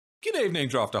Good evening,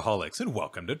 Draftaholics, and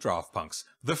welcome to Draft Punks,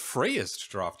 the freest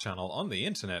draft channel on the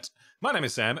internet. My name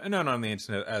is Sam, and known on the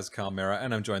internet as Carmera,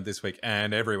 and I'm joined this week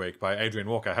and every week by Adrian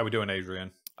Walker. How we doing,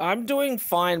 Adrian? I'm doing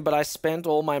fine, but I spent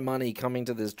all my money coming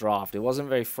to this draft. It wasn't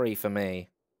very free for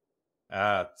me.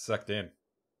 Sucked in.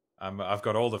 I've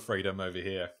got all the freedom over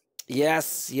here.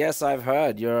 Yes, I've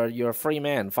heard. You're a free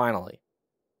man, finally.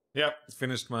 Yep,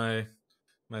 finished my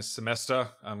semester.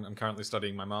 I'm currently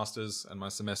studying my masters, and my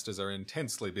semesters are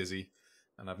intensely busy.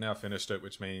 And I've now finished it,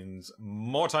 which means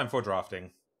more time for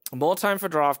drafting. More time for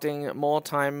drafting. More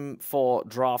time for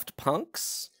draft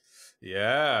punks.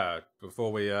 Yeah. Before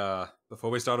we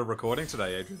started recording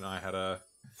today, Adrian and I had a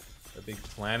big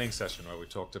planning session where we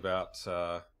talked about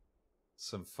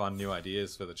some fun new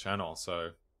ideas for the channel. So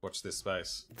watch this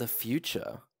space. The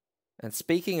future. And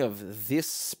speaking of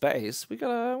this space, we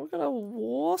got a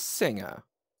war singer.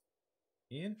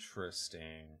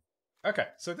 Interesting. Okay,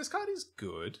 so this card is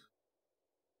good.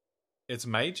 Its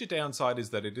major downside is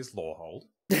that it is law hold.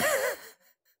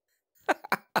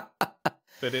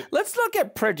 But let's not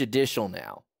get prejudicial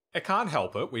now. It can't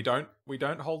help it. We don't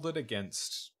hold it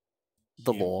against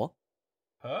the law.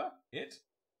 Her? It?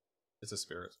 It's a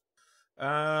spirit.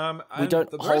 We don't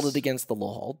hold it against the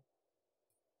law hold.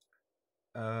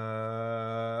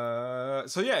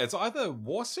 So yeah, it's either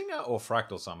War Singer or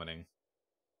Fractal Summoning.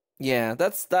 Yeah,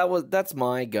 that's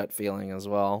my gut feeling as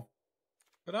well.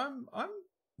 But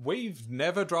we've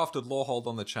never drafted Lawhold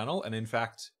on the channel, and in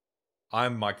fact,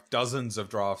 I'm like dozens of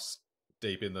drafts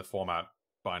deep in the format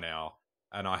by now,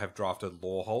 and I have drafted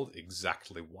Lawhold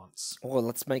exactly once. Well,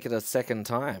 let's make it a second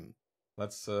time.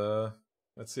 Let's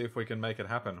see if we can make it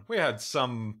happen. We had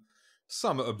some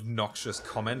obnoxious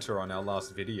commenter on our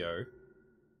last video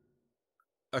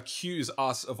accuse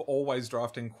us of always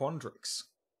drafting Quandrix.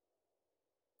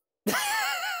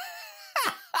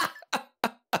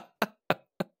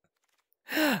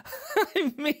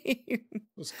 I mean, it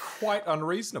was quite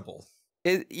unreasonable.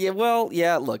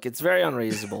 Yeah. Look, it's very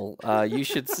unreasonable. You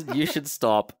should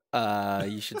stop.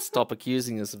 You should stop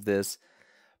accusing us of this.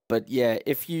 But yeah,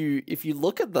 if you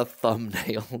look at the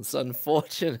thumbnails,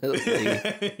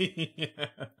 unfortunately, yeah.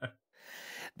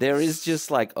 There is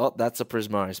just like, oh, that's a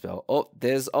Prismari spell.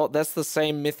 That's the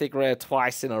same mythic rare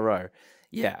twice in a row.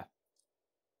 Yeah.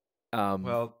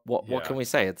 What can we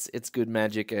say? It's good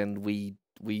magic, and we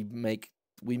make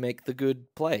the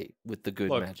good play with the good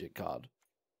magic card.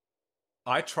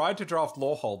 I tried to draft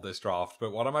Lawhold this draft,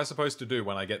 but what am I supposed to do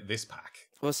when I get this pack?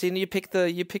 Well, see, you pick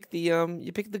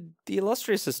the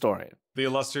illustrious historian. The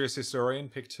illustrious historian,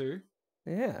 pick 2.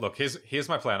 Yeah. Look, here's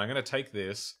my plan. I'm going to take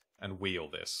this and wheel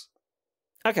this.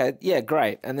 Okay. Yeah.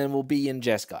 Great. And then we'll be in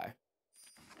Jeskai.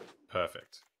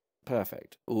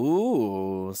 Perfect.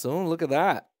 Ooh. So look at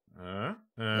that.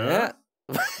 Yeah.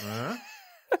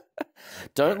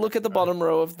 Don't look at the bottom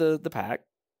row of the pack.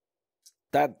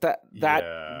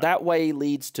 That way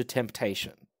leads to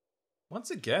temptation.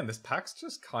 Once again, this pack's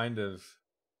just kind of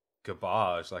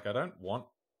garbage. Like, I don't want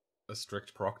a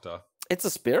strict proctor. It's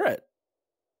a spirit.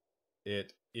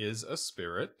 It is a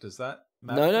spirit. Does that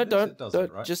matter? No, don't. It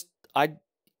doesn't, right?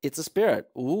 It's a spirit.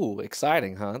 Ooh,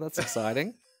 exciting, huh? That's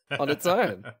exciting on its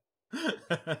own.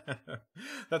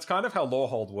 That's kind of how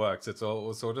Lawhold works. It's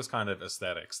all just kind of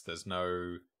aesthetics. There's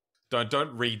no...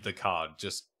 Don't read the card.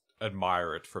 Just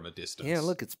admire it from a distance. Yeah,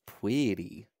 look, it's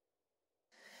pretty.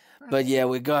 But yeah,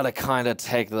 we gotta kind of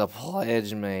take the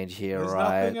pledge mage here, There's right?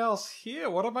 There's nothing else here.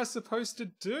 What am I supposed to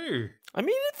do? I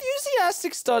mean,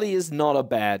 Enthusiastic Study is not a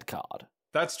bad card.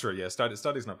 That's true, yeah.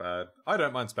 Study's not bad. I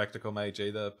don't mind Spectacle Mage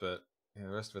either, but yeah,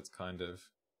 the rest of it's kind of...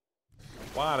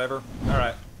 whatever.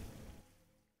 Alright.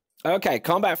 Okay,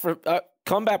 Combat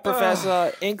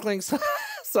Professor, Inkling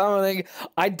Summoning.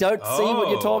 I don't see what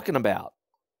you're talking about.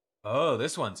 Oh,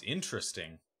 this one's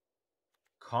interesting.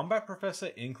 Combat Professor,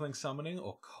 Inkling Summoning,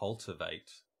 or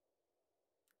Cultivate?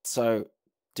 So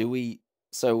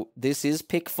this is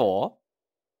pick 4.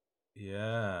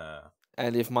 Yeah.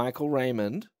 And if Michael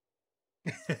Raymond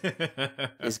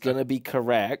is going to be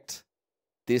correct,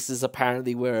 this is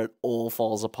apparently where it all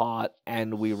falls apart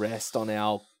and we rest on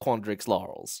our Quandrix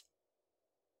laurels.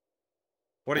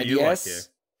 What do you like here?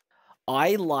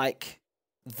 I like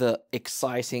the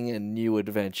exciting and new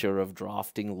adventure of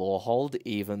drafting Lawhold,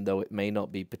 even though it may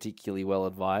not be particularly well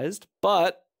advised.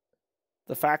 But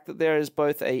the fact that there is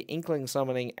both a Inkling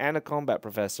Summoning and a Combat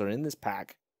Professor in this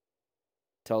pack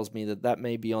tells me that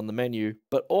may be on the menu.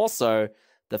 But also,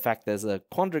 the fact there's a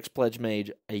Quandrix Pledge Mage,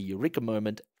 a Eureka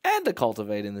Moment, and a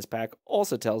Cultivate in this pack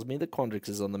also tells me that Quandrix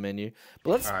is on the menu.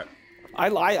 But let's... All right.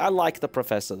 I like the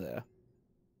Professor there.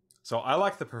 So I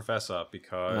like the Professor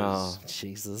because... Oh,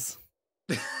 Jesus.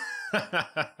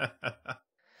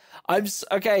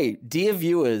 Okay, dear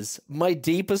viewers, my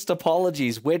deepest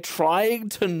apologies. We're trying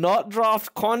to not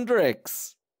draft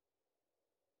Quandrix.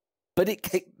 But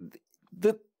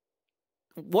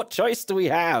what choice do we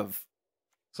have?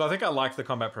 So I think I like the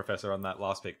Combat Professor on that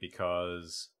last pick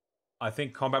because I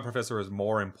think Combat Professor is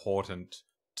more important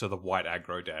to the white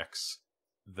aggro decks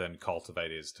than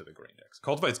Cultivate is to the green decks.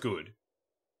 Cultivate's good,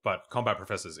 but Combat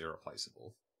Professor is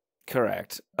irreplaceable.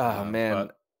 Correct. Oh, man.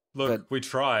 Look, we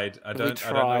tried. I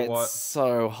don't know what.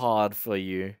 So hard for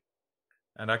you.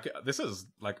 And this is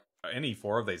like any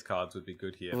 4 of these cards would be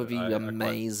good here. It would be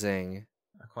amazing.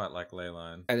 I quite like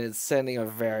Leyline. And it's sending a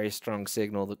very strong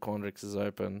signal that Quandrix is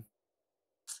open.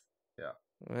 Yeah.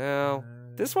 Well,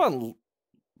 this one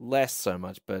less so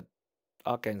much, but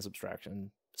Arcane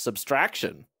Subtraction.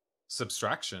 Subtraction?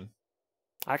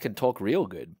 I can talk real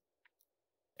good.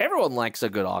 Everyone likes a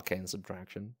good Arcane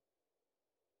Subtraction.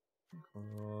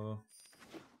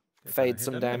 Fade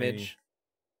some damage.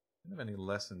 I don't have any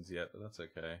lessons yet, but that's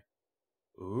okay.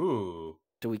 Ooh.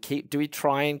 Do we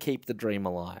try and keep the dream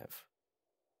alive?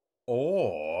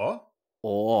 Or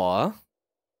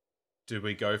do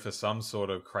we go for some sort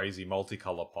of crazy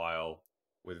multicolor pile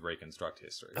with Reconstruct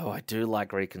History? Oh, I do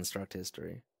like Reconstruct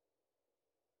History.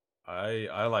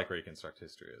 I like Reconstruct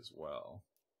History as well.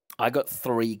 I got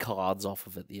 3 cards off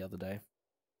of it the other day.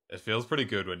 It feels pretty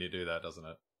good when you do that, doesn't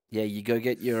it? Yeah, you go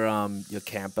get your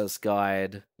campus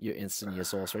guide, your instant, your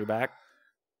sorcery back.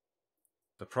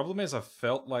 The problem is I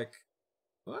felt like,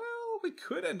 well, we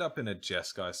could end up in a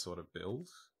Jeskai sort of build.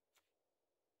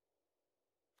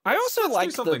 I also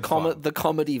like the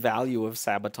comedy value of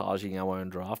sabotaging our own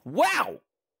draft. Wow!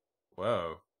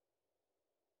 Whoa.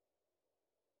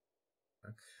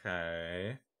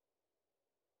 Okay.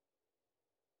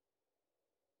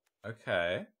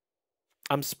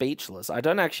 I'm speechless. I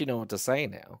don't actually know what to say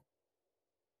now.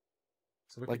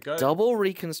 So we like, could go double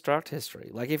Reconstruct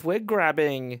History. Like, if we're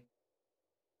grabbing...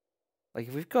 Like,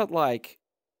 if we've got, like...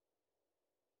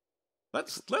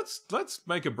 Let's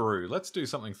make a brew. Let's do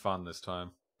something fun this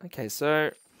time. Okay,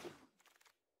 so...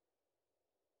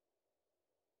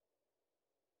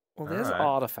 Well, there's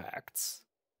artifacts.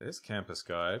 There's Campus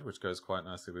Guide, which goes quite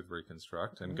nicely with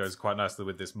Reconstruct, and goes quite nicely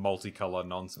with this multicolor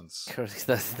nonsense. Correct.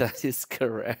 That is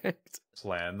correct.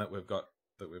 Plan that we've got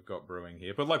brewing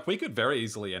here. But like, we could very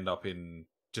easily end up in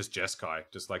just Jeskai,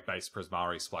 just like base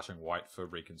Prismari splashing white for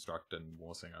Reconstruct and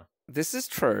Warsinger. This is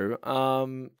true.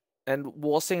 And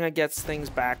Warsinger gets things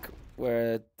back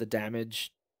where the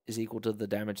damage is equal to the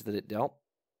damage that it dealt.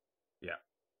 Yeah.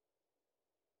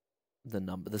 The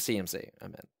CMC, I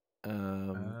meant.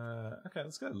 Okay,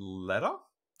 let's go Letter.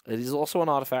 It is also an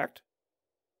artifact,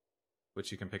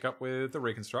 which you can pick up with the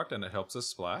Reconstruct, and it helps us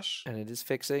splash. And it is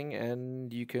fixing,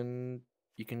 and you can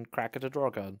crack it a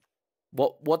draw card.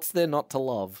 What's there not to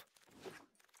love?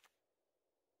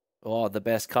 Oh, the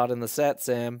best card in the set,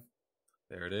 Sam.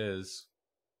 There it is.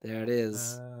 There it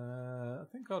is. I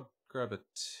think I'll grab a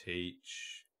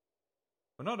Teach.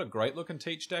 We're not a great looking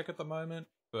Teach deck at the moment,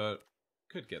 but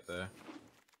could get there.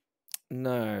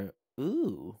 No.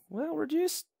 Ooh. Well,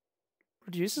 reduces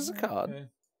a card. Okay.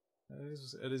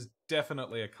 It is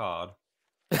definitely a card.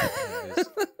 Well,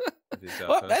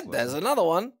 there's another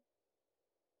one.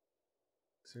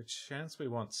 Is there a chance we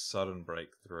want Sudden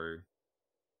Breakthrough?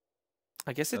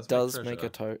 I guess it does make a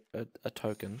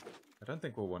token. I don't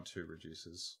think we'll want 2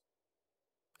 reduces.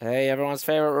 Hey, everyone's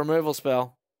favorite removal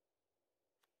spell.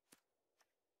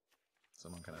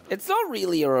 Someone can. It's not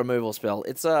really a removal spell.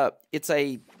 It's a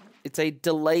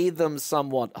delay them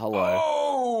somewhat. Hello.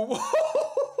 Oh!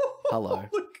 Hello.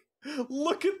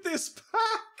 Look at this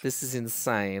pack. This is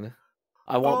insane.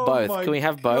 I want both. Can we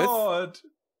have both?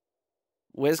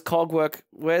 Where's Cogwork?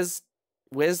 Where's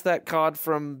that card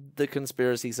from the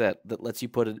conspiracy set that lets you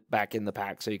put it back in the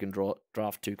pack so you can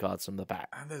draft 2 cards from the pack?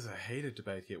 And there's a heated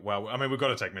debate here. Well, I mean, we've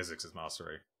got to take MIZZIX's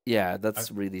Mastery. Yeah,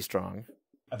 that's really strong.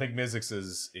 I think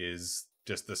MIZZIX's is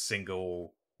just the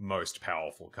single most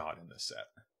powerful card in this set.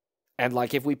 And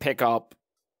like, if we pick up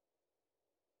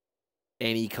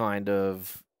any kind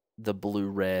of the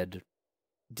blue-red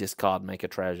discard, make a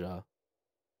treasure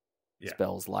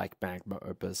spells like Magma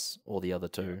Opus or the other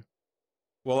 2.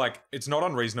 Well, like, it's not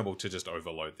unreasonable to just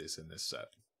overload this in this set.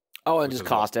 Oh, and just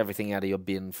cast everything out of your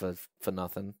bin for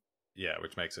nothing. Yeah,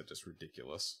 which makes it just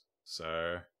ridiculous.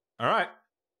 So, all right.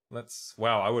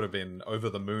 Wow, I would have been over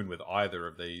the moon with either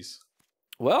of these.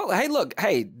 Well, hey, look.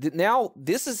 Hey, now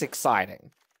this is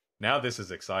exciting. Now this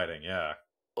is exciting, yeah.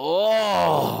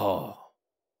 Oh!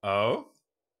 Oh?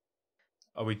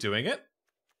 Are we doing it?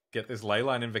 Get this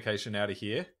Leyline Invocation out of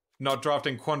here? Not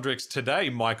drafting Quandrix today,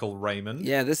 Michael Raymond.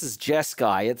 Yeah, this is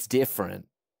Jeskai. It's different.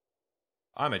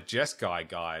 I'm a Jeskai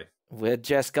guy. We're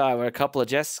We're a couple of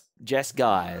Jess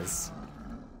guys.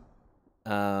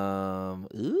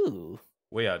 Ooh.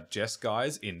 We are Jess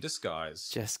guys in disguise.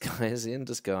 Jess guys in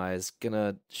disguise.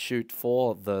 Gonna shoot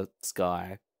for the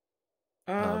sky.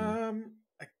 I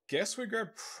guess we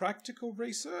grab practical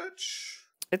research.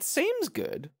 It seems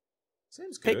good.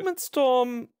 Seems good. Pigment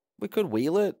Storm, we could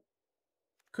wheel it.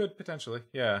 Could potentially,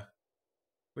 yeah.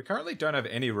 We currently don't have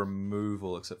any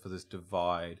removal except for this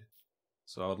divide.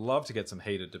 So I would love to get some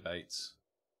heated debates.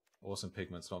 Or some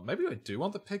Pigment Storm. Maybe I do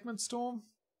want the Pigment Storm?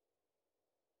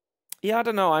 Yeah, I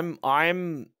don't know.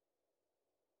 I'm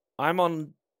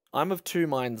of two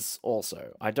minds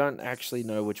also. I don't actually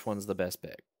know which one's the best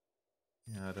pick.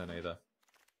 Yeah, I don't either.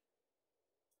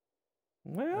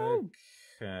 Well,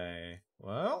 okay.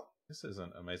 Well, this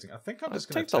isn't amazing. I think I'm I'll just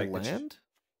going take to the take land.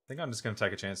 I think I'm just going to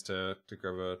take a chance to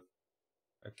grab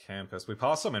a campus. We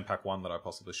passed some in pack 1 that I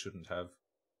possibly shouldn't have,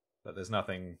 but there's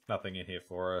nothing in here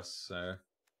for us.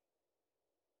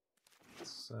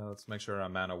 So let's make sure our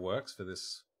mana works for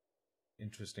this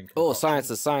interesting Oh,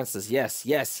 concoction. sciences. Yes.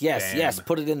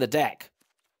 Put it in the deck.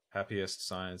 Happiest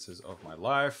sciences of my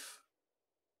life.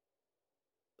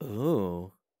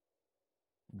 Ooh.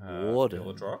 Warden.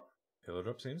 Pillar drop. Pillar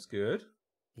drop seems good.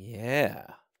 Yeah.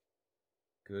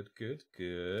 Good. Can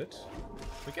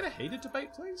we get a heated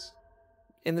debate, please?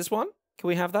 In this one? Can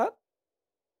we have that?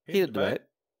 Heated debate.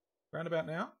 Round about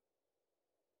now.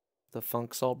 The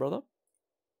Funk Soul Brother.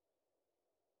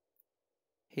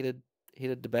 Heated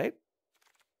debate.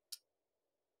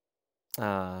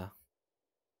 That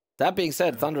being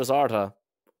said, Thunderous Arta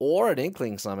or an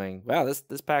Inkling Summing. Wow, this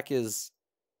pack is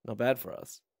not bad for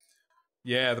us.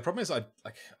 Yeah, the problem is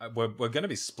we're going to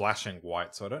be splashing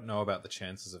white, so I don't know about the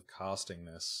chances of casting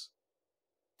this.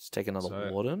 Just take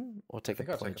another Warden or take a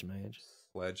Pledge Mage.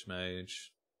 Pledge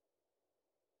Mage.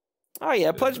 Oh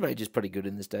yeah, Pledge Mage is pretty good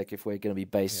in this deck if we're going to be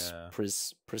base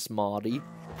Prismardi.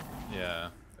 Yeah,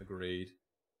 agreed.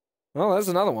 Well, there's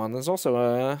another one. There's also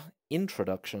a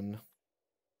introduction.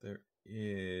 There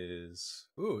is.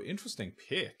 Ooh, interesting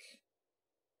pick.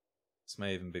 This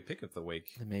may even be pick of the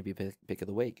week. It may be pick of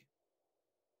the week.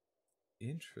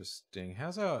 Interesting.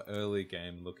 How's our early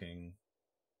game looking?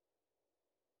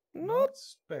 Not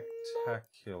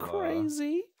spectacular. Not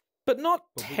crazy, but not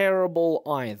terrible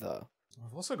either.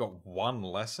 We've also got one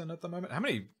lesson at the moment. How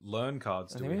many learn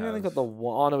cards do we have? We only got the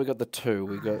one. Oh no, we got the two.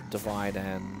 We got divide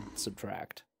and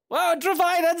subtract. Well,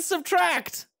 divide and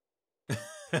subtract.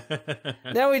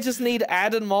 Now we just need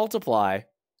add and multiply.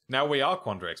 Now we are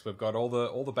Quandrix. We've got all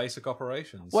the basic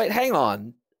operations. Wait, hang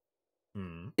on.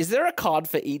 Hmm. Is there a card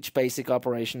for each basic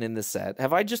operation in this set?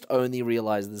 Have I just only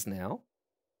realized this now?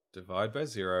 Divide by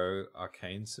 0,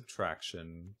 arcane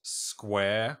subtraction,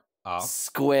 square up.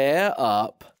 Square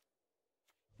up.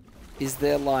 Is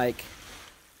there like...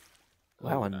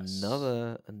 Wow, nice.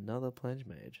 another Pledge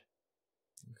Mage.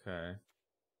 Okay.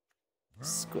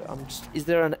 Is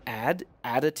there an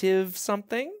additive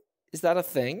something? Is that a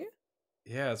thing?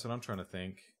 Yeah, that's what I'm trying to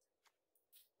think.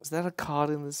 Is that a card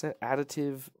in the set?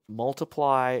 Additive,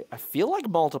 multiply. I feel like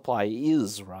multiply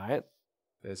is, right?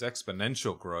 There's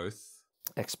exponential growth.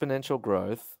 Exponential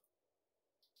growth.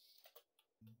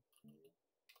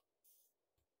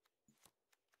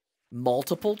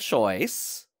 Multiple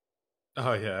choice.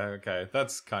 Oh yeah, okay.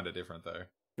 That's kind of different though.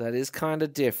 That is kind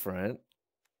of different.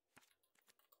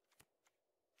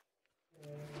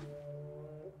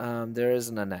 There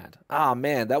isn't an ad. Ah,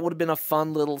 man, that would have been a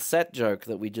fun little set joke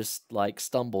that we just, like,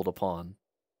 stumbled upon.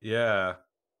 Yeah.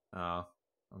 Oh,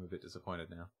 I'm a bit disappointed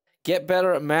now. Get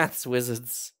better at maths,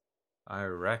 wizards. I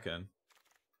reckon.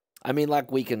 I mean,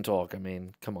 like, we can talk. I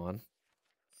mean, come on.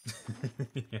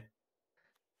 Yeah.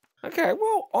 Okay,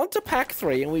 well, on to pack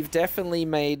 3, and we've definitely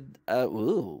made...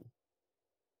 ooh.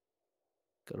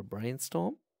 Got a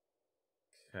brainstorm?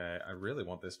 Okay, I really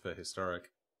want this for historic.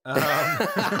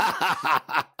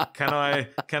 Can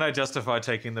I justify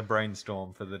taking the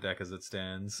brainstorm for the deck as it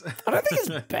stands? I don't think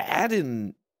it's bad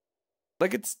in...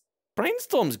 Like, it's...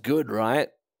 Brainstorm's good, right?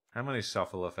 How many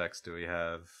shuffle effects do we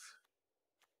have?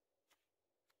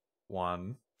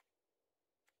 1.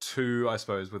 2, I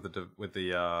suppose, with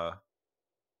the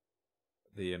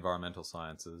environmental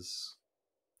sciences.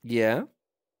 Yeah.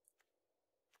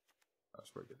 I'll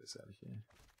just probably get this out of here.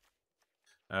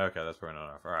 Okay, that's probably not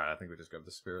enough. Alright, I think we just grab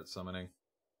the spirit summoning.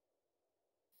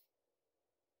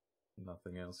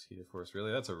 Nothing else here for us,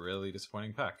 really. That's a really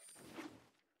disappointing pack.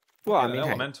 Well, I mean, an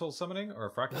elemental summoning or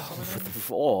a fractal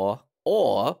summoning?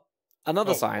 or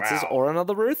another sciences or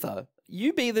another Ruther.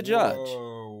 You be the judge.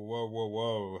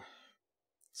 Whoa.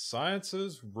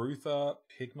 Sciences, Ruther,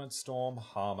 Pigment Storm,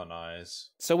 Harmonize.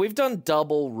 So we've done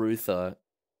double Ruther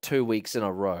 2 weeks in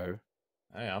a row.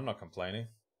 Hey, I'm not complaining.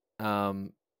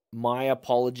 My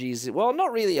apologies. Well,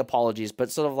 not really apologies, but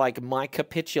sort of like my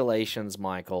capitulations,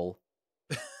 Michael.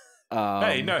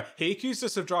 Hey, no, he accused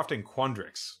us of drafting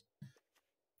Quandrix.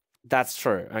 That's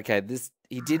true. Okay,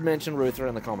 he did mention Ruther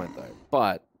in the comment though,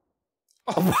 but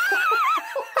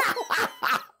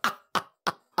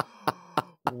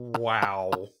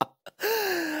Wow.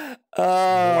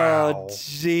 Oh, Wow.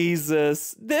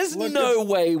 Jesus. There's no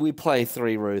way we play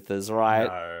 3 Ruthers,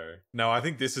 right? No, I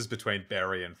think this is between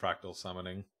Berry and Fractal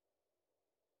Summoning.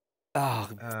 Oh,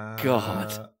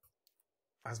 God.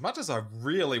 As much as I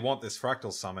really want this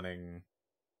Fractal Summoning,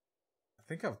 I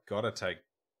think I've got to take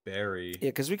Berry. Yeah,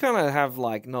 because we kind of have,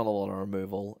 like, not a lot of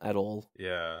removal at all.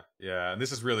 Yeah. And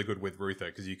this is really good with Ruther,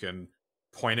 because you can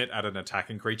point it at an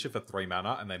attacking creature for 3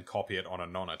 mana, and then copy it on a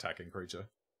non-attacking creature.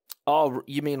 Oh,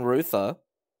 you mean Ruther?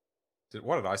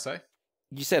 What did I say?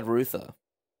 You said Ruther.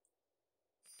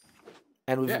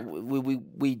 And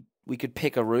we could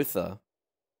pick a Ruther.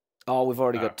 Oh, we've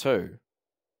already got 2.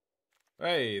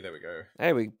 Hey, there we go.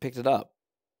 Hey, we picked it up.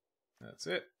 That's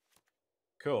it.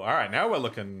 Cool. All right, now we're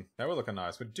looking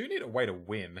nice. We do need a way to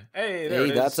win. Hey, there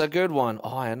it is. That's a good one.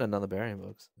 Oh, and another Berry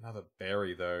books. Another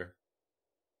Berry though.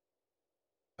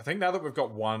 I think now that we've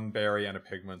got 1 Berry and a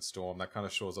Pigment Storm, that kind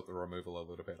of shores up the removal a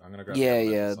little bit. I'm gonna grab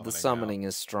the summoning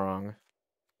is strong.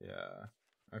 Yeah.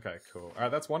 Okay, cool. All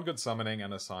right, that's 1 good summoning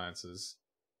and a Sciences.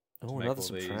 Oh, another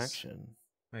subtraction.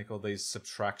 Make all these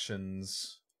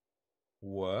subtractions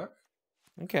work.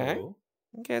 Okay. Cool.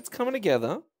 Okay, it's coming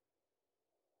together.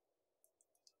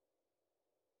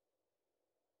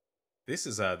 This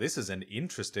is an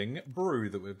interesting brew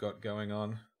that we've got going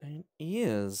on. It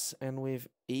is, and we've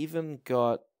even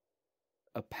got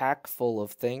a pack full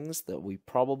of things that we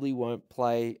probably won't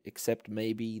play, except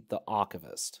maybe the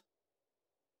Archivist.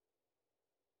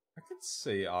 I could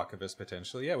see Archivist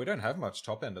potentially. Yeah, we don't have much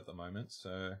top end at the moment,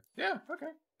 so yeah,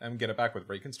 okay. And get it back with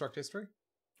Reconstruct History.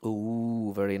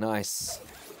 Ooh, very nice.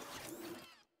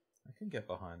 I can get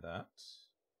behind that.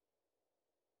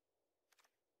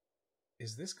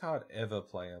 Is this card ever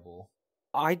playable?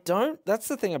 I don't. That's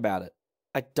the thing about it.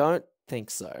 I don't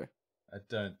think so. I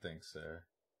don't think so.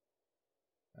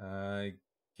 I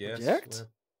guess Reject?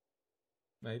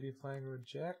 we're maybe playing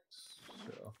Reject?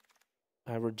 Sure.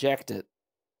 I reject it.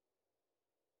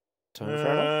 Tome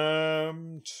Shredder?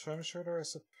 Tome Shredder, I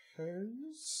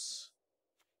suppose.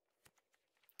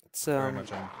 It's Very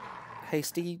much on.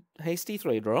 hasty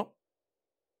 3-drop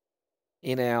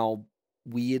in our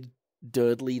weird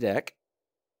Durdley deck.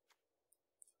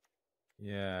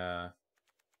 Yeah.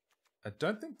 I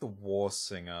don't think the War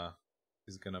Singer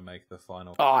is going to make the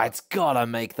final Oh, cut. it's gotta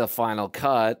make the final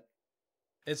cut.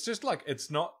 It's just like,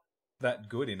 it's not that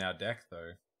good in our deck,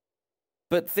 though.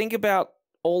 But think about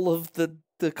all of the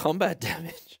combat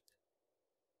damage.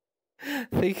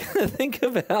 Think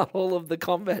about all of the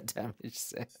combat damage,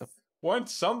 Sam. Won't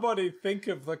somebody think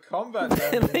of the combat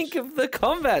damage? Think of the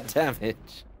combat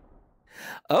damage.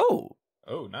 Oh.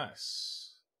 Oh, nice.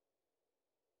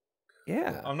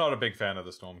 Yeah. I'm not a big fan of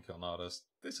the Stormkiln Artist.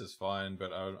 This is fine,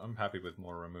 but I'm happy with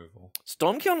more removal.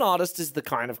 Stormkiln Artist is the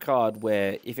kind of card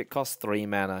where if it costs 3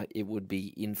 mana, it would be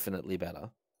infinitely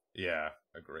better. Yeah,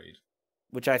 agreed.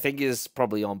 Which I think is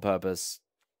probably on purpose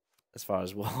as far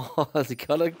as, well, you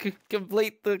gotta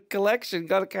complete the collection,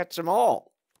 gotta catch them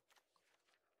all.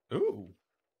 Ooh.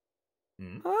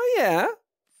 Oh, yeah.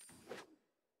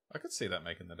 I could see that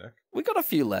making the deck. We got a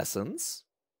few lessons.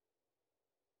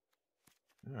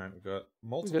 Alright, we've got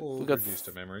multiple we got reduced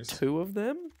to memories. 2 of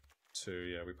them? 2,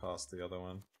 yeah, we passed the other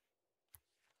one.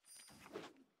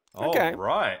 Okay.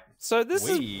 Alright. So this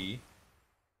is...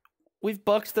 We've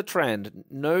bucked the trend.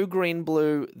 No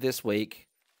green-blue this week.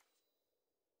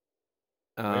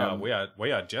 We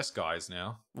are Jess guys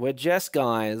now. We're Jess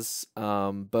guys,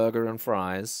 burger and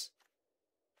fries.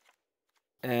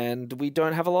 And we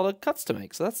don't have a lot of cuts to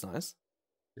make, so that's nice.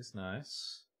 It's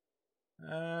nice.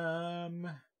 I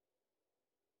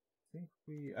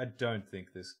don't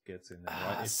think this gets in there,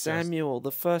 right? Samuel,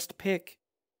 the first pick.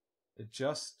 It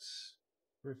just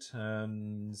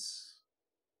returns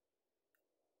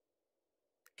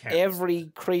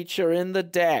every creature in the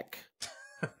deck.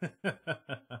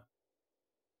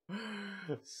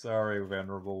 Sorry,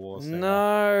 Venerable War Singer.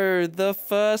 No, the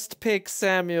first pick,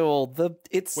 Samuel.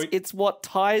 It's what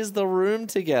ties the room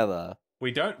together.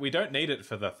 We don't need it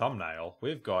for the thumbnail.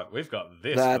 We've got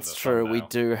this. That's for the true. thumbnail. We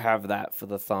do have that for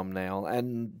the thumbnail,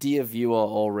 and dear viewer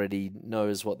already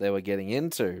knows what they were getting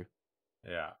into.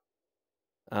 Yeah.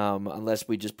 Unless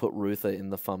we just put Ruther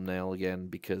in the thumbnail again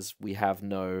because we have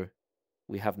no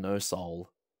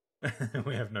soul.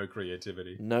 We have no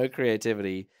creativity. No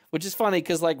creativity, which is funny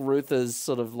because like Ruth is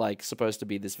sort of like supposed to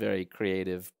be this very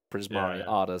creative Prismari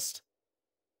artist.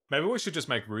 Maybe we should just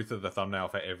make Ruther the thumbnail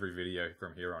for every video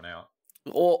from here on out.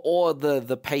 Or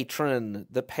the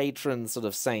patron sort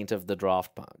of saint of the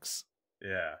draft punks.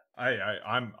 Yeah,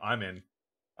 I'm in.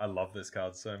 I love this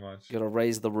card so much. You gotta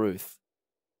raise the Ruth.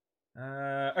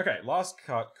 Okay, last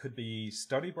card could be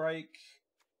Study Break,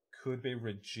 could be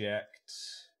Reject.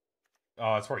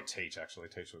 Oh, it's probably Teach, actually.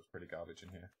 Teach was pretty garbage in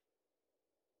here.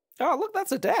 Oh, look,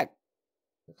 that's a deck.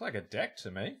 Looks like a deck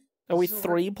to me. Are we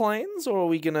 3 planes, or are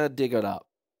we gonna dig it up?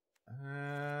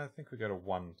 I think we go to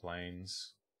 1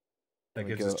 planes. That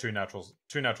gives us two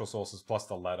natural sources plus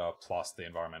the ladder plus the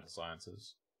environmental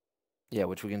sciences. Yeah,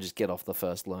 which we can just get off the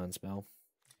first learn spell.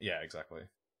 Yeah, exactly.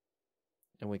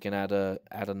 And we can add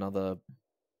another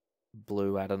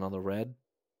blue, add another red.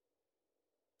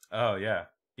 Oh yeah.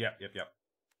 Yep.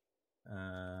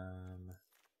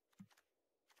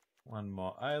 1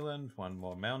 more island, 1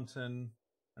 more mountain,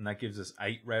 and that gives us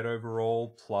 8 red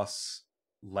overall, plus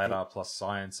ladder, plus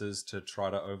sciences to try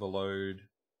to overload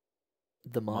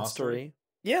the mastery.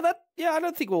 Yeah, I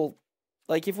don't think we'll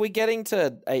like if we're getting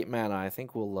to 8 mana. I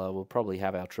think we'll probably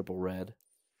have our triple red.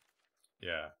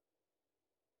 Yeah.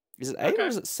 Is it 8 or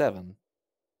is it 7?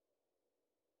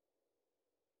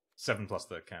 7 plus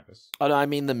the campus. Oh no, I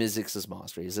mean the MIZZIX's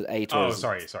mastery. Is it 8 or? Oh,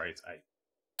 sorry, it's 8.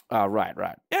 Oh, right.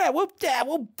 Yeah,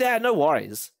 no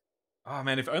worries. Oh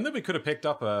man, if only we could have picked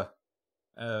up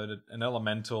an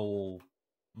elemental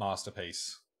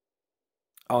masterpiece.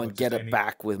 Oh, and get it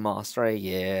back with mastery,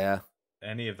 yeah.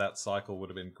 Any of that cycle would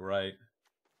have been great.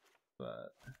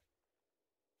 But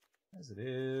as it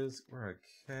is, we're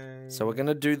okay. So we're going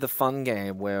to do the fun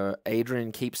game where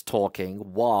Adrian keeps talking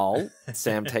while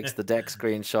Sam takes the deck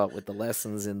screenshot with the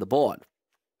lessons in the board.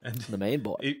 And the main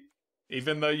board.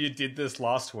 Even though you did this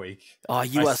last week. Oh,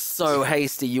 you are so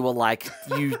hasty. You were like,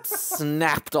 you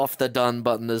snapped off the done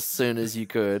button as soon as you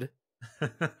could.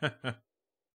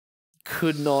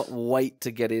 Could not wait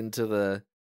to get into the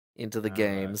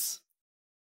games. Right.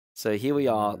 So here we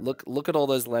are. Look at all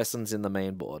those lessons in the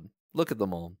main board. Look at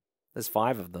them all. There's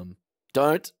 5 of them.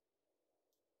 Don't.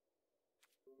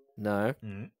 No.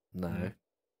 No.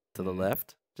 To the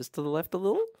left. Just to the left a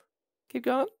little. Keep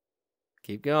going.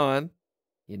 Keep going.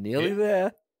 You're nearly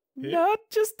there. Not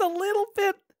just a little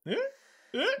bit.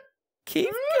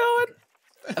 Keep going.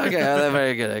 Okay,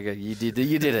 very good. Okay, you did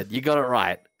it. You got it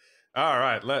right. All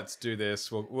right, let's do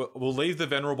this. We'll leave the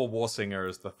Venerable Warsinger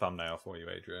as the thumbnail for you,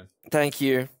 Adrian. Thank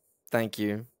you.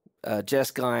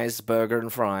 Jess Guys, burger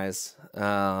and fries.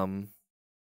 I'm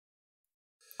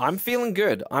feeling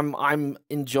good. I'm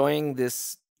enjoying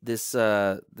this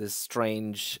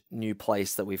strange new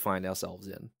place that we find ourselves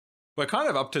in. We're kind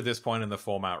of up to this point in the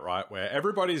format, right, where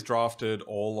everybody's drafted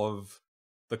all of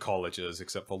the colleges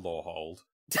except for Lawhold.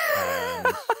 And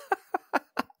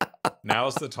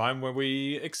now's the time where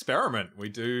we experiment. We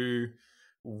do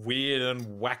weird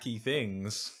and wacky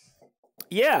things.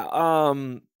 Yeah,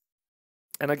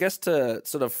 and I guess to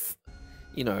sort of,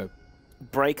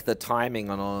 break the timing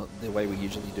on the way we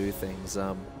usually do things,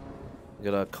 we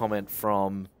got a comment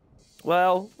from,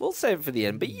 well, we'll save it for the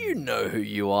end, but you know who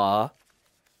you are.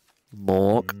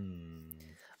 Mork.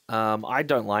 I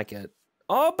don't like it.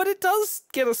 Oh, but it does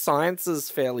get a sciences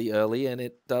fairly early, and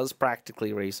it does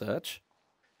practically research.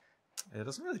 It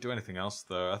doesn't really do anything else,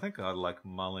 though. I think I like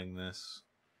mulling this.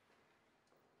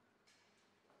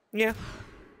 Yeah.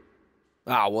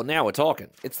 Ah, well, now we're talking.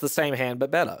 It's the same hand,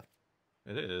 but better.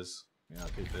 It is. Yeah, I'll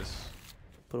keep this.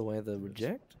 Put away the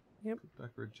reject. Yep. Put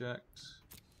back reject.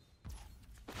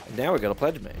 And now we've got a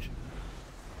pledge mage.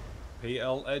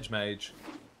 PL Edge Mage.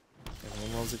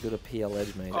 Everyone loves a good PL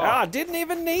Edge Mage. Ah, didn't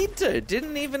even need to.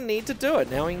 Didn't even need to do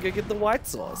it. Now we can go get the white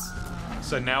sauce.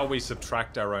 So now we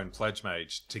subtract our own pledge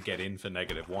mage to get in for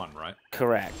 -1, right?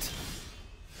 Correct.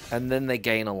 And then they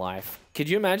gain a life. Could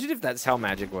you imagine if that's how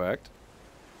Magic worked?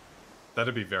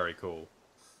 That'd be very cool.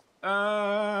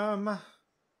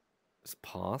 Just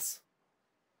pass?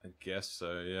 I guess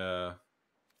so, yeah.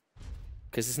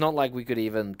 Because it's not like we could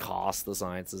even cast the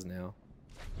sciences now.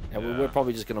 And we're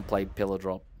probably just going to play Pillar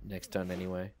Drop next turn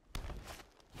anyway.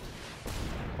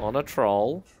 On a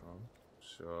troll.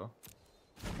 Sure.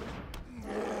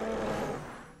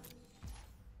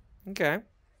 Okay.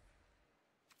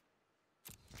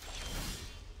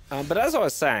 But as I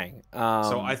was saying,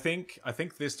 so I think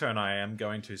this turn I am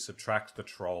going to subtract the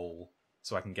troll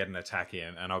so I can get an attack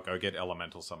in, and I'll go get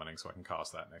elemental summoning so I can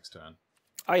cast that next turn.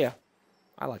 Oh yeah,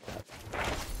 I like that.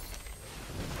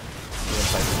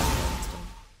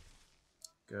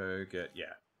 Go get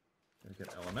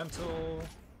elemental.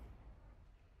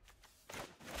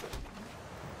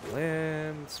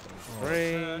 Land, swing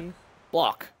 3.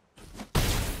 Block.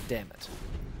 Damn it.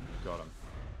 Got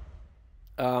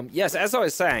him. Yes, as I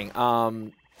was saying,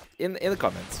 in the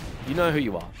comments, you know who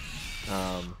you are.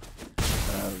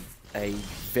 A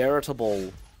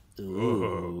veritable.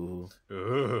 Ooh.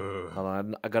 Hold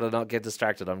on, I gotta not get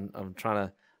distracted. I'm trying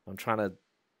to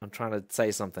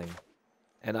say something,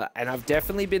 and I've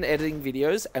definitely been editing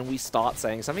videos, and we start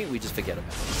saying something, we just forget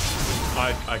about it.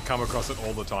 I come across it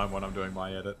all the time when I'm doing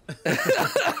my edit.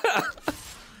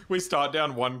 We start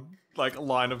down one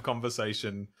line of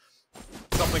conversation.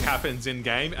 Something happens in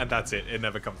game, and that's it. It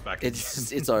never comes back.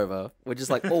 It's over. We're just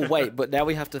like, oh wait, but now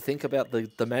we have to think about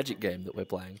the Magic game that we're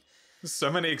playing. There's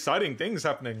so many exciting things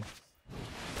happening.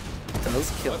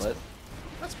 Does kill it.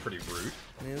 That's pretty rude.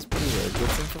 It is pretty rude. Good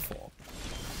thing for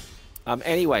 4.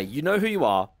 Anyway, you know who you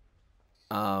are.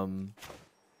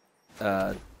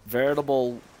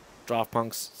 Veritable Draft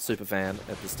Punks super fan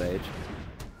at this stage.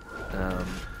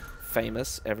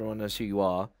 Famous. Everyone knows who you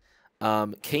are.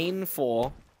 Keen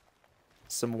for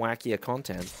some wackier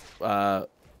content.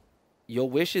 Your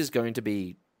wish is going to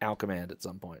be our command at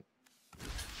some point.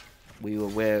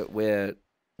 We're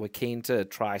keen to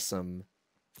try some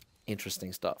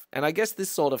interesting stuff, and I guess this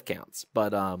sort of counts.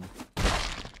 But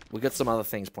we got some other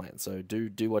things planned, so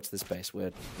do watch this space.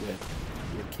 We're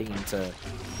keen to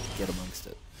get amongst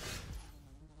it.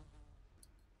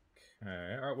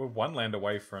 Okay, all right, we're 1 land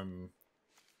away from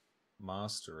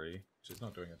Mastery, which is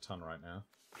not doing a ton right now.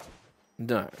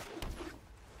 No.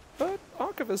 But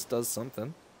Archivist does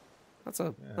something. That's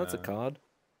a card.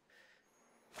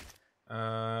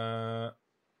 I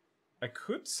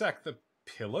could sack the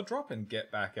Pillar Drop and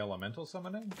get back Elemental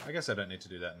Summoning. I guess I don't need to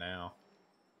do that now.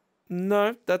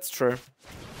 No, that's true.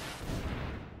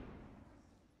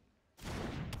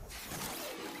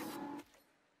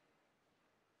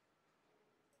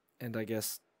 And I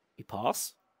guess we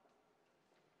pass.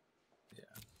 Yeah.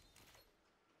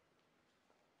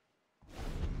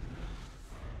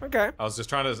 Okay. I was just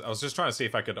trying to see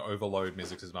if I could overload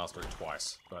MIZZIX's Mastery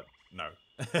twice, but no.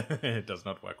 It does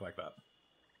not work like that.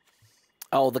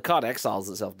 Oh, the card exiles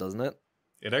itself, doesn't it?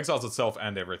 It exiles itself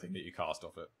and everything that you cast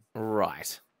off it.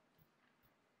 Right.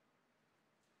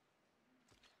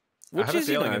 I have a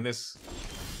feeling in this...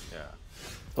 Yeah.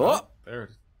 Oh!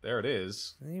 There it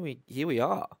is. Here we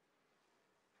are.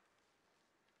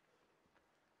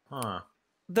 Huh.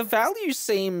 The value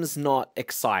seems not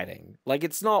exciting. Like,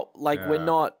 it's not like we're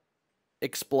not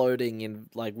exploding in,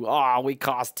 like, we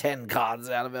cast 10 cards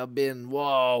out of our bin.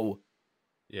 Whoa.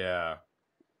 Yeah.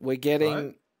 We're getting...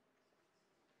 Right?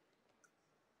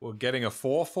 We're getting a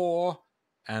 4/4,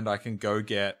 and I can go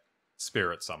get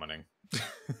Spirit Summoning.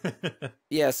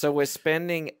 Yeah, so we're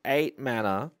spending 8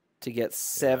 mana to get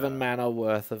 7 mana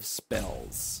worth of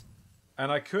spells.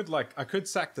 And I could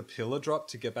sack the Pillar Drop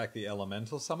to get back the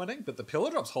Elemental Summoning, but the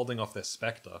Pillar Drop's holding off their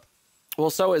Spectre. Well,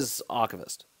 so is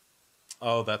Archivist.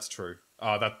 Oh, that's true.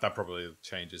 Oh, that probably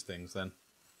changes things then.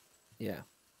 Yeah.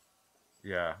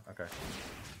 Yeah, okay.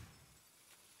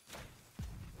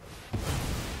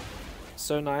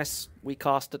 So nice, we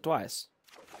cast it twice.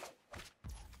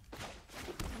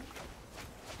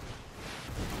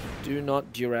 Do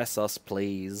not duress us,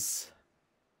 please.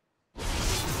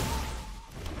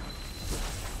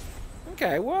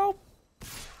 Okay, well...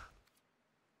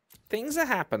 things are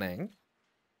happening.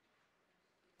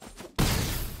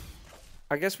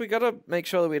 I guess we gotta make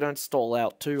sure that we don't stall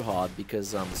out too hard,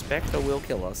 because Spectre will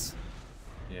kill us.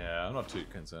 Yeah, I'm not too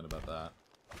concerned about that.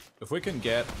 If we can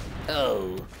get...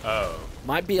 Oh. Oh.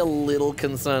 Might be a little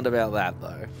concerned about that, though.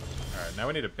 Alright, now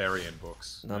we need a bury in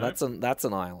books. No, that's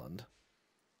an island.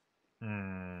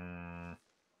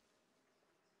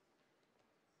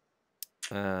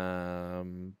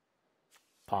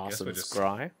 Pass and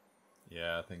scry.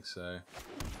 Yeah, I think so.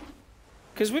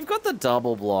 Because we've got the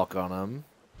double block on him,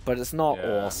 but it's not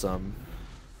awesome.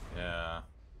 Yeah.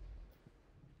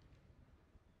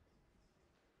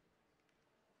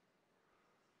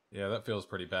 Yeah, that feels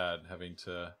pretty bad, having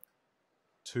to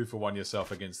 2-for-1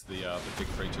 yourself against the big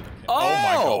creature that can... Oh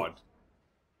my god!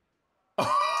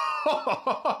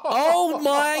 Oh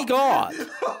my god!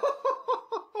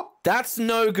 That's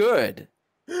no good.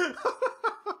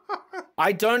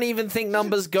 I don't even think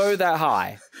numbers go that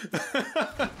high.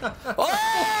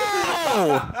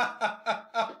 Oh!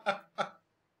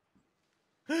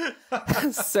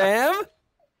 Sam?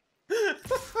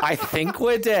 I think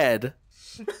we're dead.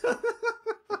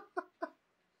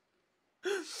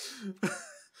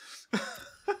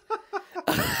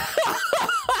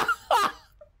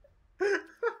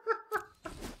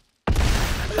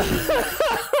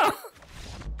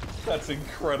 That's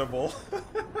incredible.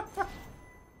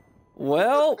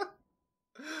 Well,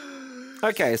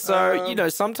 Okay, so, you know,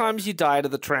 sometimes you die to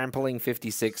the trampling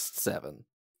 56-7. I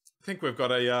think we've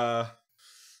got a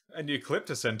new clip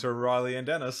to send to Riley and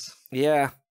Dennis.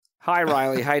 Yeah. Hi,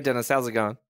 Riley. Hey, Dennis. How's it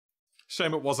going?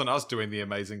 Shame it wasn't us doing the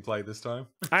amazing play this time.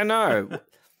 I know.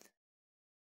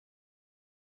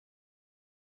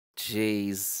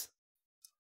 Jeez.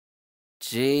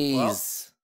 Well,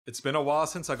 it's been a while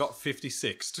since I got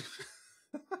 56'd.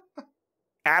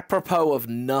 Apropos of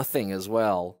nothing as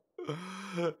well.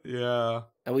 Yeah.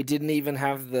 And we didn't even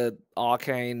have the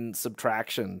arcane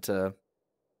subtraction to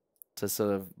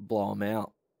sort of blow them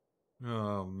out.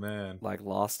 Oh, man. Like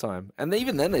last time. And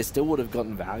even then, they still would have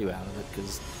gotten value out of it,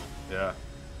 because... Yeah.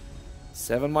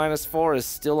 7 minus 4 is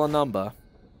still a number.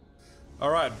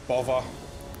 Alright, bother.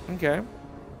 Okay.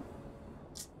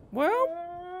 Well,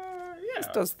 yeah.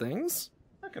 this does things.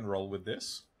 I can roll with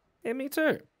this. Yeah, me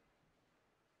too.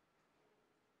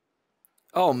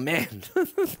 Oh, man.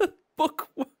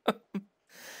 Bookworm.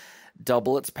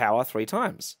 Double its power 3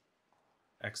 times.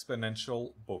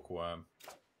 Exponential bookworm.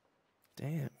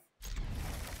 Damn.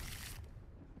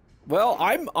 Well,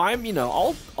 I'm, you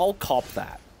know, I'll cop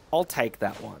that. I'll take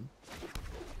that one.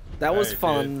 That was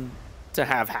fun to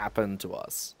have happen to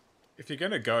us. If you're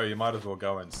gonna go, you might as well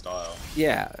go in style.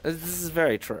 Yeah, this is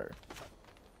very true.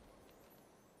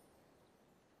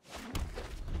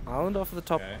 Island off the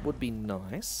top would be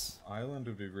nice. Island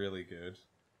would be really good.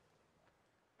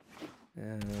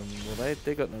 Well,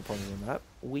 they got no problem with that.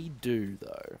 We do,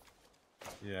 though.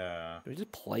 Yeah. Do we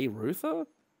just play Ruther?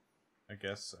 I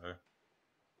guess so.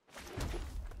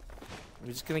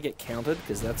 We're just gonna get countered,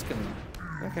 because that's gonna...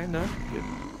 Okay, no. Good.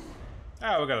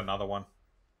 Ah, we got another one.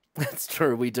 That's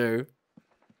true, we do.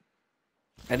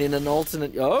 And in an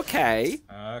alternate... Okay!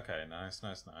 Okay, nice,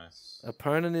 nice, nice.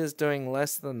 Opponent is doing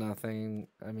less than nothing.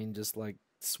 I mean, just, like,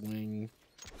 swing.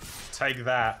 Take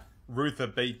that. Ruther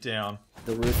beatdown.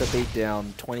 The Ruther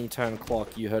beatdown. 20-turn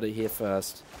clock. You heard it here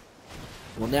first.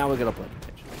 Well, now we're gonna play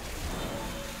Contention.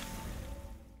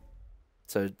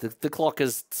 So the clock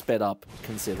is sped up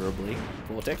considerably.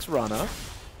 Vortex Runner.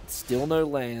 Still no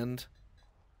land.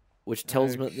 Which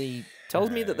tells me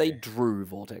that they drew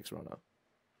Vortex Runner.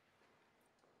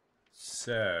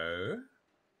 So,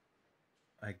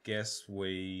 I guess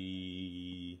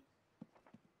we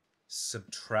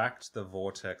subtract the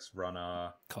Vortex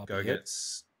Runner. Copy go it. get.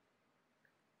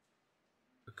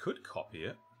 We could copy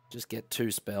it. Just get 2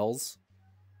 spells.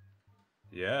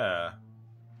 Yeah.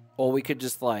 Or we could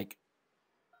just like.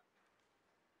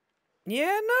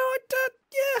 Yeah, no,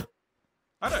 yeah.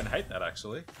 I don't hate that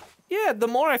actually. Yeah, the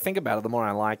more I think about it, the more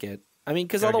I like it. I mean,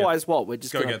 because otherwise, what? We're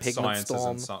just going to Pigment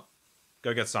Storm.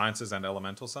 Go get Sciences and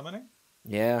Elemental Summoning?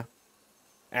 Yeah.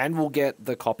 And we'll get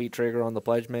the copy trigger on the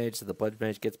Pledge Mage, so the Pledge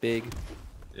Mage gets big.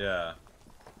 Yeah.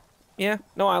 Yeah,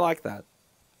 no, I like that.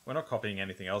 We're not copying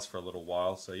anything else for a little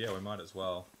while, so yeah, we might as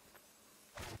well.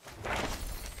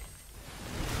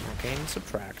 Arcane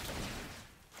Subtract.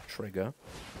 Trigger.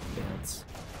 Bounce.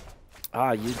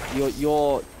 Ah,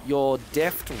 your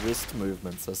deft wrist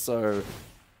movements are so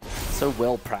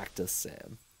well practiced,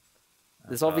 Sam.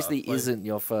 This obviously isn't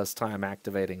your first time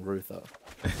activating Ruther.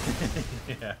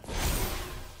 Yeah.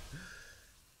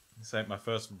 This ain't my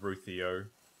first Ruthio.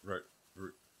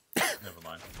 Never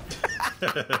mind.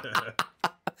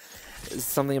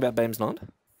 Something about Bame's not?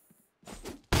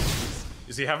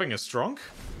 Is he having a strong?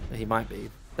 He might be.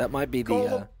 That might be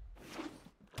the...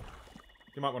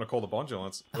 You might want to call the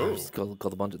Bondulance. Oh, just call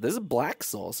the Bond. There's a black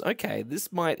source. Okay,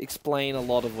 this might explain a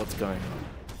lot of what's going on.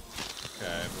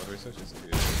 Okay, blood research is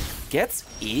good. Gets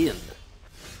in.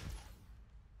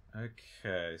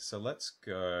 Okay, so let's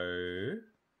go.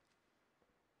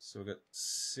 So we've got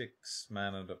 6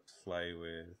 mana to play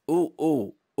with.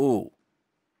 Ooh.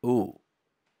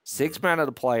 6 mana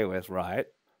to play with, right?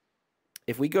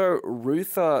 If we go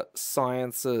Ruther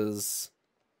Sciences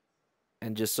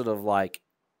and just sort of like,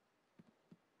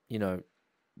 you know,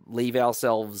 leave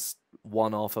ourselves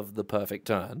 1 off of the perfect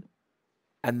turn,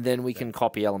 and then we can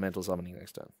copy Elemental Summoning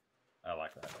next turn. I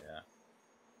like that, yeah.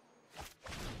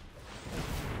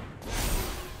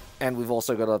 And we've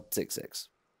also got a 6/6.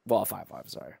 Well, 5/5,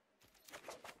 sorry.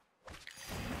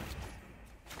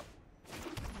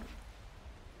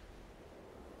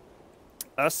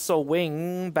 A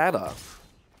swing batter.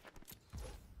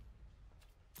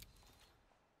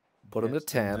 Put him to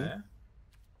 10.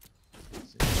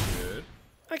 Good.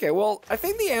 Okay, well, I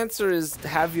think the answer is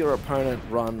have your opponent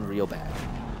run real bad.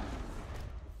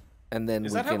 And then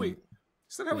Is that how we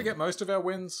get most of our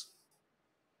wins?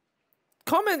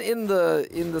 Comment in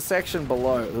the section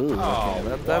below. Ooh,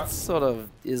 okay, that sort of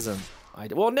isn't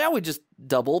ideal. Well, now we just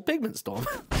double Pigment Storm.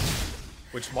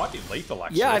 which might be lethal,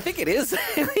 actually. Yeah, I think it is.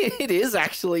 It is,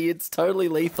 actually. It's totally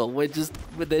lethal. They're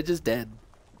just dead.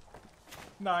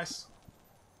 Nice.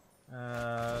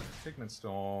 Pigment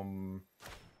Storm.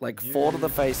 Like 4 to the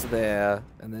face there,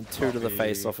 and then 2 to the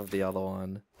face off of the other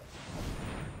one.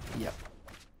 Yep.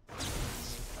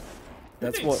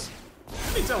 That's what.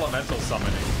 It's elemental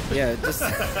summoning. Yeah, just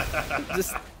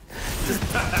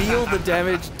deal the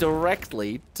damage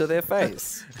directly to their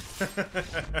face.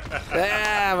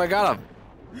 Damn, I got him.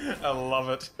 I love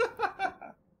it.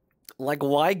 Like,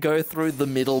 why go through the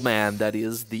middleman that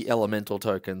is the elemental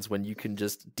tokens when you can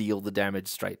just deal the damage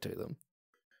straight to them?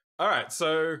 All right,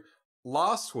 so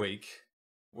last week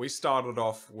we started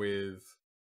off with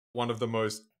one of the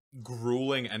most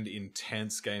grueling and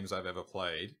intense games I've ever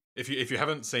played. If you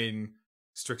haven't seen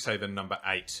Strixhaven number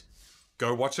 8,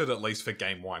 go watch it at least for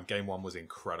game 1. Game 1 was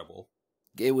incredible.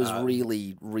 It was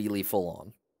really, really full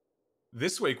on.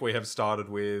 This week we have started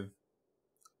with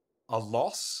a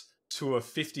loss to a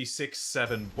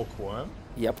 56-7 bookworm.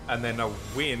 Yep. And then a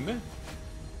win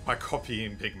by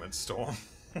copying Pigment Storm.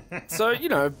 So, you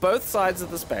know, both sides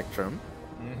of the spectrum.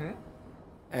 Mm-hmm.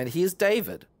 And here's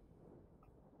David.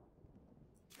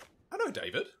 I know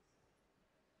David.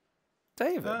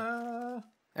 David.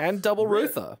 And Double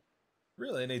Ruther.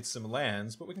 Really need some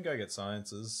lands, but we can go get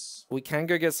sciences. We can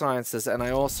go get sciences, and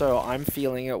I'm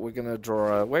feeling it. We're gonna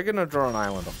draw an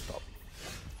island off the top.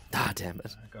 Ah, damn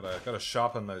it! Gotta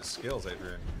sharpen those skills,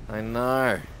 Adrian. I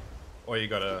know. Or you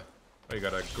gotta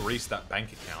grease that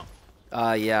bank account.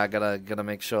 Yeah, I gotta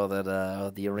make sure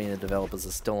that the arena developers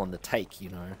are still on the take. You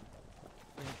know.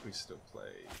 I think we still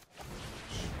play.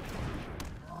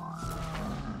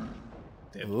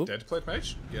 Dead Plate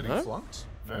Mage getting flunked.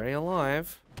 No. Very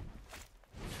alive.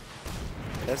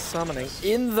 They're summoning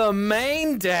in the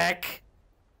main deck.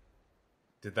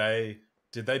 Did they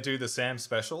do the Sam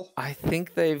special? I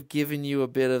think they've given you a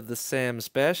bit of the Sam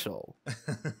special.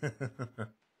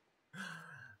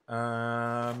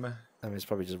 I mean, it's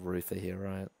probably just Ruther here,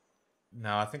 right?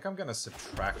 No, I think I'm gonna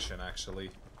Subtraction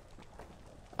actually.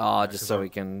 Oh, just so we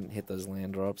can hit those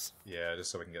land drops. Yeah,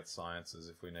 just so we can get sciences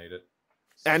if we need it.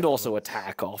 And also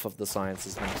attack off of the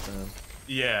sciences next turn.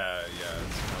 Yeah.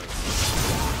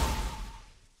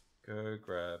 Go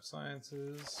grab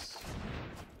sciences.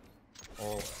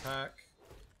 All attack.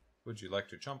 Would you like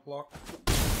to chump block?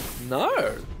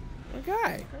 No.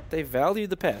 Okay. They value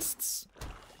the pests.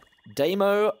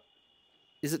 Damo.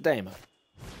 Is it Damo?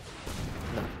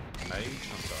 No. Mage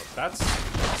Hunter. That's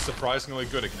surprisingly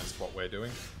good against what we're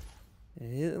doing. A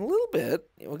little bit.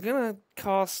 We're gonna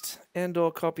cast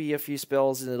and/or copy a few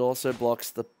spells, and it also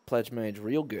blocks the Pledge Mage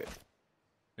real good.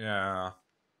 Yeah.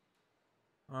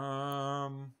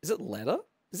 Is it letter?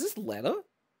 Is this letter?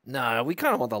 No, we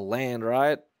kind of want the land,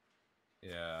 right?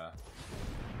 Yeah.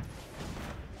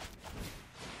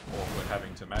 Or we're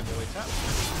having to manually tap.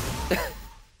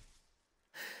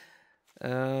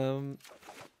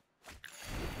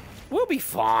 We'll be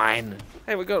fine.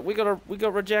 Hey, we got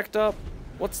reject up.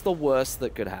 What's the worst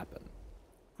that could happen?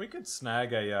 If we could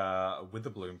snag a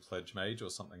Witherbloom Pledge Mage or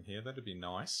something here, that'd be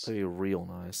nice. That'd be real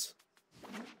nice.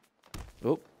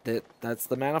 Oh, that's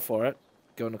the mana for it.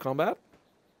 Go into combat.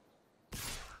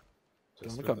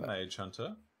 Just with the Mage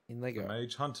Hunter. In they go. The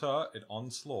Mage Hunter, it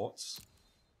onslaughts.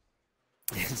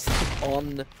 It's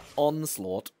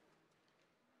onslaught.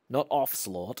 Not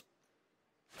offslaught.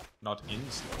 Not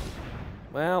inslaught.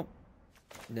 Well,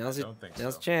 now's a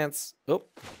chance. Oh,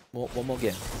 one more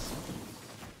again.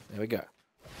 There we go.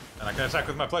 And I can attack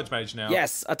with my Pledge Mage now.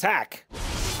 Yes, attack.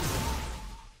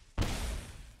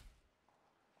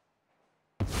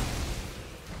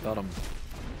 Got him.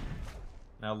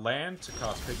 Now land to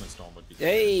cast Pigment Storm would be good.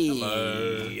 Hey!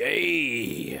 Hello.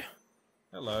 Hey!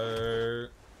 Hello.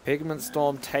 Pigment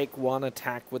Storm, take 1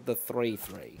 attack with the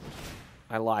 3/3.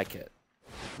 I like it.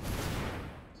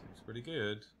 Seems pretty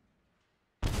good.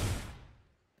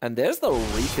 And there's the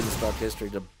Reconstruct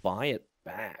history to buy it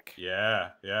back. Yeah.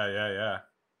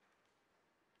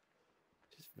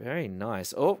 Just very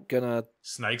nice. Oh, gonna...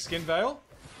 Snakeskin Veil?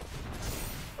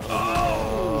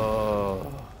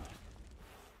 Oh.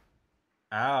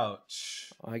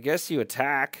 Ouch. I guess you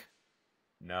attack.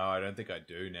 No, I don't think I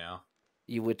do now.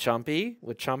 You with Chumpy?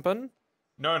 With Chumpin'?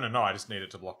 No, I just need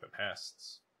it to block the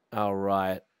pests. Oh,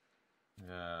 right.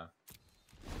 Yeah.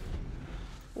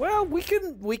 Well, we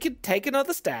could take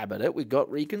another stab at it. We've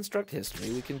got Reconstruct history.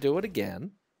 We can do it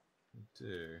again. We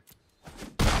do.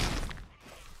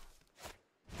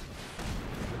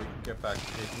 We can get back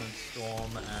Pigment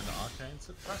Storm and Arcane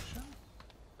Subtraction.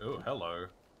 Oh, hello.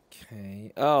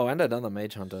 Okay. Oh, and another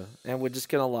Mage Hunter. And we're just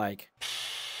gonna like...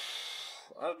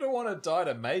 I don't want to die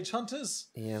to Mage Hunters.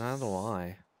 Yeah, neither do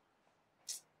I.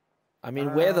 I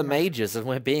mean, we're the mages and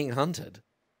we're being hunted.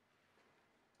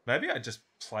 Maybe I just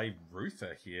play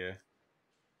Ruther here.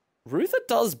 Ruther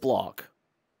does block.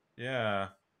 Yeah.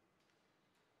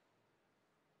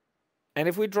 And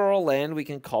if we draw a land, we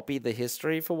can copy the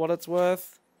history for what it's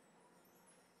worth.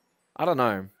 I don't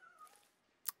know.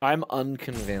 I'm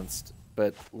unconvinced,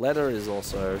 but letter is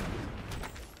also...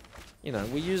 You know,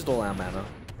 we used all our mana.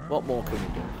 What more can we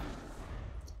do?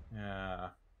 Yeah.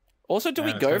 Also, do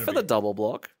we go for the double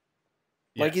block?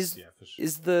 Yes, Like, yeah, for sure.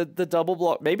 is the double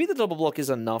block... Maybe the double block is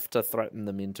enough to threaten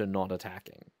them into not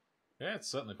attacking. Yeah, it's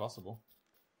certainly possible.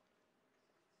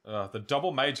 The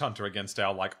double Mage Hunter against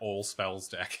our, like, all spells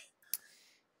deck.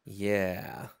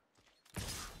 Yeah.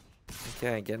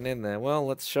 Okay, getting in there. Well,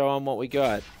 let's show them what we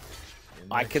got.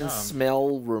 I can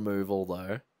smell removal,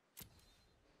 though.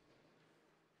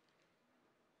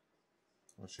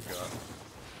 What you got?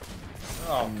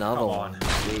 Oh, another one.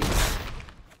 Jeez.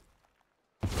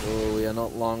 Oh, we are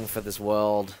not long for this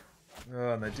world.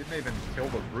 Oh, and they didn't even kill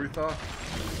the Ruther.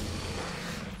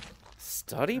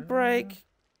 Study break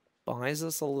buys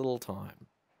us a little time.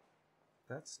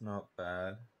 That's not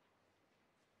bad.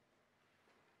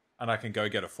 And I can go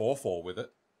get a 4/4 with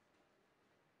it.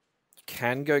 You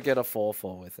can go get a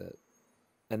 4/4 with it.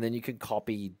 And then you can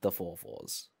copy the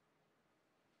 4/4s.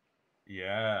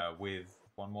 Yeah, with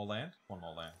one more land? One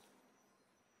more land.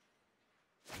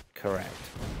 Correct.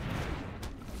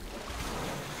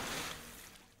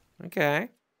 Okay.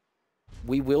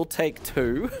 We will take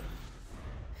 2.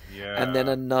 Yeah. And then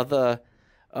another...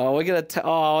 Oh, we're gonna...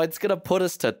 Oh, it's gonna put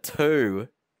us to 2.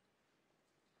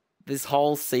 This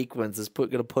whole sequence is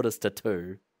gonna put us to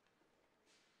 2.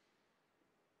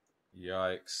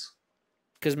 Yikes.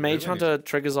 Because Mage Hunter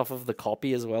triggers off of the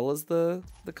copy as well as the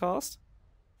cast?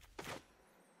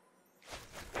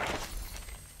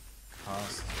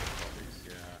 Cast copies,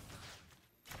 yeah.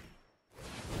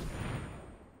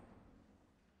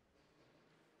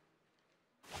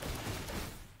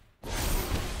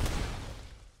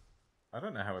 I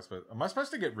don't know how we're supposed... Am I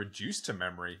supposed to get reduced to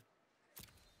memory?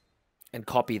 And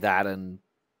copy that, and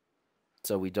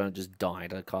so we don't just die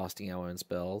to casting our own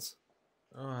spells.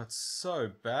 Oh, it's so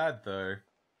bad, though.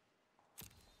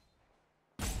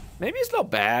 Maybe it's not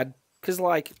bad, because,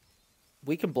 like,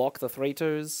 we can block the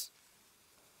 3/2s,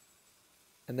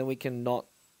 and then we can not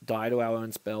die to our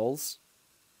own spells.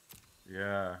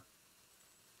 Yeah.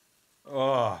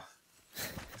 Oh,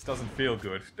 this doesn't feel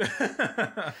good.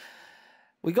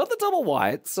 We got the double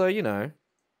white, so, you know.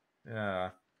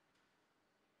 Yeah.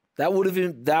 That would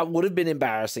have been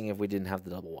embarrassing if we didn't have the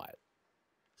double white.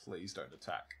 Please don't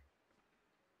attack.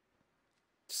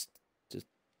 Just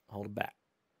hold it back.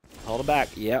 Hold it back.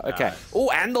 Yeah, okay. Nice. Oh,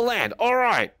 and the land. All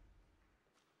right.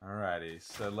 Alrighty,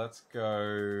 so let's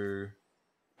go...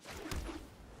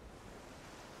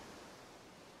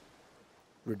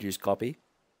 Reduce copy.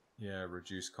 Yeah,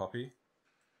 reduce copy.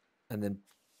 And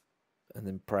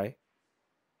then pray.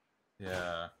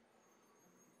 Yeah.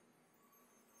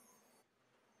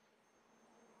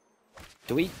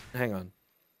 Do we... Hang on.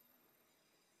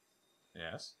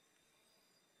 Yes.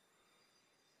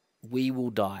 We will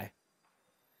die.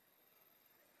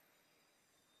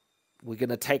 We're going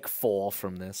to take 4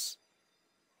 from this.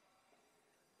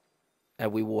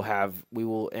 And we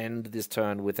will end this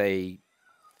turn with a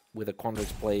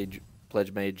Quandrix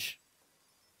Pledge Mage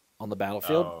on the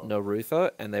battlefield. Oh. No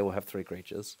Ruther, and they will have 3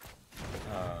 creatures.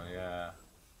 Oh, yeah.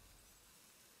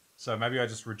 So maybe I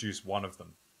just reduce one of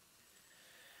them.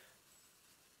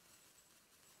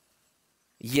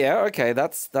 Yeah, okay,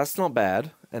 that's not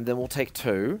bad. And then we'll take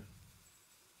 2.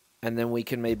 And then we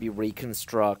can maybe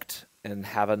reconstruct and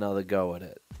have another go at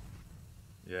it.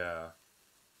 Yeah.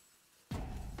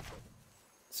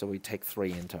 So we take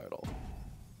 3 in total.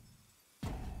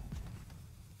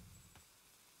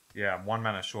 Yeah, I'm 1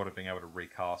 mana short of being able to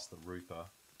recast the Ruther.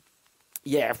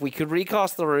 Yeah, if we could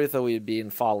recast the Ruther, we'd be in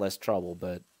far less trouble,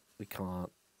 but we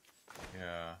can't.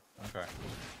 Yeah, okay.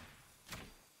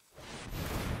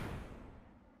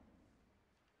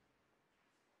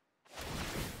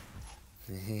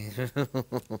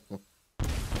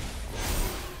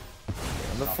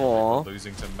 Number 4.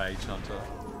 Losing to Mage Hunter.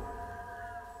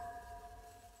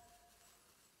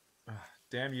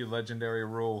 Damn you, legendary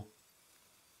rule.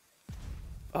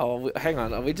 Oh, hang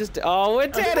on. Are we just... Oh, we're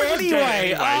dead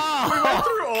anyway! Oh, we went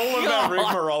through all of that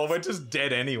rigmarole. We're just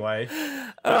dead anyway.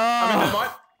 But, I mean,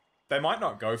 they might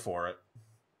not go for it.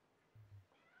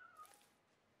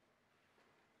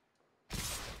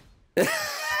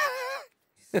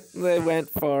 They went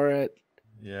for it.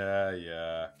 Yeah,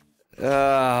 yeah.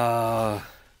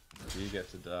 You get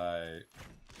to die.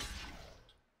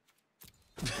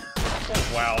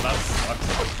 Oh, wow, that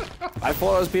sucks. I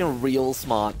thought I was being real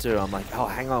smart too. I'm like, oh,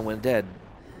 hang on, we're dead.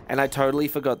 And I totally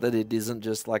forgot that it isn't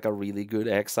just like a really good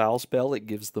exile spell. It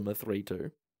gives them a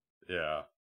 3/2. Yeah.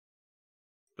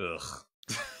 Ugh.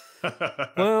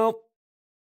 Well,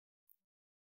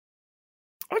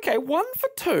 okay, 1 for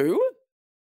 2.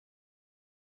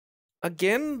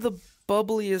 Again, the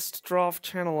bubbliest draft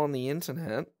channel on the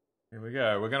internet. Here we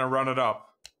go. We're gonna run it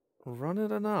up. Run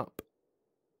it on up.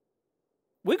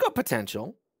 We got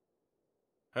potential.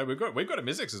 Hey, we've got a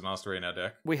MIZZIX's Mastery in our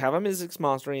deck. We have a MIZZIX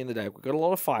Mastery in the deck. We've got a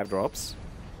lot of 5-drops.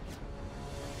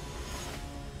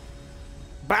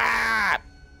 Bah!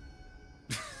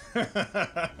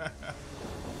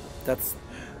 That's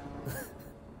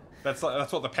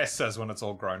what the pest says when it's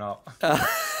all grown up.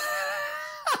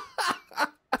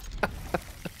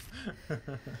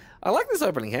 I like this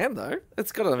opening hand though.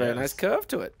 It's got a very Yes. nice curve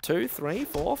to it. 2, 3,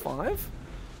 4, 5.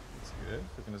 That's good.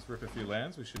 If we can just rip a few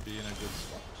lands, we should be in a good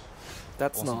spot.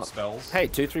 That's Awesome not. spells. Hey,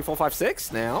 2, 3, 4, 5,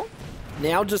 6 now.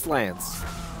 Now just lands.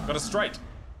 Got a straight.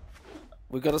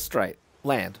 We've got a straight.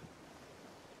 Land.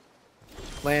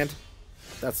 Land.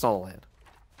 That's not a land.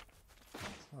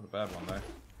 It's not a bad one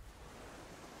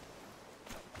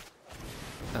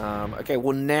though. Okay,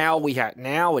 well now we have.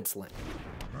 Now it's land.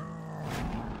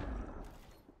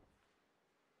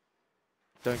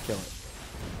 Don't kill it.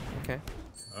 Okay.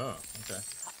 Oh, okay.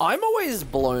 I'm always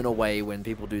blown away when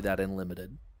people do that in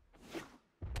limited.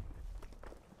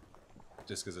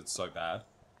 Just because it's so bad.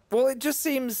 Well, it just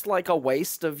seems like a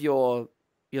waste of your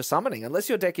summoning, unless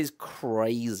your deck is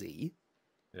crazy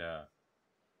Yeah.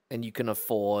 and you can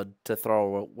afford to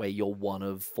throw away your 1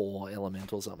 of 4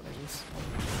 elemental summonings.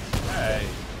 Hey.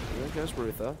 There goes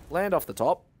Ruther. Land off the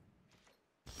top.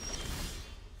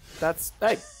 That's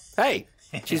hey,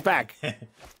 she's back.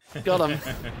 Got him.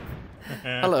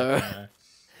 Hello.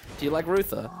 Do you like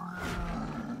Ruther?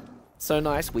 So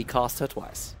nice, we cast her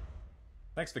twice.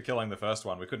 Thanks for killing the first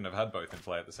one. We couldn't have had both in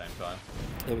play at the same time.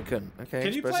 Yeah, we couldn't. Okay.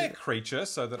 Can you play a creature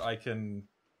so that I can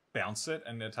bounce it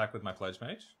and attack with my Pledge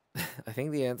Mage? I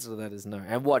think the answer to that is no.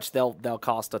 And watch, they'll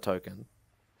cast a token.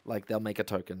 Like, they'll make a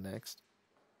token next.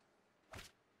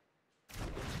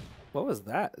 What was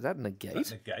that? Is that negate? Is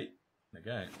that negate?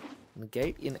 Negate.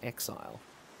 Negate in exile.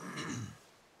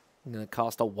 I'm going to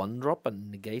cast a 1-drop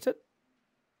and negate it.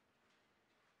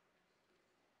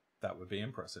 That would be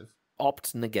impressive.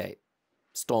 Opt negate.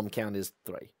 Storm count is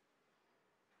 3.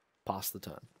 Pass the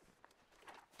turn.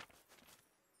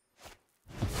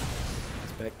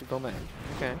 Spectacle Mage.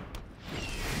 Okay.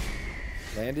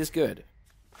 Land is good.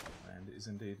 Land is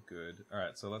indeed good.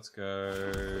 Alright, so let's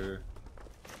go...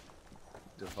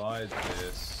 Divide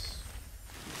this.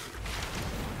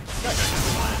 Gotta go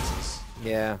get alliances.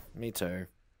 Yeah, me too.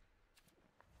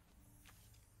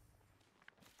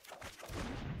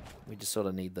 We just sort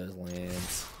of need those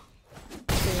lands.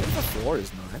 Okay, the 4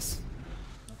 is nice.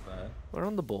 Not bad. We're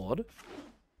on the board.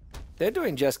 They're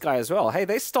doing Jeskai as well. Hey,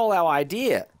 they stole our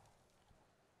idea.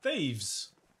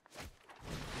 Thieves!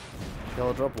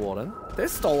 Yellow Drop Warden. They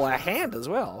stole our hand as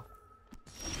well.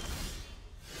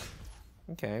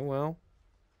 Okay, well.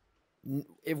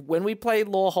 When we play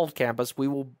Lorehold Campus, we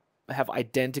will have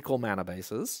identical mana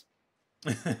bases.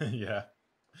 Yeah.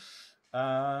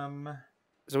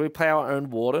 So we play our own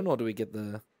Warden, or do we get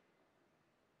the...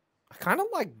 I kind of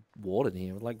like Warden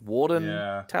here. Like Warden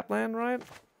tap land, right?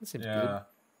 That seems good. Yeah,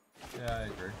 I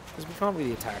agree. Because we can't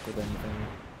really attack with anything.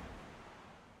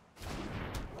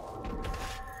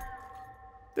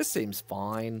 This seems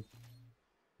fine.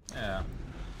 Yeah.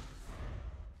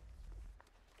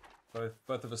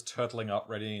 Both of us turtling up,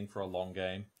 readying for a long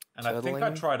game. And I think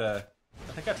I try to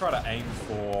aim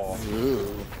for...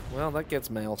 Ooh. Well, that gets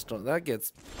Maelstrom. That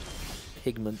gets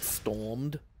Pigment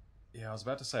Stormed. Yeah, I was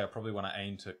about to say I probably want to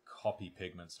aim to copy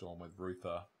Pigment Storm with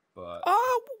Ruther, but...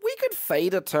 Oh, we could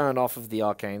fade a turn off of the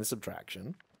Arcane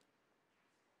Subtraction.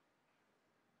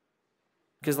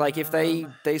 Because, like, if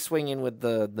they swing in with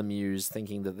the Muse,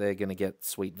 thinking that they're going to get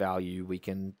sweet value, we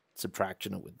can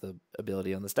Subtraction it with the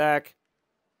ability on the stack.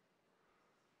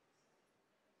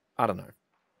 I don't know.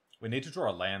 We need to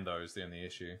draw a land, though, is the only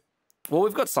issue. Well,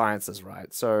 we've got Sciences,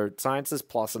 right? So, Sciences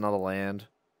plus another land.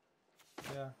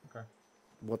 Yeah, okay.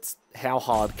 How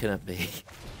hard can it be?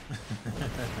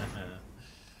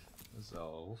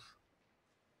 Resolve.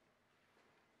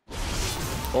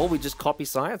 Or we just copy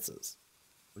Sciences.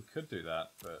 We could do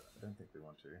that, but I don't think we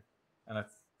want to. And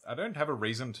I don't have a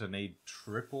reason to need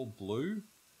triple blue,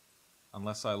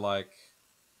 unless I want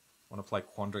to play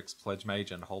Quandrix Pledge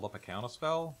Mage and hold up a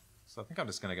counterspell. So I think I'm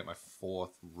just going to get my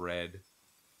 4th red.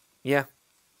 Yeah.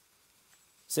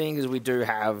 Seeing as we do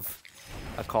have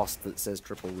a cost that says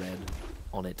triple red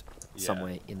on it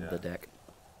somewhere in the deck.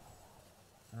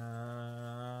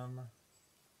 And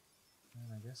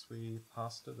I guess we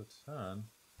passed it a turn.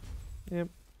 Yep.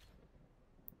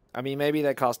 I mean, maybe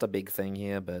they cost a big thing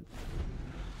here, but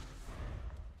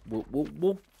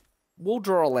we'll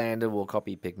draw a land and we'll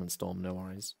copy Pigment Storm. No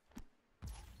worries.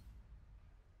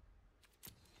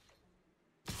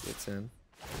 Gets in.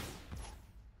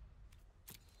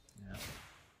 Yeah.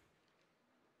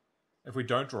 If we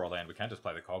don't draw a land, we can just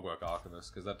play the Cogwork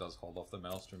Archivist, because that does hold off the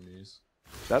Maelstrom Muse.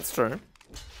 That's true.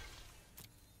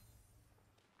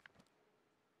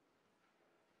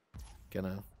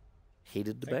 Gonna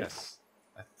heated debate.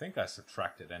 I think I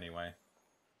subtract it anyway.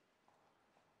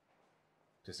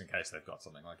 Just in case they've got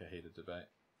something like a heated debate.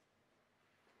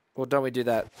 Well, don't we do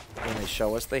that when they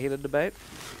show us the heated debate?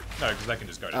 No, because they can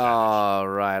just go to Oh,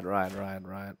 right.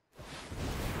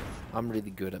 I'm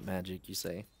really good at Magic, you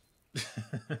see.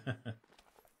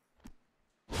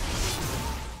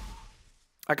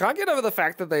 I can't get over the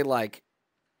fact that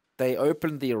they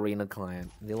opened the arena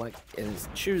client and they're like, and it's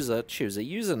choose a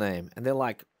username, and they're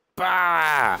like,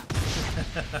 bah.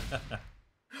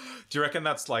 Do you reckon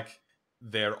that's like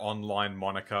their online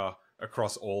moniker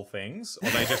across all things, or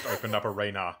they just opened up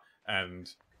arena and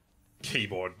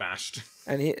keyboard mashed?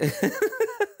 And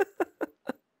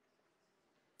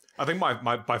I think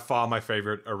by far my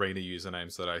favorite arena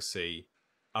usernames that I see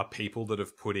are people that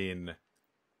have put in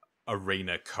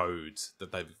arena codes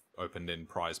that they've opened in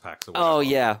prize packs or whatever. Oh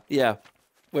yeah.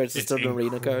 Where it's just an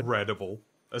arena code. Incredible.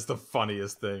 That's the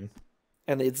funniest thing.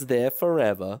 And it's there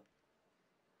forever.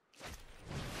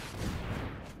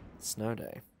 Snow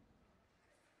Day.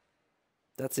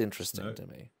 That's interesting to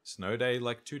me. Snow Day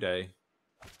like today.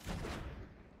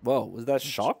 Whoa, was that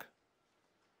shock?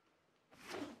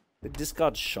 Did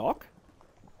discard shock?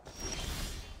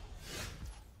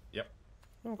 Yep.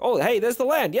 Oh, hey, there's the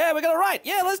land. Yeah, we got it right.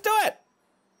 Yeah, let's do it.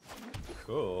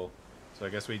 Cool. So I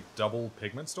guess we double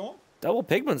Pigment Storm? Double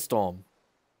Pigment Storm.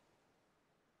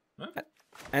 Huh?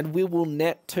 And we will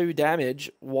net 2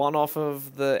 damage, 1 off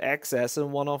of the excess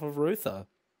and 1 off of Ruther.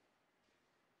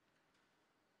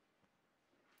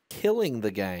 Killing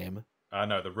the game.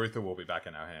 No, the Ruther will be back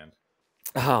in our hand.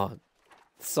 Oh,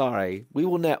 sorry. We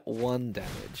will net 1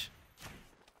 damage.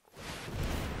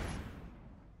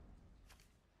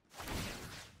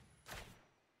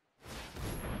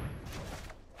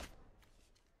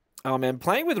 Oh man,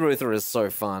 playing with Ruther is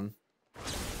so fun.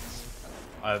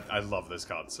 I love this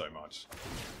card so much.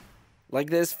 Like,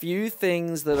 there's few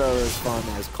things that are as fun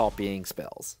as copying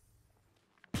spells.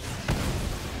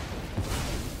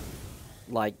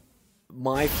 Like,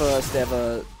 my first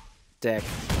ever deck,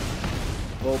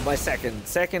 well, my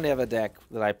second ever deck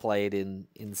that I played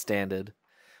in Standard,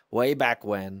 way back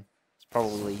when, it's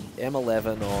probably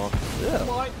M11 or...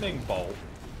 Lightning Bolt.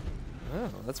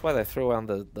 Oh, that's why they threw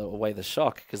away the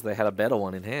shock, because they had a better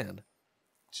one in hand.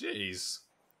 Jeez.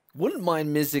 Wouldn't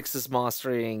mind MIZZIX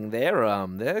mastering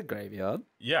their graveyard.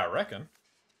 Yeah, I reckon.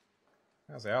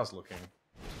 How's ours looking?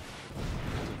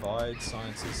 Divide,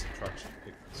 Sciences, Subtraction,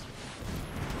 Pigments.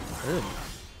 Ooh.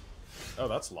 Oh,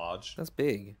 that's large. That's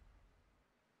big.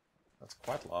 That's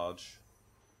quite large.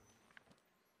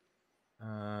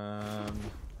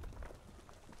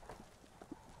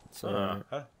 So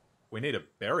we need a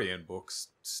Bury-in Books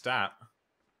stat.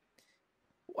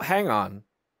 Hang on.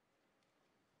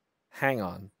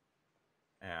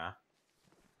 Yeah.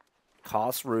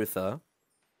 Cast Ruther.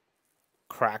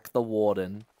 Crack the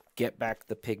Warden. Get back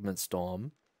the Pigment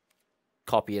Storm.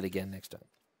 Copy it again next turn.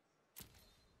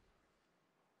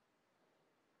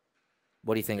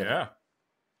 What do you think of that?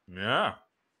 Yeah.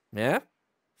 Yeah?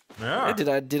 Yeah. Did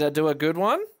I do a good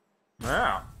one?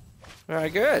 Yeah.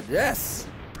 Very good. Yes.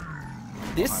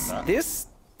 This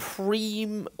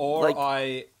preem or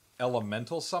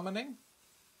elemental summoning.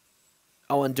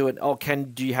 Oh, and do it. Oh,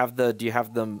 do you have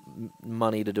the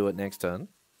money to do it next turn?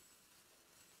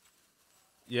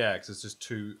 Yeah, because it's just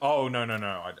 2. Oh no!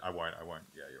 I won't.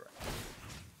 Yeah, you're right.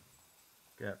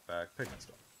 Get back Pigment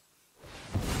Storm.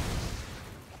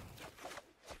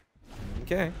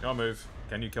 Okay. Can't move.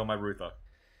 Can you kill my Ruther?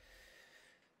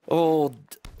 Oh,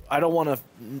 I don't want to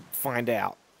find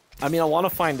out. I mean, I want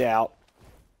to find out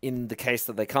in the case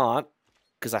that they can't,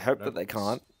 because I hope that they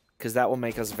can't, because that will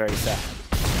make us very sad.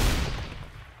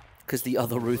 Because the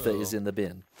other Ruther is in the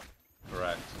bin.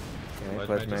 Correct. Okay,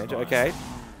 Pledge Mage. Okay.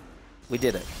 We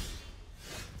did it.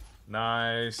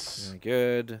 Nice. Very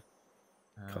good.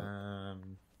 Cool.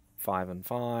 5 and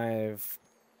 5.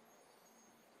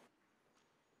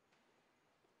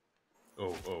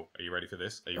 Oh, are you ready for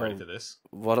this? Are you ready for this?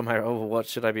 What am I? Oh, what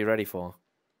should I be ready for?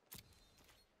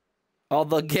 Oh,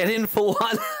 the get in for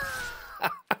one.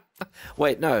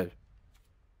 Wait, no.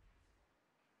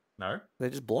 No? They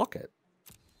just block it.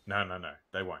 No, no, no.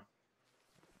 They won't.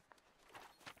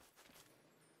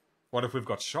 What if we've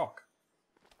got shock?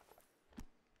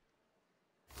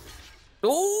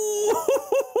 Ooh!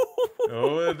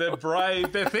 Oh, they're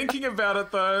brave. They're thinking about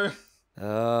it, though.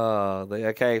 Oh,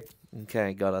 okay.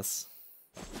 Okay, got us.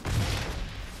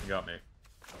 You got me.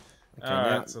 Okay,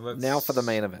 Alright, so let's... now for the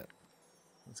main event.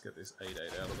 Let's get this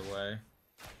 8-8 out of the way.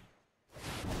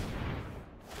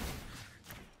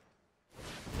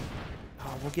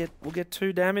 Oh, we'll get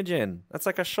 2 damage in. That's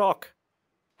like a shock.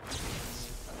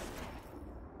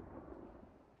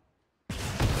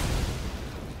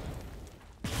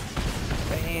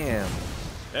 Bam.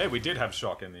 Hey, we did have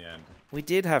shock in the end. We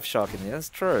did have shock in there. That's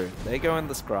true. They go in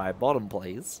the scry. Bottom,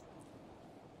 please.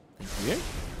 Thank you.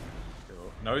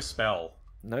 Cool. No spell.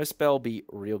 No spell be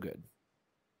real good.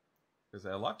 Because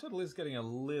our life total is getting a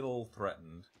little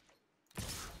threatened.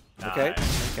 Okay,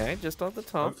 Nice. okay, just on the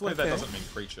top. Hopefully okay. that doesn't mean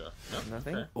creature. Nope.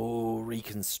 Nothing. Okay. Oh,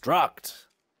 reconstruct.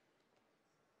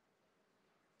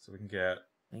 So we can get...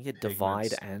 You get Pigments.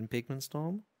 divide and pigment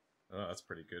storm. Oh, that's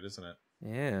pretty good, isn't it?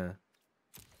 Yeah.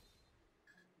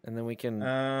 And then we can do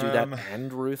that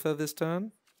and Ruther this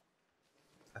turn.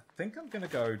 I think I'm going to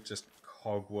go just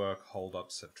cogwork, hold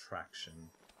up, subtraction.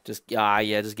 Just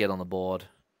just get on the board.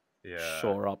 Yeah.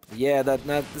 Shore up. Yeah,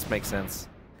 this makes sense.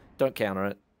 Don't counter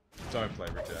it. Don't play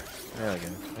reject. There we go.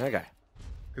 Okay.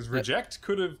 Because reject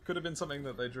could have been something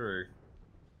that they drew.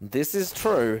 This is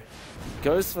true.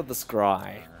 Goes for the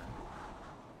scry.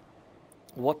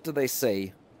 What do they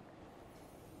see?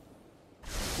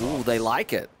 Ooh, they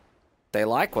like it. They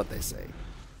like what they see.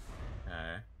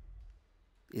 Okay.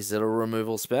 Is it a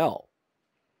removal spell?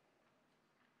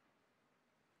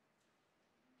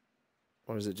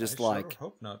 Or is it just like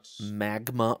hope not.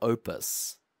 magma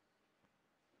opus?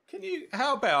 Can you...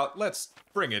 How about... Let's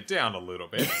bring it down a little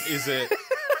bit. Is it...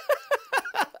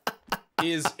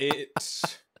 is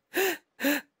it...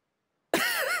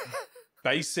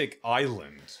 Basic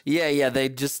island? Yeah, they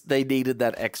needed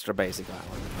that extra basic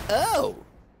island. Oh!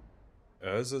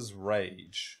 Urza's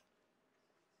Rage.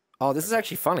 Oh, this is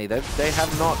actually funny. They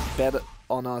have not bet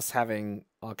on us having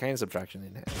arcane subtraction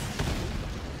in hand.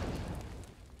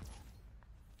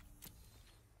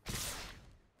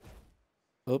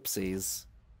 Oopsies.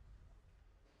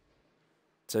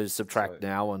 So subtract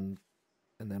now and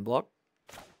then block?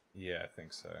 Yeah, I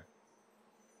think so.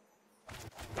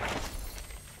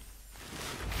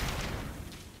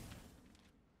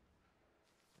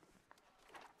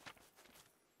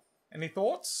 Any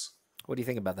thoughts? What do you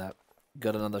think about that?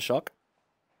 Got another shock?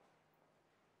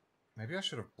 Maybe I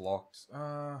should have blocked.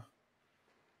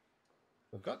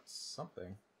 We've got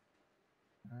something.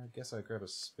 I guess I grab a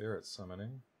spirit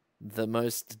summoning. The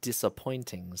most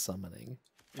disappointing summoning.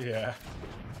 Yeah.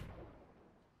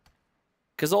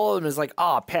 Because all of them is like,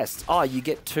 pests. You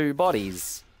get 2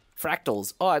 bodies.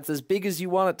 Fractals. It's as big as you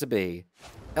want it to be.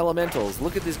 Elementals.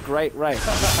 Look at this great rate.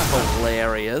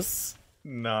 Hilarious.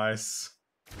 Nice.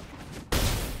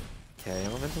 Okay,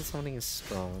 elemental summoning is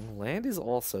strong. Land is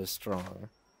also strong.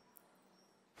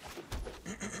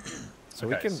 So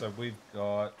okay, we can... so we've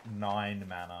got 9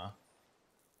 mana.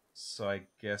 So I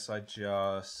guess I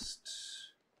just...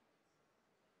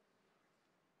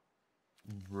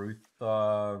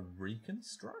 Ruther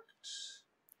Reconstruct?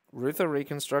 Ruther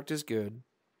Reconstruct is good.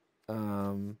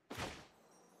 How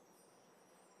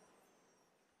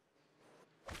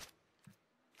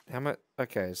much?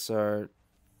 Okay, so...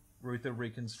 Ruther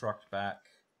Reconstruct back.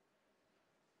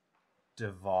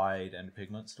 Divide and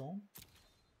Pigment Storm?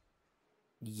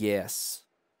 Yes.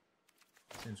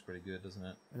 Seems pretty good, doesn't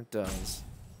it? It does.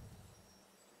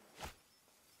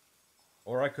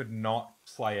 Or I could not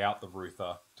play out the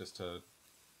Ruther, just to...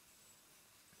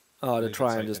 To leave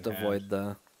try it and just safe in avoid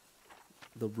hand.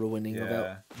 the ruining of it.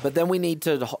 Yeah. But then we need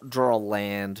to draw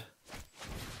land.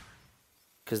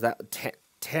 Because that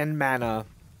 10 mana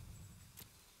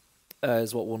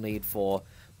is what we'll need for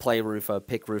play Ruther,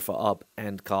 pick Ruther up,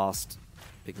 and cast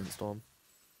Pigment Storm.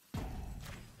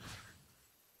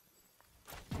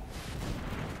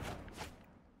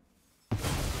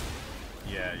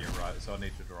 Yeah, you're right. So I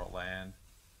need to draw land.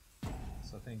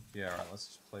 So I think, yeah, alright, let's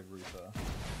just play Ruther.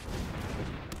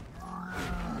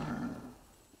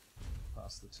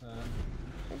 Pass the turn.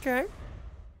 Okay.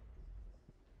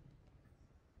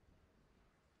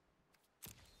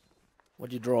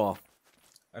 What'd you draw?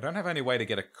 I don't have any way to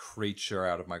get a creature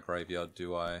out of my graveyard,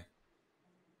 do I?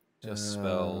 Just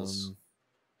spells.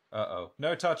 Uh-oh.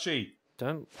 No touchy!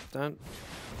 Don't.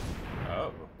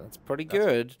 Oh. That's pretty That's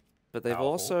good. But they've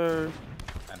powerful. also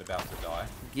And about to die.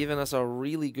 given us a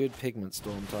really good Pigment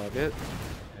Storm target.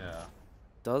 Yeah.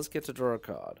 Does get to draw a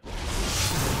card.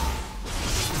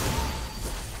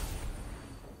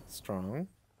 Strong.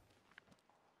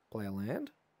 Play a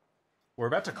land. We're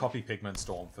about to copy Pigment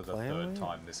Storm for the Play a third land.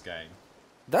 time this game.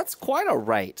 That's quite a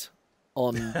rate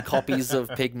on copies of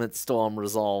Pigment Storm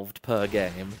resolved per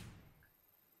game.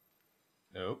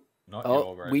 Nope, not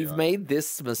Oh, your we've radio. made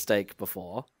this mistake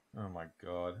before. Oh my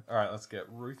god. Alright, let's get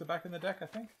Ruther back in the deck, I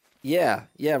think. Yeah,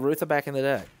 Ruther back in the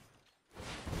deck.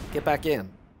 Get back in.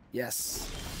 Yes.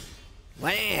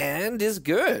 Land is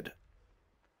good.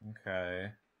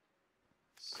 Okay.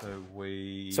 So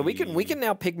we can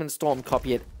now Pigment Storm,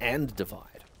 copy it, and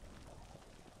divide.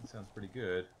 That sounds pretty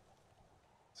good.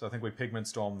 So I think we Pigment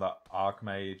Storm the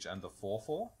Archmage and the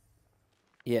 4/4.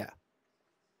 Yeah.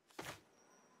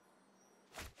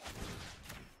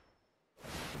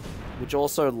 Which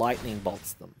also lightning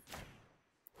bolts them.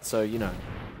 So, you know,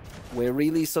 we're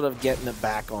really sort of getting it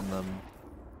back on them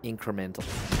incrementally.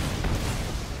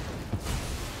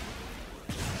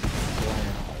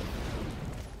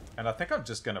 And I think I'm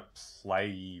just gonna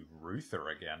play Ruther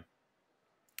again.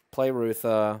 Play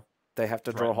Ruther. They have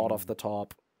to draw hot Threaten. off the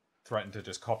top. Threaten to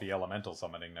just copy Elemental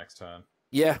Summoning next turn.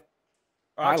 Yeah.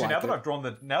 Oh, actually, like now that it.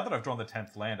 I've drawn the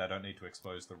 10th land, I don't need to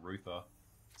expose the Ruther.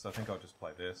 So I think I'll just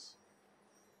play this.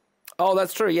 Oh,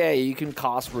 that's true. Yeah, you can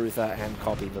cast Ruther and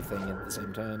copy the thing at the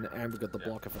same turn. And we've got the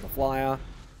blocker for the flyer.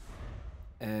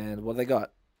 And what have they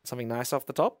got? Something nice off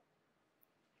the top?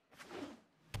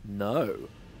 No.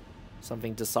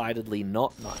 Something decidedly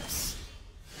not nice.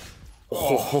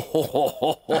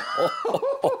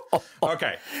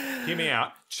 Okay, hear me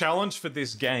out. Challenge for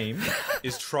this game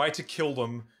is try to kill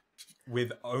them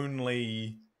with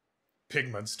only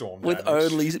Pigment Storm damage. With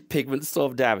only Pigment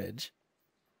Storm damage.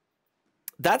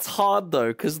 That's hard, though,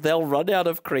 because they'll run out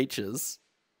of creatures.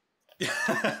 Yeah.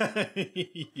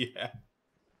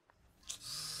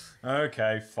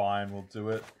 Okay, fine. We'll do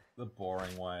it the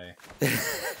boring way.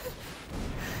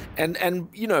 And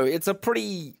you know, it's a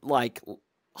pretty, like,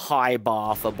 high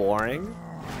bar for boring.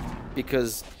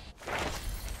 Because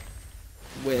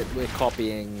we're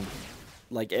copying,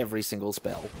 like, every single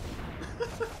spell.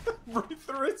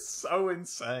 Ruther is so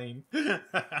insane.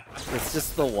 It's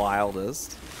just the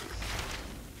wildest.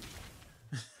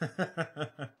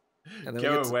 And then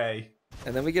Go away.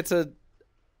 And then we get to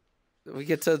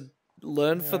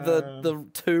learn for the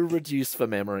 2 reduce for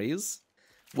memories,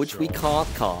 which we can't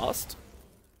cast.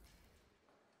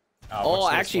 Oh,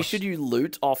 actually, should you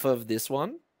loot off of this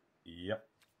one? Yep.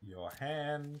 Your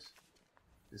hand.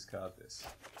 Discard this.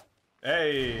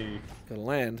 Hey! Got a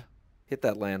land. Hit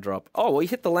that land drop. Oh, we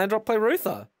hit the land drop, play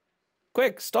Ruther.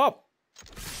 Quick, stop.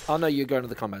 Oh, no, you're going to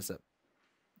the combat step.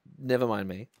 Never mind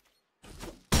me.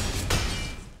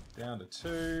 Down to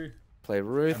 2. Play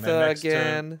Ruther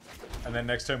again. And then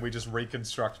next turn we just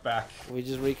reconstruct back. We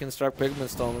just reconstruct Pigment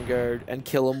Storm and go and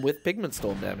kill him with Pigment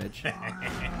Storm damage.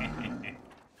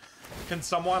 Can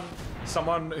someone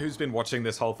who's been watching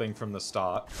this whole thing from the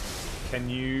start, can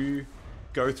you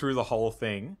go through the whole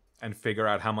thing and figure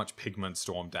out how much Pigment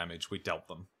Storm damage we dealt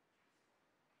them?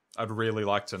 I'd really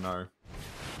like to know.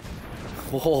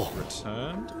 Oh.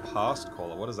 Returned past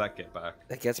caller. What does that get back?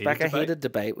 That gets back a heated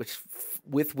debate,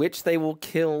 with which they will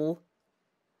kill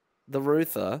the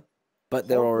Ruther, but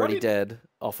they're already dead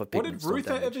off of Pigment Storm What did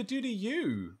Ruther damage. ever do to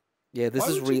you? Yeah, this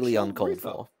is really uncalled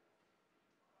for.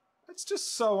 It's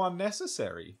just so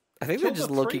unnecessary. I think they're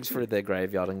just looking through their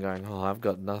graveyard and going, oh, I've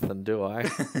got nothing, do I?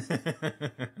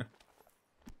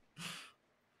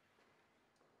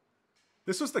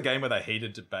 This was the game where they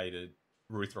heated debated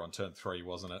Ruther on turn 3,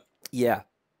 wasn't it? Yeah.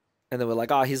 And then we're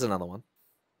like, oh, here's another one.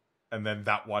 And then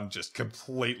that one just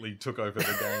completely took over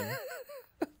the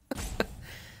game.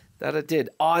 That it did.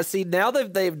 Oh, see, now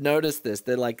they've noticed this.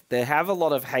 They're like, they have a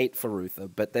lot of hate for Ruther,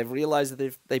 but they've realized that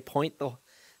if they point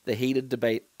the heated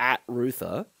debate at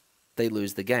Ruther, they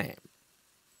lose the game.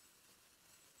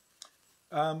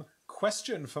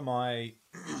 Question for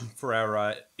for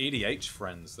our EDH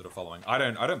friends that are following. I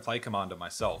don't play Commander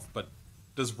myself, but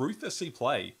does Ruther see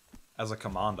play as a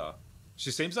Commander? She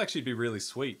seems like she'd be really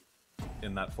sweet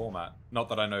in that format. Not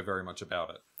that I know very much about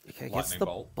it. Okay, gets the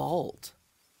bolt.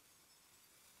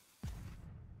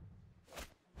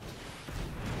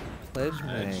 Pledge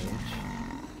Mage.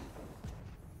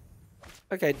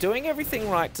 Okay, doing everything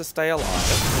right to stay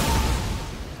alive.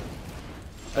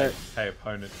 But, hey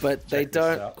opponent. But they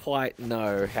don't quite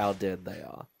know how dead they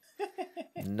are.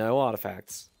 No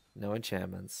artifacts. No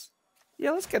enchantments.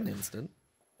 Yeah, let's get an instant.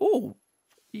 Ooh.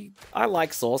 I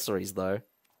like sorceries, though.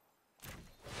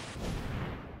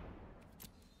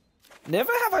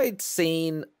 Never have I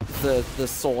seen the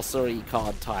sorcery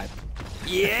card type.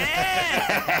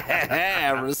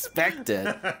 Yeah! Respect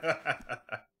it.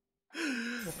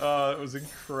 It was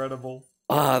incredible.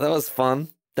 Ah, that was fun.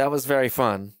 That was very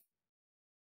fun.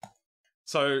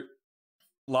 So,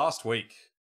 last week,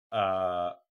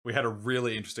 we had a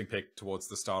really interesting pick towards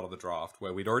the start of the draft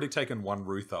where we'd already taken one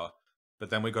Ruther, but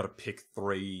then we got to pick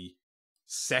 3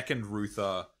 second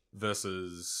Ruther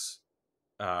versus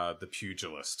the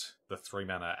Pugilist, the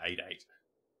 3-mana 8/8.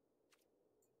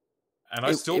 And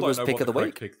I still don't know what the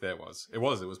correct pick there was. It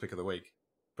was pick of the week.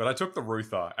 But I took the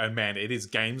Ruther, and man, it is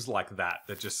games like that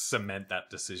that just cement that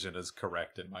decision as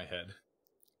correct in my head.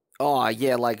 Oh,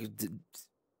 yeah, like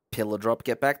Pillar Drop,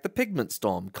 get back the Pigment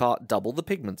Storm, double the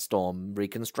Pigment Storm,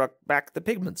 reconstruct back the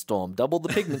Pigment Storm, double the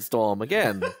Pigment Storm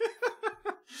again.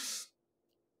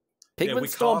 Pigment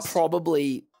Storm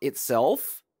probably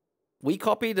itself, we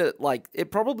copied it, like,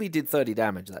 it probably did 30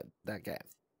 damage that game.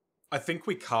 I think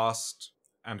we cast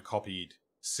and copied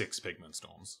 6 Pigment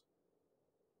Storms.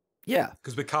 Yeah.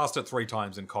 Because we cast it 3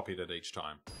 times and copied it each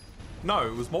time. No,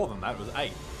 it was more than that. It was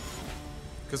 8.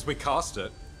 Because we cast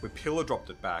it, we pillar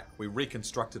dropped it back, we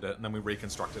reconstructed it, and then we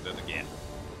reconstructed it again.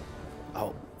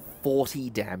 Oh, 40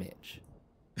 damage.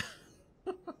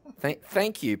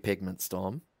 Thank you, Pigment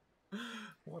Storm.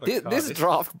 This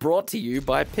draft brought to you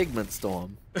by Pigment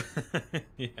Storm.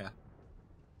 Yeah.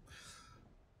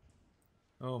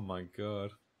 Oh my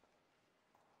god.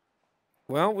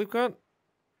 Well, we've got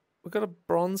a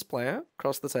bronze player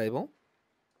across the table.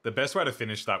 The best way to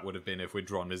finish that would have been if we'd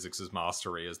drawn MIZZIX's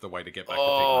Mastery as the way to get back the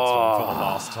Pigment Storm for the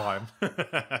last time.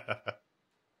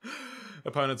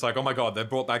 Opponent's like, oh my god, they've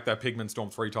brought back that Pigment Storm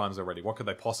 3 times already. What could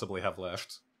they possibly have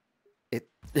left?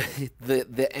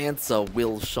 The answer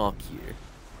will shock you.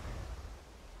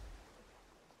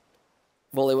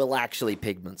 Well, it will actually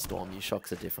Pigment Storm you.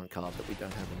 Shock's a different card that we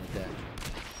don't have in the deck.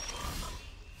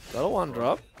 Got a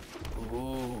 1-drop.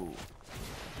 Ooh.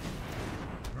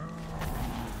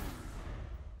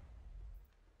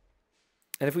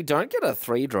 And if we don't get a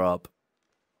 3-drop,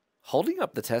 holding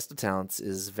up the Test of Talents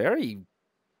is very,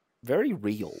 very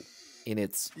real in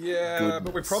its goodness.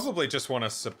 But we probably just want to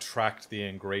subtract the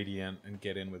ingredient and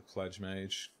get in with Pledge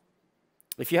Mage.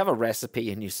 If you have a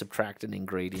recipe and you subtract an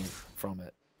ingredient from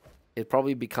it, it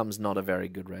probably becomes not a very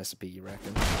good recipe, you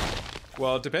reckon?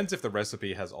 Well, it depends if the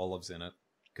recipe has olives in it.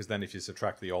 Because then if you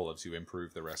subtract the olives, you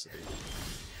improve the recipe.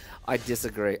 I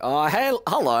disagree. Oh, hey,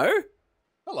 hello.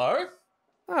 Hello.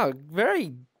 Oh,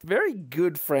 very, very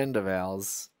good friend of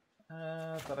ours.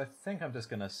 But I think I'm just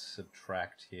going to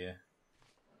subtract here.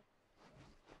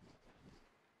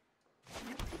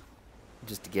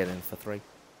 Just to get in for 3.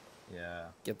 Yeah.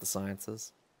 Get the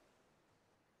sciences.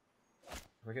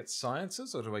 Do I get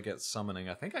sciences or do I get summoning?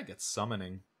 I think I get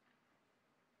summoning.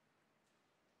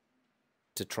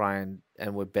 To try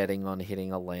and we're betting on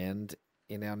hitting a land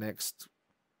in our next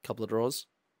couple of draws.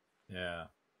 Yeah.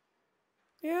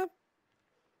 Yeah.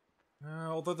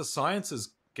 Although the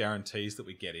sciences guarantees that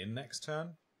we get in next turn.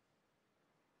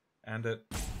 And it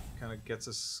kind of gets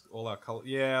us all our color.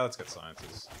 Yeah, let's get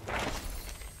sciences.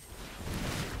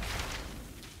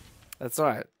 That's all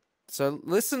right. So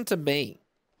listen to me.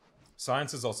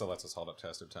 Sciences also lets us hold up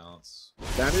Test of Talents.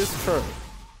 That is true.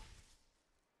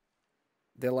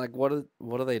 They're like, what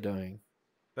are they doing?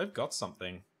 They've got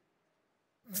something.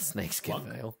 Snakeskin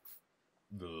Veil.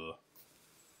 Ugh.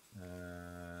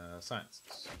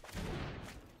 Sciences.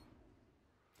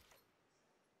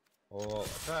 All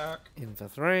attack. In for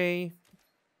 3.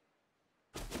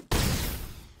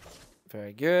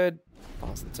 Very good.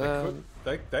 Pass the turn.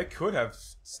 They could have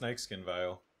Snakeskin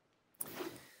Veil.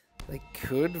 They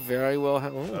could very well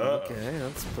have... Oh, okay,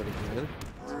 that's pretty good.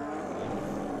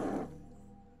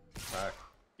 Attack.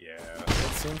 Yeah.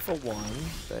 That's in for 1.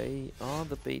 They are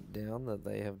the beatdown that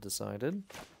they have decided.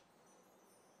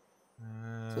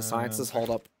 So sciences hold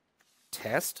up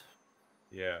Test.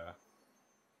 Yeah.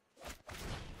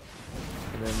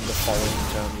 And then the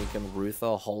following turn we can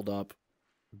Ruther hold up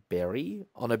Berry.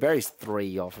 Oh no, Berry's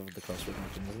 3 off of the cross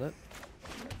reduction, isn't it?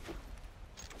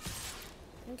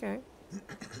 Okay.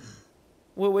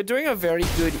 Well, we're doing a very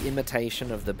good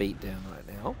imitation of the beatdown right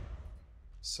now.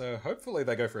 So hopefully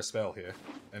they go for a spell here.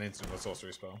 An instant or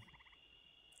sorcery spell.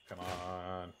 Come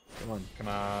on. Come on. Come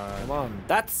on. Come on.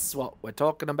 That's what we're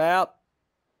talking about.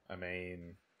 I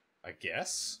mean, I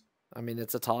guess? I mean,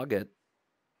 it's a target.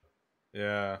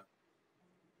 Yeah.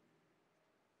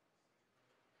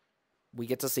 We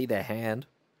get to see their hand.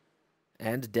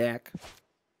 And deck.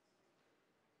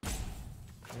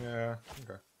 Yeah,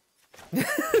 okay.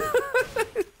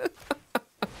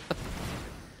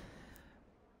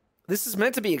 This is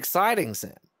meant to be exciting,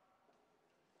 Sam.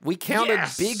 We countered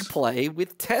big play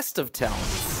with Test of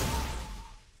Talents.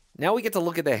 Now we get to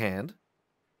look at their hand.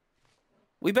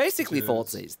 We basically thought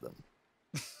seized them.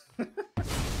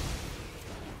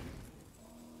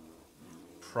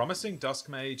 Promising Dusk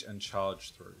Mage and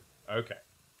Charge Through. Okay.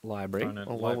 Library. Opponent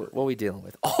What are we dealing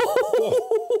with? Oh.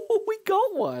 Oh, we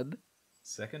got one.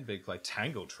 Second big play,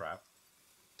 Tangle Trap.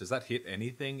 Does that hit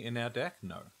anything in our deck?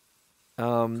 No.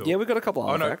 Cool. Yeah, we got a couple of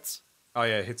artifacts. No. Oh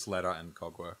yeah, it hits Letter and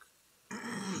Cogwork.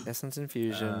 Essence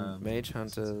Infusion, Mage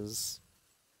Hunters,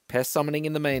 Pest Summoning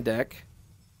in the main deck.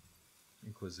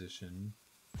 Inquisition.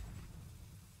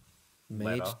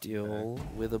 Mage Letter. Duel,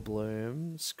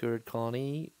 Witherbloom, Scurrid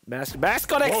Colony,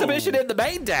 Mascot Exhibition in the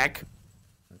main deck.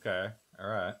 Okay,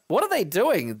 alright. What are they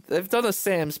doing? They've done a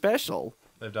Sam special.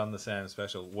 They've done the Sam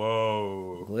special.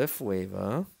 Whoa. Glyph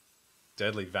Weaver.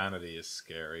 Deadly Vanity is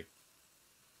scary.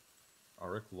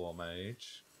 Auric Law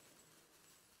Mage.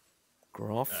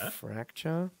 Groff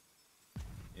Fracture.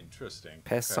 Interesting.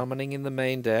 Pest Summoning in the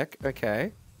main deck.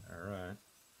 Okay. Alright.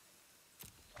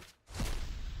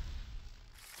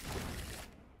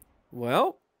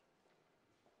 Well.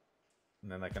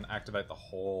 And then they can activate the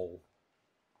Hall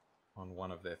on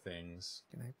one of their things.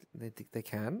 They think they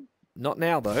can. Not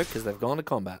now, though, because they've gone to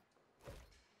combat.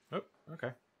 Oh,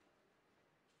 okay.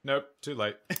 Nope, too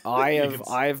late.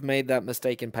 I've made that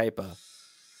mistake in paper.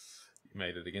 You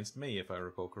made it against me, if I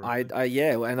recall correctly.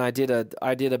 Yeah, and I did a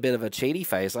bit of a cheaty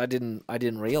face. I didn't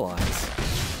realize.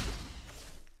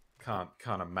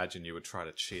 Can't imagine you would try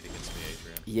to cheat against me,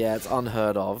 Adrian. Yeah, it's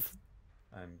unheard of.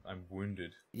 I'm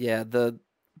wounded. Yeah, the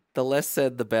less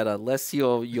said, the better. Less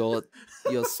your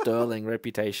sterling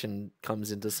reputation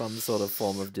comes into some sort of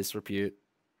form of disrepute.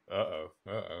 I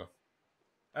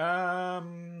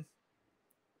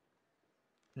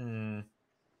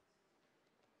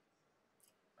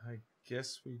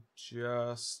guess we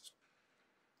just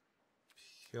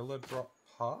Pillar Drop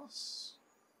Pass?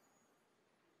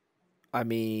 I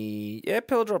mean, yeah,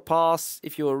 Pillar Drop Pass.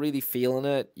 If you were really feeling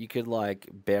it, you could, like,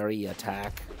 bury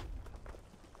attack.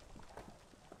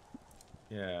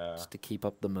 Yeah. Just to keep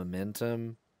up the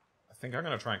momentum. I think I'm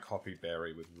going to try and copy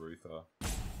Berry with Ruther.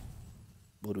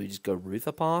 Would we just go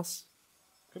Ruther Pass?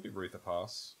 Could be Ruther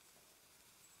Pass.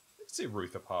 I could see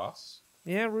Ruther Pass.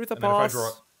 Yeah, Ruther And then if I Pass.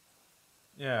 draw...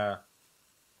 Yeah.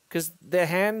 Because their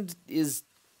hand is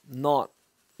not,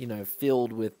 you know,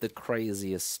 filled with the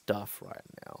craziest stuff right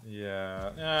now.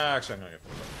 Yeah. Actually, I'm going to go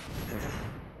for it.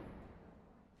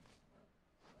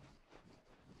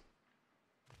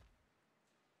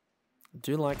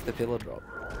 Do like the Pillar Drop.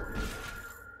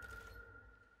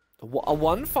 A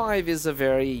 1/5 is a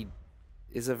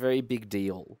very big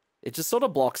deal. It just sort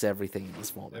of blocks everything in this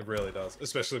format. It really does,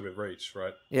 especially with Reach,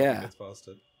 right? Yeah. It gets past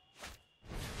it.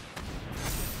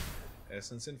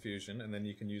 Essence Infusion, and then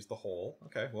you can use the Hall.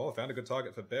 Okay, well, I found a good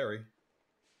target for Berry.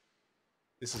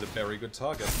 This is a very good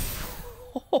target.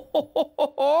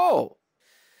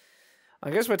 I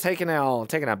guess we're taking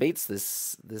our beats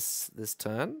this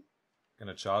turn.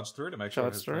 Gonna charge through to make sure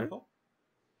it has trample.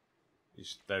 They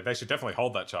should definitely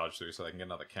hold that charge through so they can get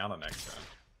another counter next turn.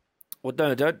 Well,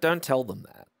 no, don't tell them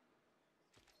that.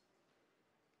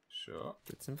 Sure.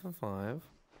 Gets him for 5.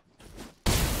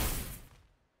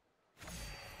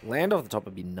 Land off the top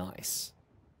would be nice,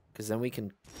 because then we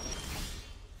can.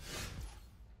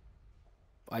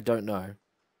 I don't know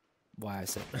why I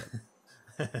said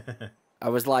that. I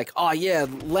was like, oh yeah,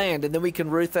 land, and then we can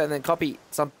Ruther and then copy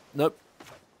some. Nope.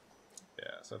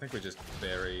 Yeah, so I think we just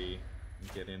bury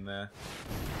and get in there.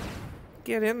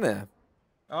 Get in there.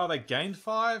 Oh, they gained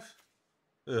 5?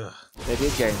 Ugh. They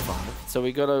did gain 5, so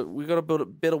we got a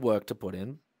bit of work to put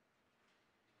in.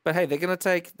 But hey,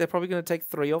 they're probably gonna take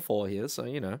 3 or 4 here, so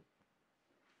you know.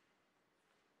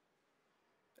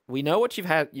 We know what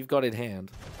you've got in hand.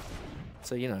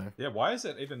 So you know. Yeah, why is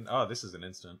it even this is an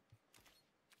instant.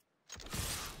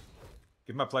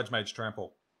 Give my Pledge Mage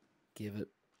trample. Give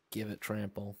it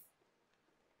trample.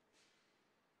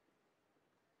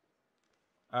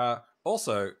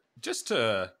 Also, just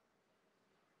to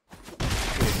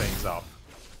clear things up,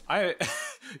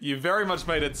 you very much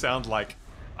made it sound like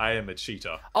I am a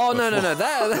cheater. Oh no,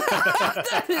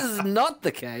 that is not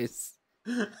the case.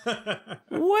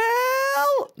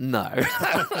 Well, no.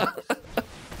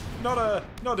 Not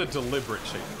a deliberate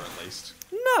cheater, at least.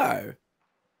 No.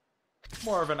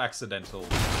 More of an accidental.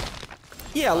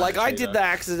 Yeah, like I did the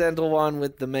accidental one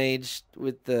with the mage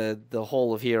with the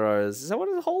Hall of Heroes. Is that what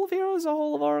it is? Hall of Heroes or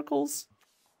Hall of Oracles?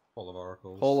 Hall of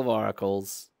Oracles. Hall of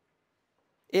Oracles.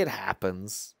 It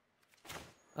happens.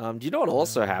 Do you know what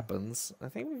also happens? I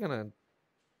think we're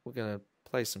gonna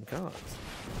play some cards.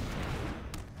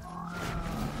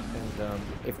 And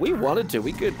if we wanted to,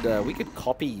 we could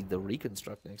copy the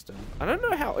Reconstruct next turn. I don't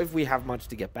know if we have much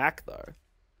to get back though.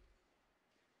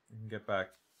 You can get back.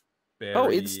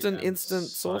 Oh, instant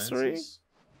sorcery.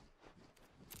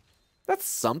 That's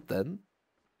something.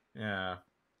 Yeah.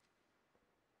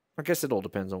 I guess it all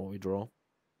depends on what we draw.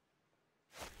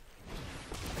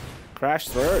 Crash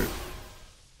through.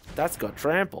 That's got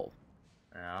trample.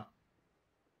 Yeah.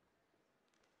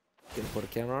 Gonna put a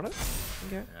counter on it.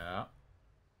 Okay. Yeah.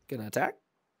 Gonna attack.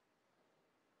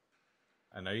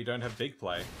 I know you don't have big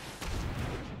play.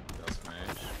 Just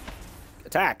mage.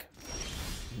 Attack.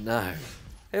 No.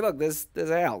 Hey, look, there's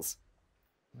owls.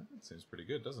 That seems pretty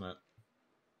good, doesn't it?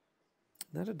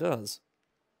 That it does.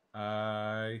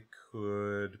 I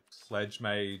could Pledge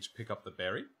Mage pick up the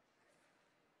berry.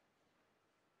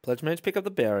 Pledge Mage pick up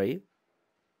the berry.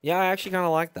 Yeah, I actually kind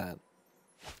of like that.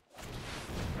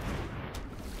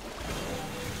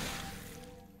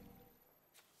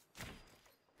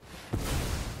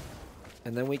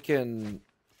 And then we can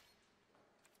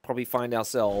probably find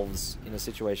ourselves in a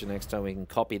situation next time we can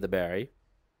copy the berry.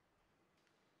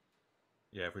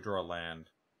 Yeah, if we draw a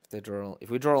land. If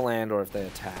we draw a land or if they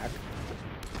attack.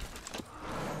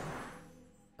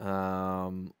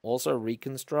 Also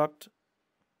reconstruct.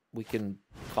 We can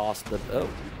cast the... Oh,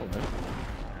 hello.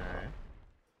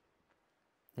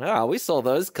 Ah, we saw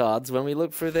those cards when we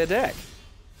looked through their deck.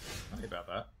 Think about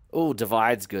that. Oh,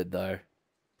 Divide's good, though.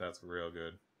 That's real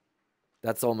good.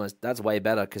 That's way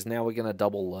better, because now we're going to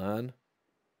double learn.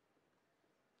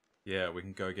 Yeah, we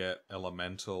can go get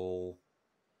Elemental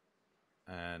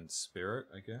and Spirit,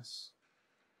 I guess.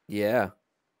 Yeah.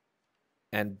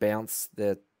 And bounce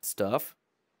their stuff.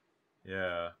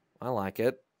 Yeah. I like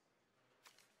it.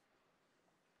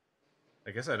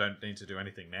 I guess I don't need to do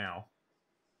anything now.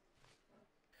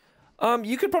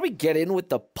 You could probably get in with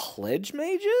the Pledge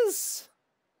Mages.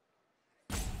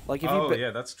 Like if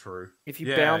yeah, that's true. If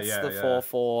you bounce the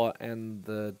 4/4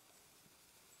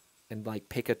 and like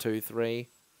pick a 2/3,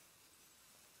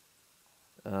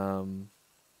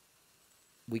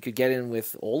 we could get in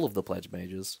with all of the Pledge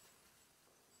Mages.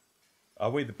 Are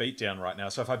we the beatdown right now?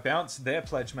 So if I bounce their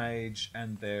Pledge Mage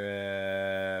and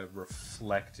their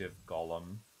Reflective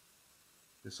Golem,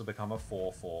 this will become a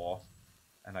 4/4,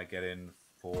 and I get in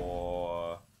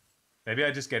for... Maybe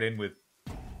I just get in with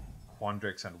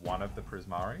Quandrix and one of the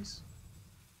Prismaris?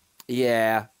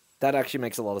 Yeah, that actually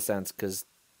makes a lot of sense, because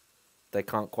they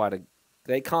can't quite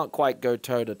go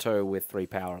toe-to-toe with 3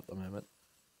 power at the moment.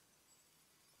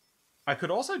 I could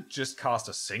also just cast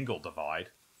a single Divide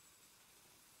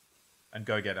and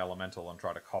go get Elemental and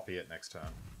try to copy it next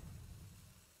turn.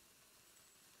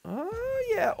 Oh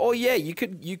yeah. Oh yeah, you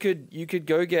could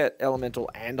go get Elemental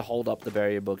and hold up the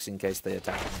barrier books in case they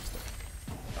attack.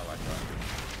 I like that.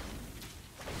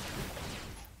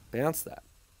 Bounce that.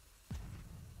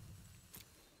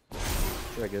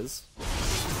 Triggers.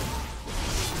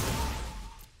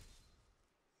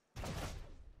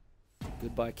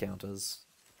 Goodbye counters.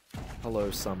 Hello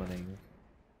summoning.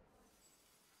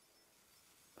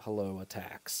 Hello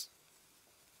attacks.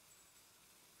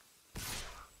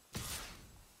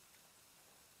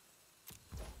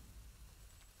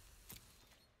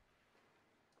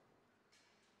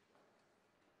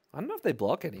 I don't know if they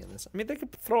block any of this. I mean, they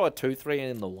could throw a 2/3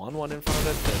 in the 1/1 in front of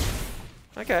it,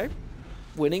 but... Okay.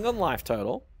 Winning on life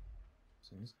total.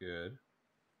 Seems good.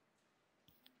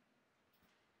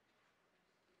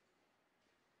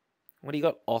 What do you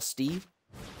got? Osty?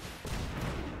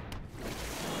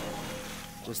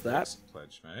 Just that?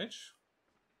 Pledge Mage.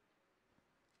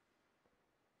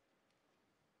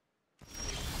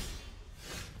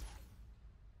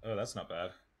 Oh, that's not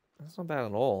bad. That's not bad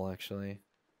at all, actually.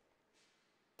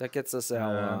 That gets us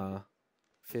our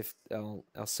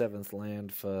our 7th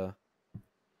land for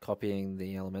copying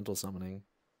the elemental summoning.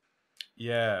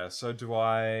 Yeah, so do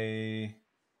I...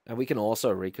 And we can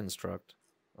also reconstruct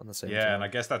on the same Yeah, turn. and I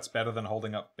guess that's better than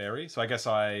holding up Berry. So I guess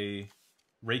I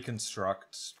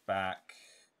reconstruct back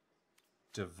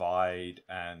Divide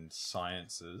and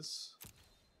Sciences,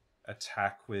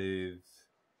 attack with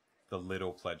the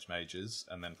little Pledge Mages,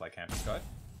 and then play Campus Guide.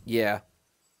 Yeah.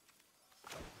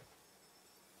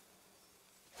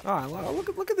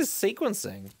 Oh, look at this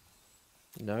sequencing.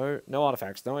 No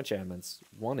artifacts, no enchantments,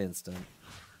 1 instant,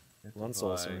 Get 1 Divide,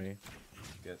 sorcery.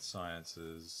 Get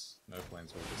Sciences, no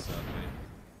Planeswalkers sadly.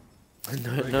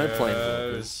 no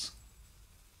planeswalkers.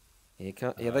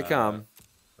 Here they come.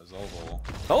 Resolve all.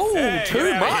 Oh, Hey,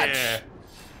 too much! here.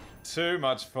 Too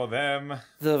much for them.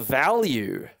 The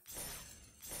value.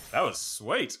 That was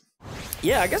sweet.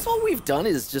 Yeah, I guess all we've done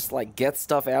is just like get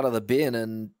stuff out of the bin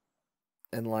and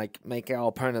like make our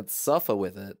opponents suffer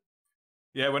with it.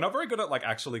 Yeah, we're not very good at like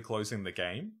actually closing the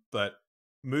game, but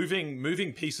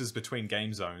moving pieces between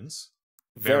game zones.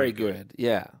 Very good.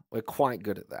 Yeah, we're quite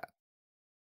good at that.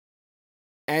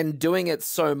 And doing it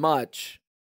so much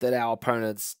that our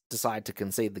opponents decide to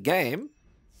concede the game,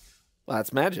 well,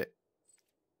 that's magic.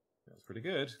 That's pretty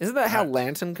good. Isn't that how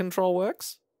lantern control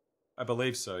works? I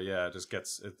believe so, yeah. It just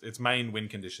gets... its main win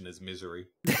condition is misery.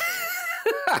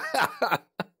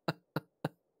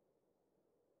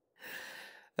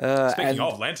 Speaking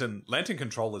of, Lantern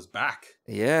Control is back.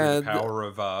 Yeah. Through the power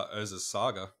of Urza's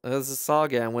Saga. Urza's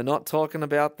Saga, and we're not talking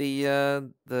about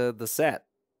the set.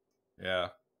 Yeah.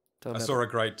 I saw a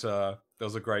great... there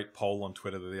was a great poll on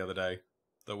Twitter the other day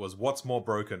that was, what's more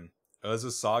broken,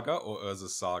 Urza's Saga or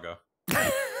Urza's Saga?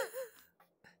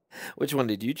 Which one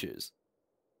did you choose?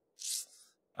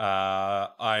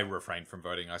 I refrained from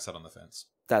voting. I sat on the fence.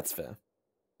 That's fair.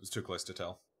 It was too close to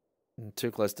tell.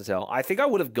 Too close to tell. I think I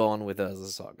would have gone with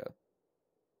Urza's Saga.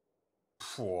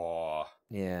 Pwah.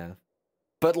 Yeah.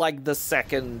 But like the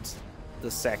second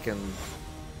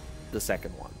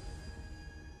one.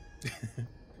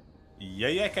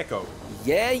 Yeah, Keko.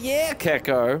 Yeah,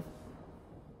 Keko.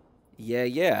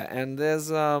 Yeah. And there's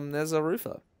a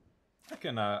Ruther. I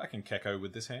can Keko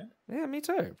with this hand. Yeah, me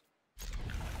too.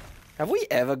 Have we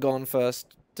ever gone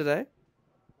first today?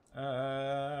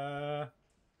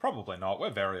 Probably not.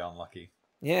 We're very unlucky.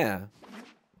 Yeah.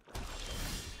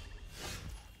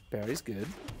 Barry's good.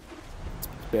 It's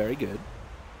very good.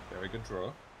 Very good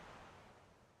draw.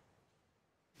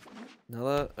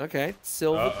 Another... Okay.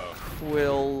 Silver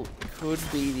Quill could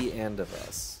be the end of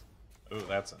us. Ooh,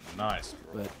 that's a nice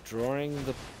draw. But drawing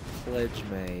the Pledge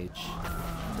Mage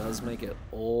does make it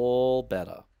all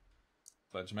better.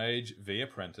 Pledge Mage v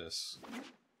Apprentice.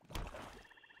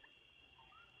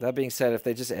 That being said, if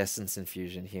they just Essence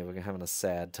Infusion here, we're having a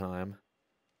sad time.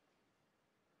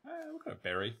 We've got a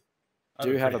berry.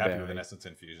 Do have a happy berry with an Essence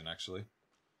Infusion, actually.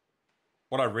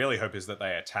 What I really hope is that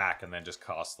they attack and then just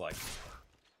cast, like,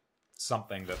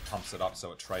 something that pumps it up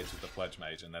so it trades with the Pledge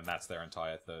Mage, and then that's their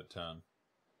entire third turn.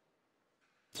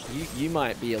 You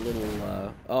might be a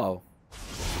little, Oh.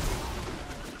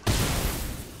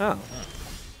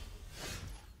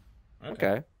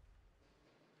 Okay.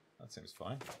 That seems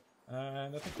fine.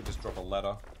 And I think we just drop a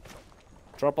letter.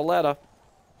 Drop a letter.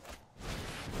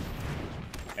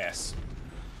 S.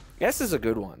 S is a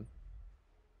good one.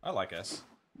 I like S.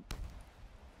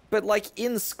 But, like,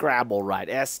 in Scrabble, right,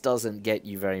 S doesn't get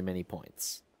you very many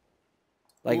points.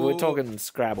 Like, we're talking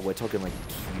Scrabble, we're talking, like,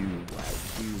 Q, right?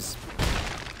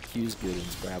 Q's good in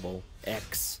Scrabble.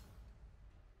 X.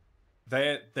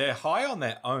 They're high on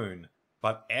their own,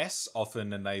 but S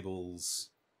often enables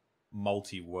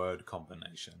multi-word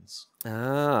combinations.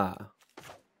 Ah.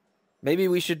 Maybe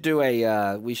we should do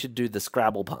the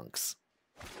Scrabble punks.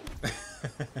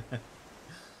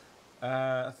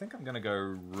 I think I'm gonna go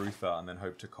Ruther and then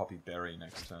hope to copy Berry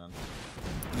next turn.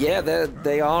 Yeah,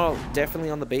 they are definitely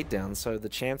on the beatdown, so the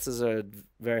chances are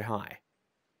very high.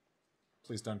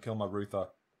 Please don't kill my Ruther.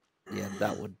 Yeah,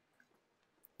 that would...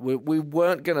 We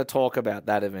weren't going to talk about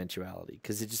that eventuality,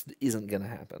 because it just isn't going to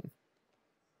happen.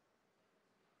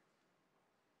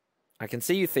 I can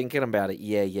see you thinking about it.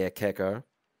 Yeah, Keko.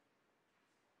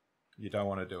 You don't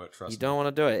want to do it, trust me. You don't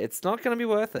want to do it. It's not going to be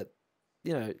worth it.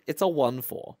 You know, it's a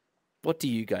 1/4. What do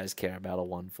you guys care about a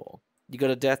 1/4? You got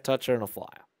a Death Toucher and a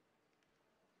Flyer.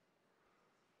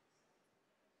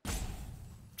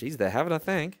 Jeez, they're having a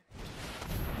thing.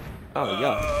 Oh,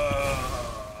 yeah.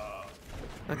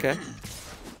 Okay.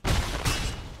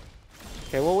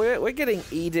 Okay, well, we're getting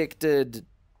edicted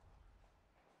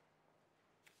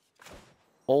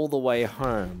all the way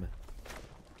home.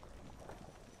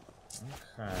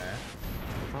 Okay.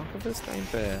 Archivist ain't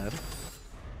bad.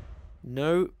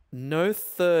 No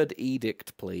third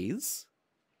edict, please.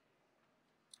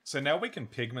 So now we can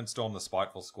Pigment Storm the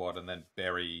Spiteful Squad and then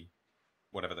bury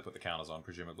whatever they put the counters on,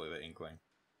 presumably the Inkling.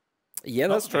 Yeah,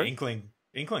 that's true.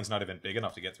 Inkling's not even big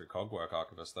enough to get through Cogwork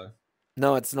Archivist, though.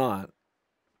 No, it's not.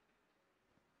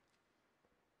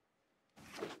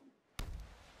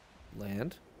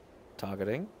 Land.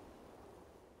 Targeting.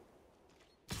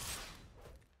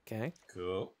 Okay.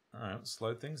 Cool. Alright,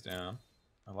 slow things down.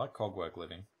 I like Cogwork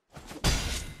living.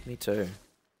 Me too.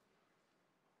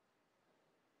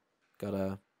 Got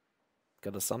a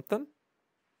something?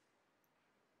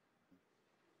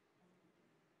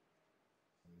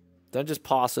 Don't just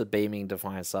pass with Beaming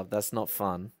Defiance up. That's not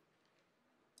fun.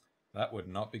 That would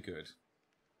not be good.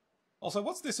 Also,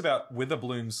 what's this about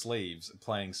Witherbloom Sleeves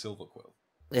playing Silverquill?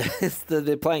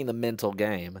 They're playing the mental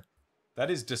game.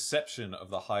 That is deception of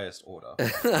the highest order.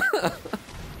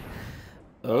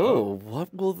 Oh,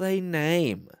 what will they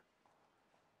name?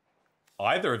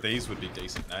 Either of these would be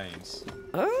decent names.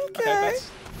 Okay.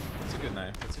 That's a good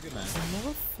name. That's a good name.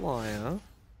 Another flyer.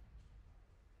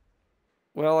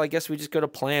 Well, I guess we just go to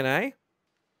plan A.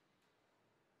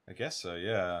 I guess so,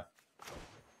 yeah.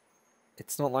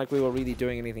 It's not like we were really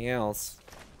doing anything else.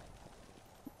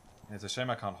 It's a shame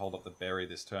I can't hold up the berry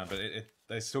this turn, but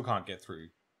they still can't get through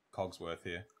Cogsworth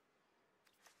here.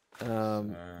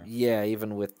 Yeah,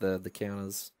 even with the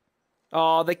counters.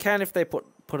 Oh, they can if they put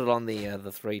it on the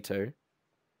 3/2.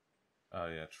 Oh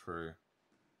yeah, true.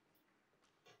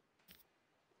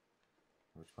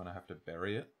 Which one I have to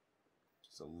bury it?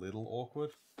 Just a little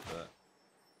awkward, but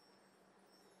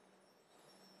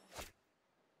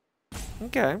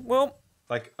okay. Well,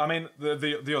 like I mean,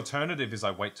 the alternative is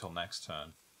I wait till next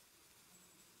turn.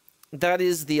 That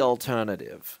is the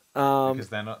alternative. Because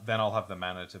then I'll have the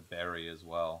mana to bury as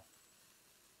well.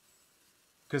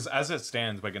 Because as it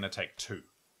stands, we're going to take 2.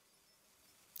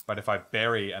 But if I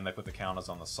bury and they put the counters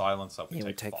on the silencer, we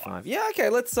take 5. Yeah, okay.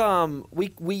 Let's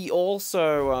we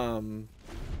also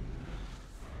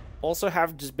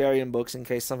have just bury in books in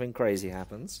case something crazy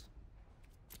happens.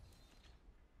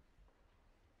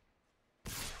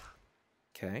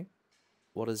 Okay,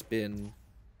 what has been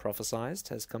prophesized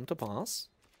has come to pass.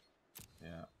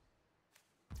 Yeah.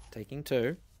 Taking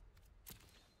 2.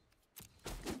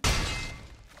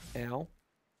 Ow.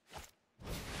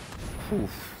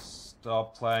 Oof.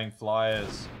 Stop playing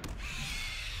flyers.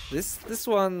 This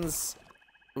one's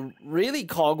really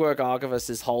Cogwork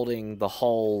Archivist is holding the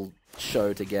whole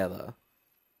show together.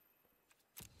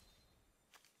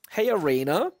 Hey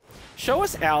Arena, show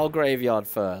us our graveyard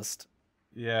first.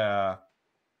 Yeah.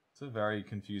 It's a very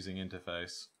confusing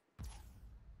interface.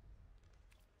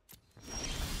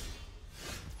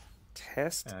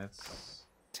 Test. Yeah,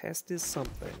 Test is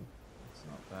something. It's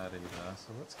not bad either.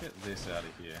 So let's get this out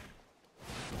of here.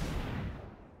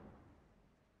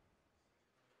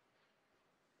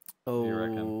 Oh, What do you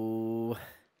reckon?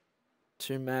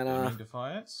 2 mana. Gaming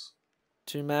Defiance?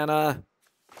 2 mana.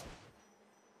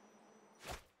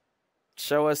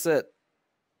 Show us it.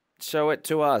 Show it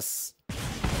to us.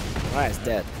 Alright, it's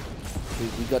dead.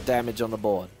 We got damage on the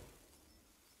board.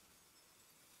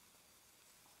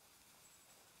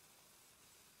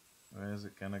 Where's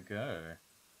it gonna go?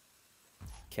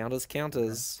 Counters,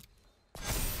 counters.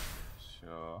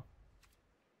 Sure.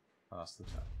 Pass the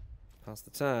turn. Pass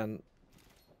the turn.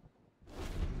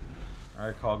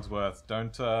 Alright, Cogsworth,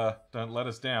 don't let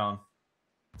us down.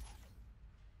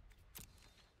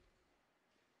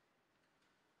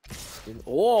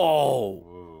 Oh!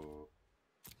 Ooh.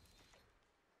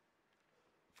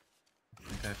 I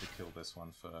think I have to kill this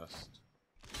one first.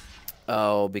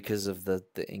 Oh, because of the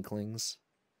Inklings?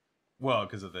 Well,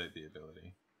 because of the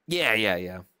ability.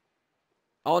 Yeah.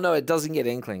 Oh no, it doesn't get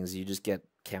Inklings, you just get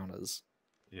counters.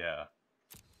 Yeah.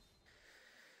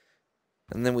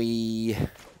 And then we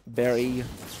bury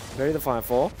the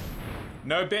 5/4.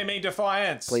 No beaming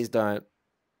Defiance! Please don't.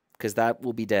 Because that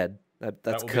will be dead. That's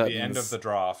that will curtains. be the end of the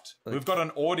draft. We've got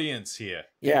an audience here.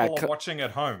 Yeah, People are watching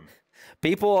at home.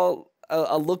 People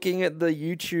are looking at the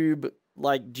YouTube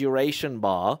like duration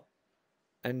bar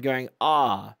and going,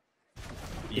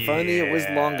 if only it was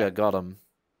longer. Got him.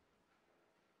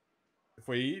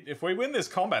 If we win this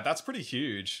combat, that's pretty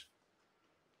huge.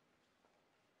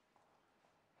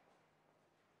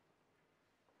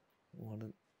 What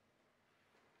do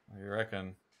you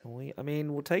reckon? I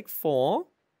mean, we'll take 4.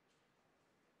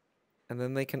 And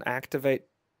then they can activate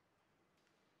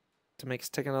to make us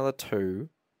take another 2.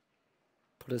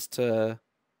 Put us to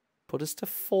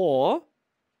 4.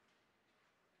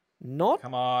 Not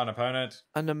Come on, opponent.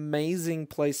 an amazing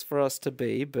place for us to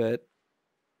be, but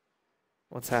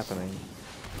what's happening?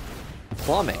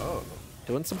 Plumbing. Oh.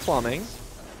 Doing some plumbing.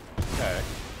 Okay.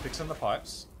 Fixing the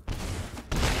pipes.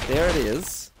 There it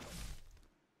is.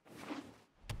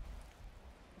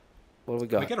 What do we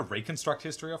got? Can we get a reconstruct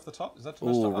history off the top? Is that too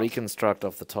much Ooh, to ask? reconstruct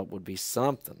off the top would be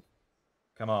something.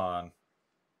 Come on.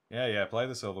 Yeah, play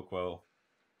the Silver Quill.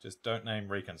 Just don't name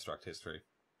reconstruct history.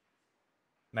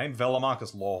 Name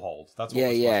Velamarcus Lawhold. That's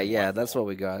what Yeah, that's what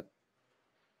we got.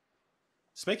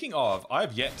 Speaking of, I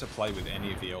have yet to play with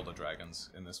any of the Elder Dragons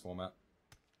in this format.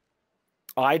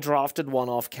 I drafted one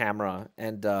off camera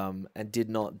and did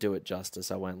not do it justice.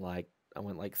 I went like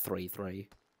 3/3.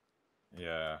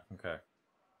 Yeah, okay.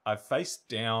 I've faced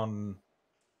down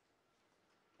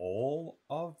all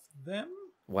of them?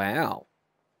 Wow.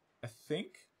 I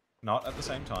think. Not at the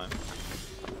same time.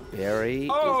 Barry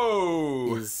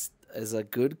is a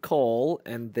good call,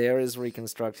 and there is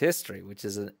reconstruct history, which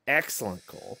is an excellent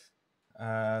call.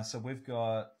 So we've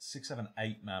got 6, 7,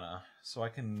 8 mana. So I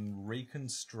can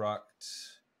reconstruct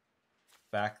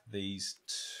back these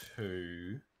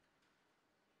 2.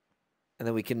 And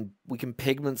then we can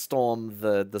Pigment Storm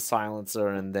the silencer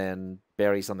and then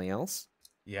bury something else.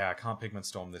 Yeah, I can't Pigment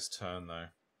Storm this turn though.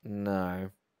 No.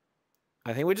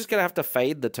 I think we're just gonna have to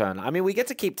fade the turn. I mean, we get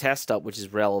to keep test up, which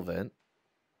is relevant.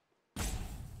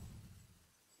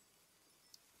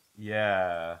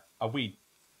 Yeah. Are we...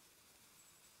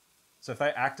 So if they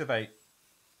activate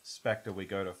Spectre, we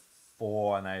go to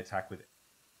 4 and they attack with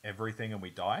everything and we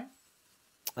die?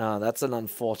 That's an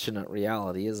unfortunate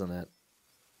reality, isn't it?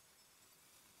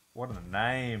 What a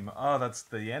name. Oh, that's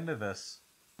the end of this.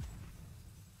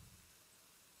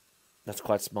 That's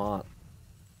quite smart.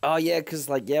 Oh, yeah, because,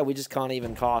 like, yeah, we just can't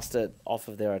even cast it off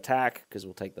of their attack because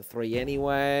we'll take the 3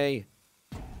 anyway.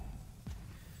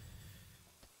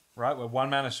 Right, we're 1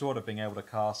 mana short of being able to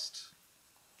cast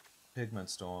Pigment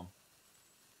Storm.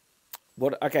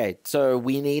 What? Okay, so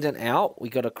we need an out. We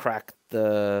got to crack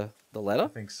the letter? I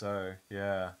think so,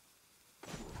 yeah.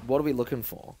 What are we looking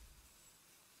for?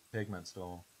 Pigment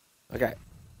Storm. Okay,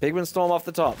 Pigment Storm off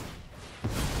the top.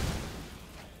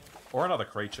 Or another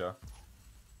creature.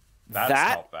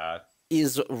 That's not bad.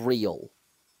 Is real.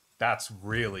 That's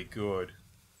really good.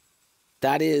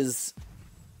 That is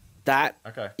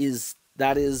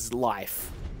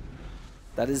life.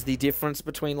 That is the difference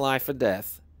between life and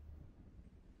death.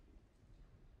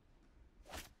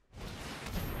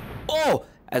 Oh!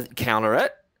 And counter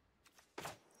it.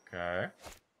 Okay.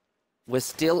 We're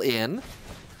still in.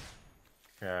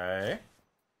 Okay.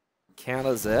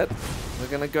 Counters it. We're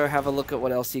going to go have a look at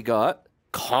what else you got.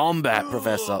 Combat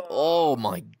Professor. Oh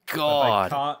my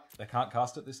god. But they can't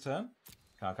cast it this turn.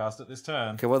 Can't cast it this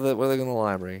turn. Okay, what are they going to the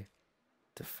library?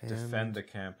 Defend the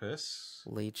campus.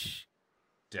 Leech.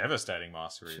 Devastating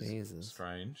Mastery. Jesus.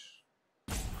 Strange.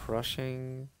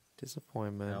 Crushing.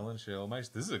 Disappointment. Helen Shield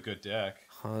Mage. This is a good deck.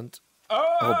 Hunt.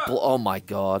 Oh! Oh my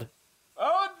god.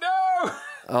 Oh no!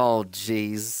 Oh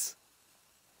jeez.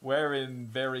 We're in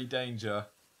very danger.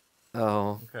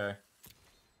 Oh. Okay.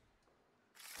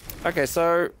 Okay,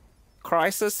 so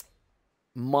crisis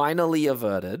minorly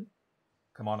averted.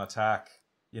 Come on, attack.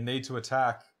 You need to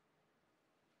attack.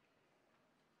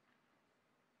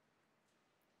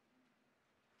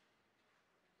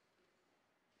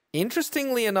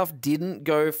 Interestingly enough, didn't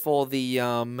go for the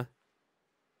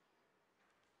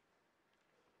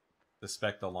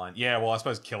Spectre line. Yeah, well, I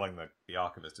suppose killing the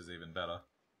Archivist is even better.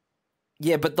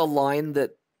 Yeah, but the line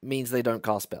that means they don't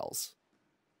cast spells.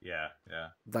 Yeah, yeah.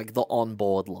 Like the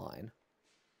on-board line.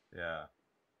 Yeah.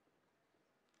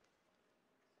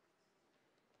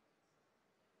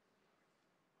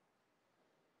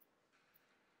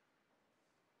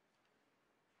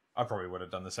 I probably would have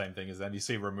done the same thing as then. You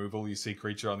see removal, you see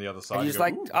creature on the other side. And he's go,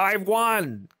 like, ooh. I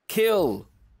won! Kill!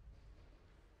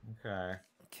 Okay.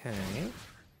 Okay.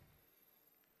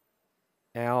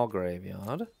 Our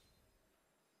graveyard.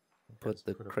 Put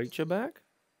the creature back.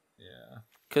 Yeah.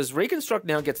 Because Reconstruct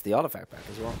now gets the artifact back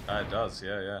as well. It does,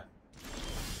 yeah, yeah.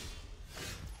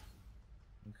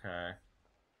 Okay.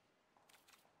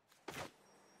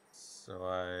 So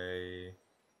I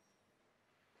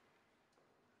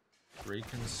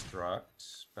reconstruct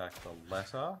back the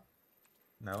letter.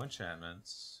 No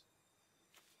enchantments.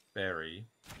 Berry.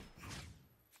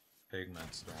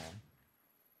 Pigment Storm.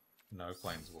 No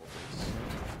planeswalkers.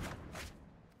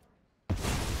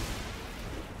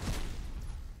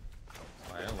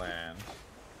 Play a land.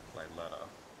 Play letter.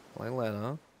 Play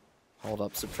letter. Hold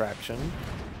up subtraction.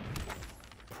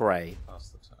 Pray. Pass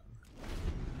the turn.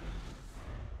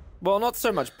 Well, not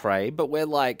so much pray, but we're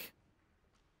like...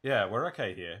 Yeah, we're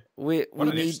okay here. What an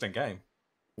interesting game.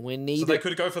 We need. So they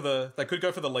could go for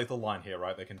the lethal line here,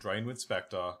 right? They can drain with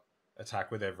Spectre,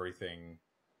 attack with everything.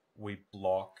 We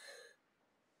block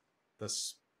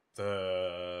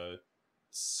the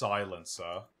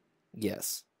silencer.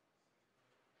 Yes.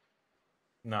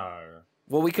 No.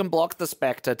 Well, we can block the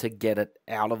Spectre to get it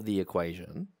out of the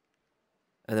equation.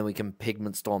 And then we can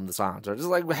Pigment Storm the silencer. Just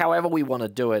like however we want to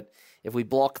do it. If we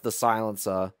block the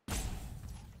silencer,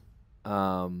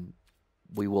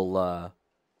 we will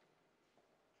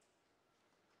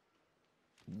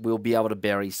we'll be able to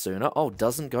bury sooner. Oh,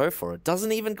 doesn't go for it.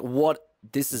 Doesn't even what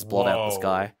this is blot out the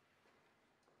sky.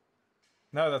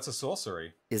 No, that's a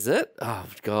sorcery. Is it? Oh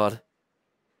god.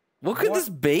 What could this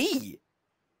be?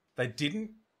 They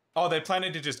didn't. Oh, they're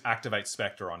planning to just activate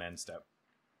Spectre on end step.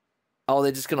 Oh,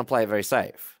 they're just gonna play it very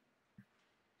safe.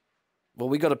 Well,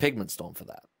 we got a Pigment Storm for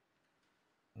that.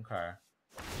 Okay.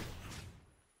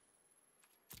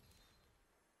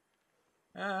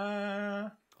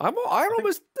 I'm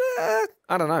almost.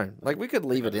 I don't know. Like we could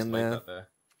leave it in there.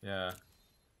 Yeah.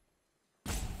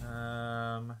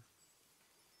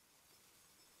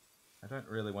 I don't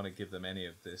really want to give them any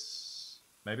of this.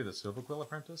 Maybe the Silver Quill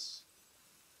Apprentice.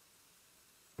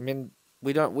 I mean,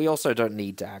 we don't. We also don't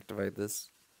need to activate this.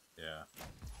 Yeah.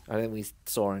 I don't think we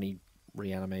saw any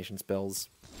reanimation spells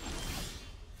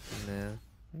in there.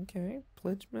 Okay,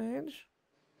 Pledge Mage.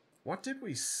 What did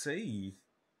we see?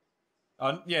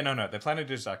 Yeah, no. They're planning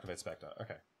to just activate Spectre.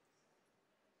 Okay.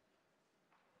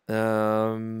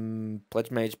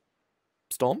 Pledge Mage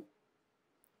Storm?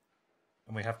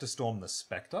 And we have to storm the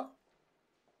Spectre?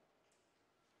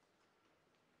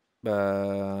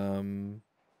 Well,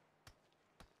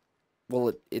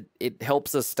 it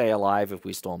helps us stay alive if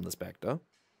we storm the Spectre.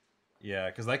 Yeah,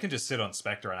 because they can just sit on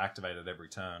Spectre and activate it every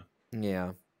turn.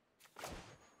 Yeah.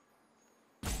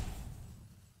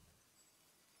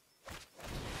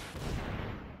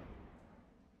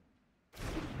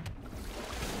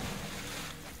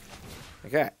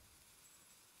 Okay.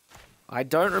 I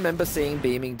don't remember seeing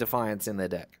Beaming Defiance in their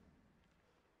deck.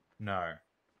 No.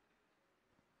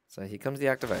 So here comes the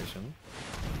activation.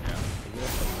 Yeah.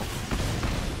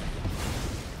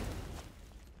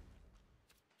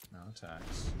 No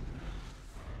attacks.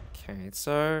 Okay,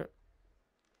 so...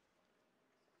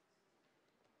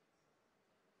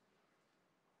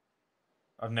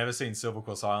 I've never seen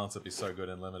Silvercore Silencer be so good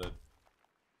in Limited.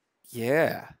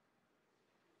 Yeah.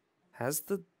 Has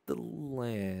the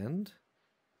land...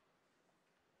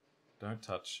 Don't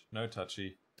touch. No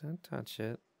touchy. Don't touch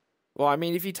it. Well, I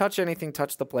mean, if you touch anything,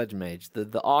 touch the Pledge Mage.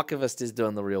 The Archivist is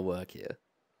doing the real work here.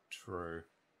 True.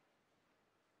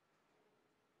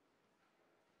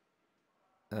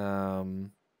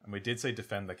 And we did see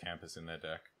Defend the Campus in their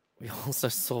deck. We also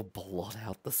saw Blot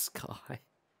Out the Sky.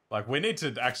 Like, we need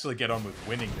to actually get on with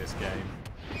winning this game.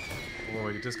 Or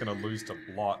we're just going to lose to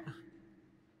Blot.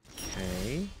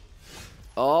 Okay.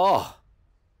 Oh!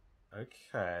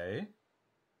 Okay.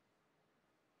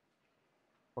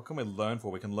 What can we learn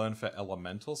for? We can learn for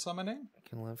elemental summoning? We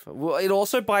can learn for... Well, it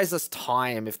also buys us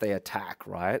time if they attack,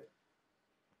 right?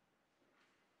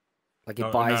 Like,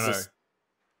 it buys us...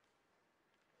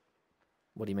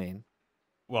 What do you mean?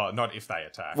 Well, not if they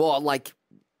attack. Well, like,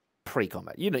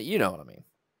 pre-combat. You know what I mean.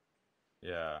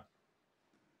 Yeah.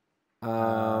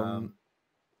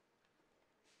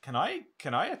 Can I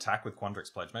attack with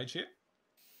Quandrix Pledge Mage here?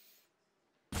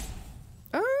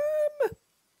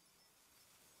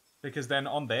 Because then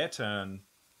on their turn,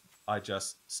 I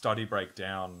just study break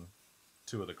down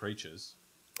 2 of the creatures.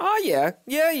 Oh yeah,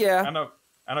 yeah. And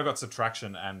I got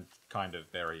subtraction and kind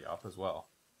of bury up as well.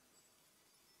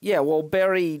 Yeah, well,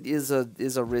 bury is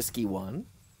a risky one.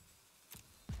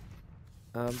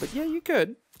 But yeah, you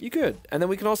could, and then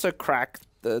we can also crack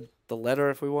the letter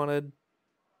if we wanted.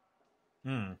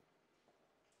 Hmm.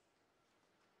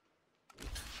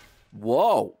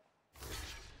 Whoa.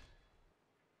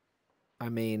 I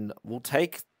mean, we'll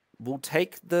take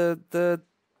the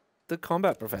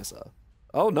combat professor.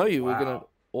 Oh no, you were gonna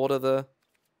order the.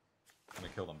 I'm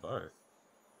gonna kill them both.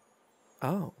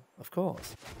 Oh, of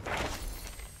course.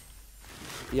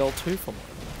 The old 2 for 1.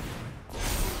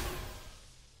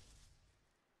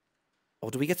 Oh,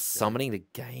 do we get summoning to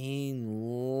gain?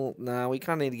 Nah, we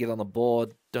kind of need to get on the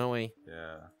board, don't we?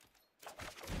 Yeah.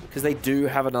 Because they do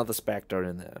have another Spectre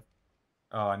in there.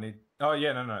 Oh, I need. Oh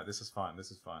yeah, no. This is fine.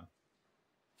 This is fine.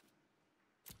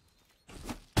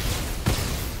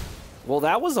 Well,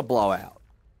 that was a blowout.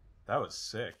 That was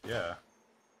sick, yeah.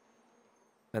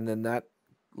 And then that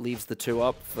leaves the 2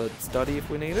 up for study if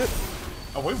we need it.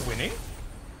 Are we winning?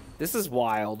 This is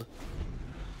wild.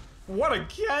 What a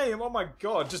game! Oh my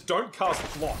god, just don't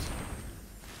cast Blot.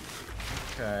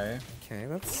 Okay. Okay,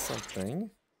 that's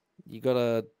something. You got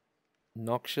a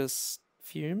Noxious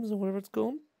Fumes or whatever it's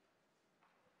called?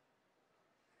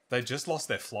 They just lost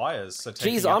their flyers, so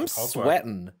jeez, I'm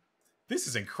sweating. This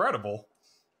is incredible.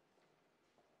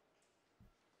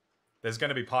 There's going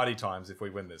to be party times if we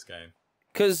win this game.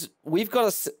 Because we've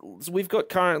got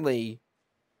currently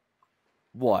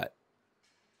what?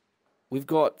 We've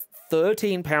got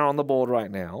 13 power on the board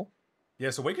right now. Yeah,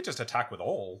 so we could just attack with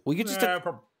all. We could just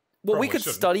well, we could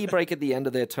study break at the end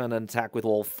of their turn and attack with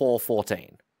all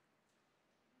 14.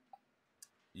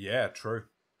 Yeah, true.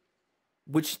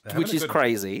 Which is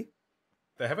crazy.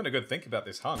 They're having a good think about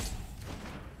this hunt.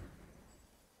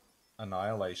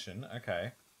 Annihilation.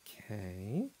 Okay.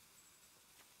 Okay.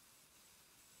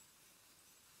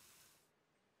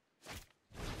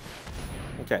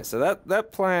 Okay, so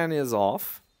that plan is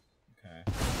off. Okay.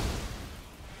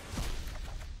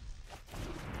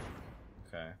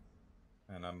 Okay.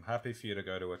 And I'm happy for you to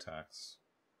go to attacks.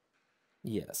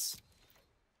 Yes.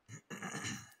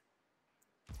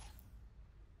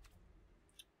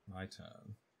 My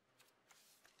turn.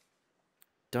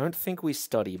 Don't think we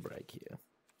study break here.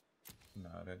 No,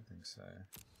 I don't think so.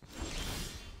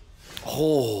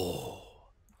 Oh.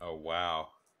 Oh, wow.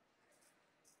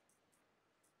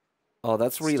 Oh,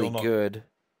 that's really good.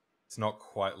 It's not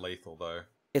quite lethal, though.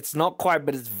 It's not quite,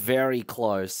 but it's very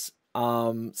close.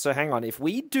 So hang on. If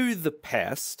we do the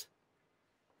pest,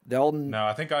 They'll. No,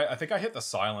 I think I hit the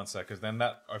silencer because then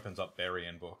that opens up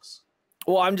bury-in books.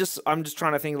 Well, I'm just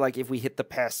trying to think like if we hit the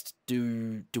pest,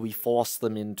 do we force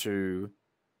them into?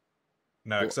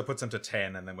 No, because it puts them to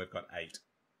 10, and then we've got 8.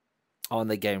 Oh, and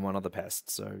they gain one of the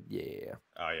pests. So yeah.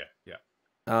 Oh yeah.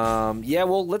 Yeah.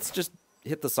 Well, let's just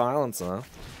hit the silencer.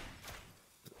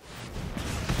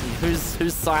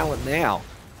 Who's silent now?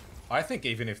 I think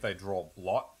even if they draw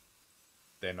blot,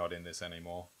 they're not in this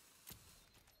anymore.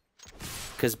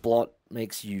 Because blot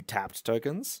makes you tapped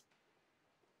tokens.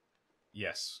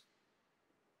 Yes.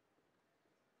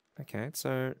 Okay,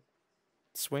 so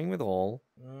swing with all.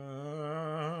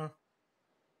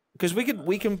 Because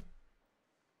we can.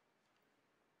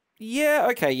 Yeah.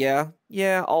 Okay. Yeah.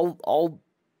 I'll.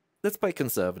 Let's play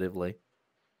conservatively.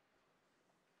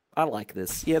 I like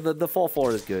this. Yeah. The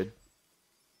 4/4 is good.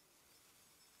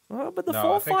 Oh, but the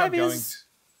 4/5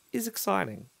 is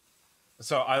exciting.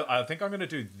 So I think I'm going to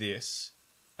do this,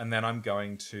 and then I'm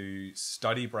going to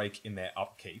study break in their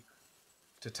upkeep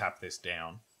to tap this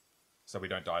down, so we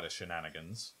don't die to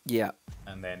shenanigans. Yeah.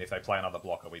 And then if they play another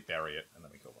blocker, we bury it, and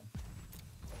then we kill them.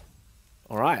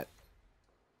 All right.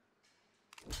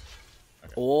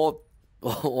 Okay. Or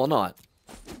not.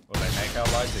 Or they make our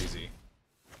lives easy.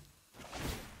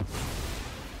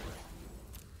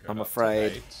 I'm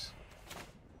afraid.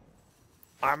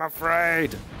 I'm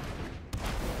afraid.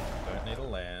 Don't need a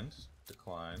land.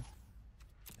 Decline.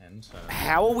 End turn.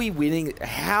 How are we winning?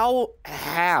 How?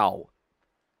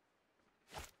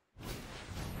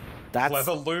 That's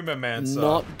Clever Lumimancer.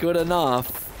 not good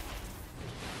enough.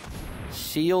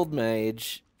 Shield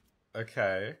Mage.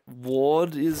 Okay.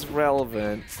 Ward is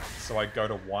relevant. So I go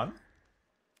to 1?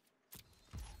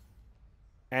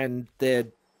 And they're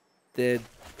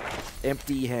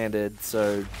empty-handed,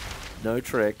 so no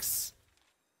tricks.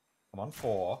 I'm on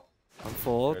 4. On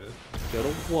 4. Go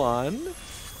to 1.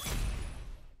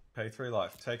 Pay 3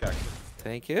 life. Take action.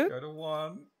 Take it. Go to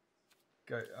 1.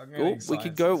 Go. Oh, we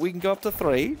can go up to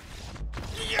 3.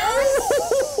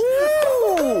 Yes!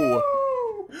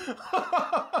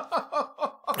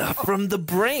 From the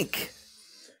brink.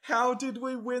 How did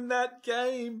we win that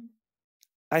game?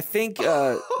 I think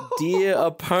dear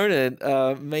opponent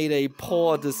made a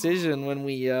poor decision when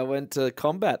we went to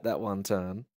combat that one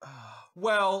turn.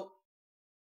 Well,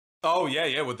 oh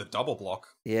yeah, with the double block.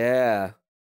 Yeah.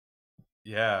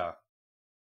 Yeah,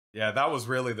 that was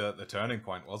really the turning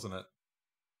point, wasn't it?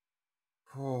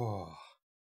 Jeez.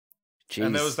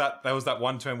 And there was that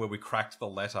one turn where we cracked the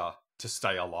letter to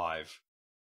stay alive.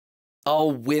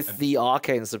 Oh, with the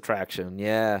arcane subtraction,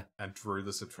 yeah. And drew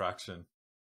the subtraction.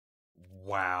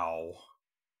 Wow.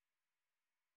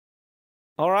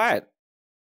 All right.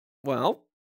 Well,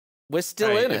 we're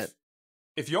still in it.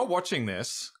 If you're watching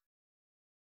this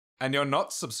and you're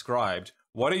not subscribed,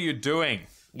 what are you doing?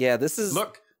 Yeah, this is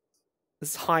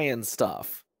high-end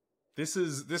stuff. This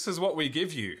is what we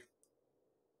give you.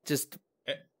 Just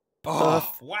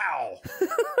wow.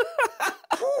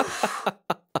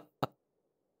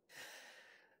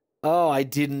 Oh, I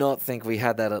did not think we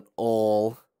had that at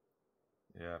all.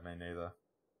 Yeah, me neither.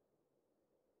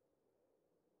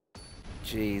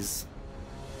 Jeez.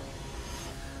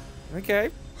 Okay.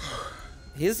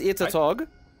 Here's Itatog.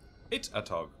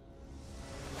 Itatog.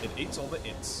 It eats all the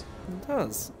its. It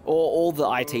does. Or all the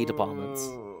IT departments.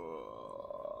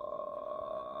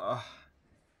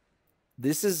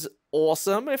 This is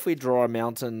awesome if we draw a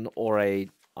mountain or a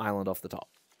island off the top.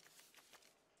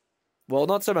 Well,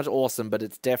 not so much awesome, but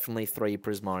it's definitely 3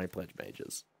 Prismari Pledge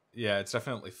Mages. Yeah, it's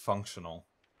definitely functional.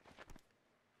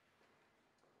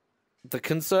 The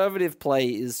conservative play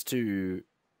is to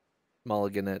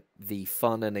mulligan it. The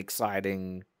fun and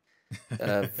exciting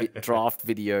draft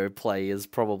video play is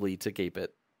probably to keep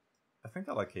it. I think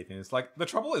I like keeping this. Like, the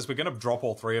trouble is we're going to drop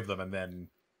all 3 of them and then...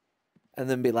 And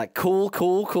then be like, cool.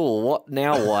 What?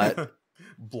 Now what?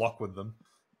 Block with them.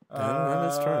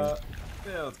 That is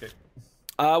true. Yeah, let's go.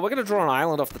 We're going to draw an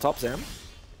island off the top, Sam.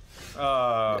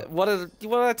 What did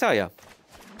I tell you?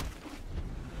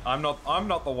 I'm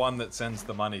not the one that sends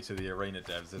the money to the arena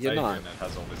devs. It's Adrian that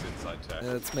has all this inside tech.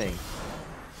 It's me.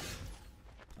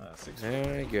 6.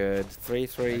 Very good.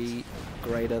 3/3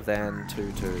 greater than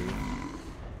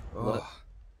 2/2.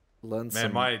 Learn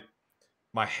some. Man,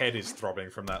 my head is throbbing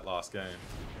from that last game.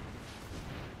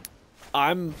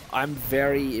 I'm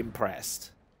very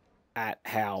impressed at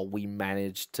how we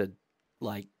managed to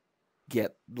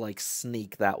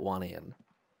sneak that one in.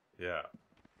 Yeah.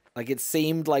 Like, it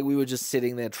seemed like we were just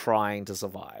sitting there trying to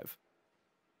survive.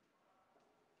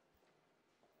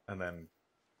 And then,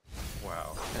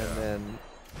 wow.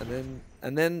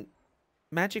 And then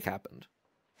magic happened.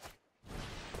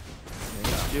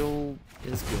 Celestial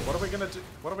is good. What are we gonna do?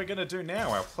 What are we gonna do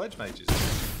now? Our pledge mage is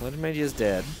Pledge mage is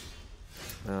dead.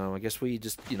 I guess we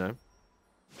just, gonna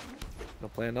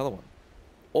play another one.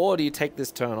 Or do you take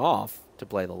this turn off to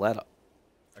play the letter?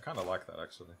 I kind of like that,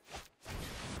 actually.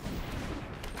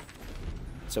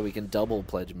 So we can double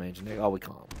pledge mage. Oh, we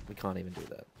can't. We can't even do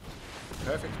that.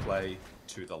 Perfect play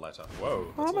to the letter.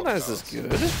 Whoa. Harmonize is good.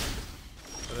 But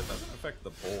it doesn't affect the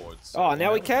board. So oh,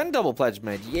 now we can double pledge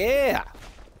mage. Yeah.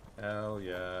 Hell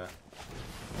yeah.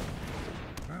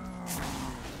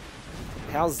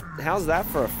 How's that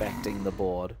for affecting the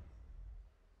board?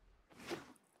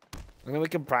 And then we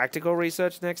can practical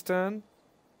research next turn.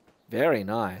 Very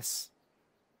nice.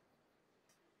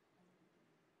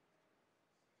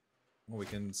 Well, we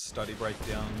can study break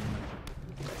down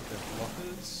their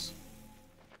blockers.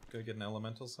 Go get an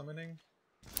elemental summoning.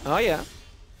 Oh yeah.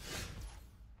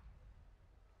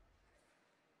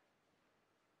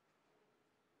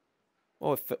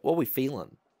 What are we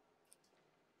feeling?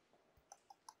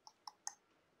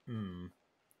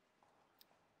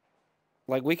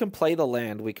 Like, we can play the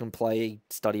land, we can play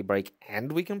study break,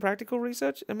 and we can practical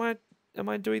research? Am I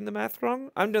doing the math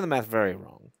wrong? I'm doing the math very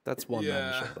wrong. That's one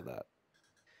membership of that.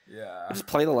 Yeah. Just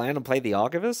play the land and play the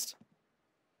Archivist?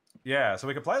 Yeah, so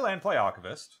we could play land, play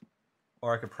Archivist.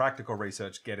 Or I could practical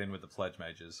research, get in with the pledge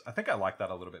mages. I think I like that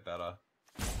a little bit better.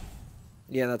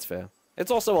 Yeah, that's fair.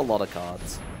 It's also a lot of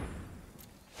cards.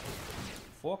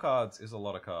 4 cards is a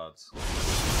lot of cards.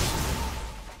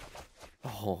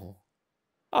 Oh,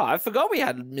 I forgot we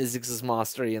had MIZZIX's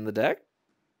Mastery in the deck.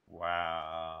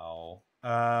 Wow.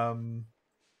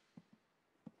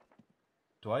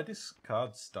 Do I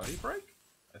discard Study Break?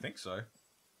 I think so.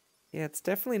 Yeah, it's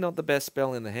definitely not the best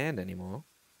spell in the hand anymore.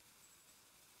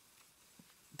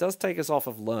 It does take us off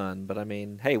of Learn, but I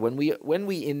mean, hey, when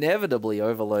we inevitably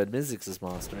overload MIZZIX's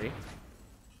Mastery.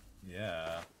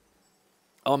 Yeah.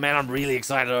 Oh man, I'm really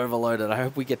excited to overload it. I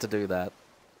hope we get to do that.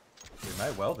 We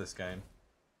may well this game.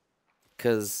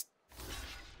 Because,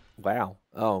 wow.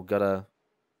 Oh, got a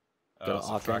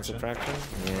arcane subtraction.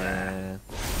 Yeah. Yeah,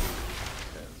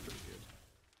 that's pretty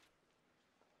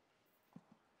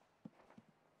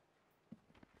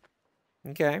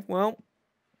good. Okay, well,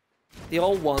 the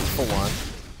old 1 for 1.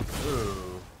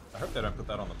 Ooh. I hope they don't put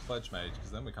that on the Pledge Mage,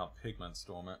 because then we can't Pigment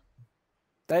Storm it.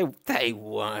 They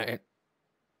won't.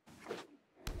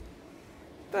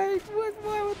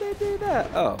 Why would they do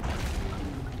that? Oh.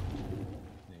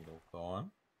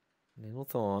 Needlethorn.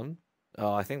 Needlethorn.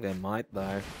 Oh, I think they might,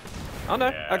 though. Oh, no.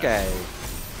 Yeah. Okay.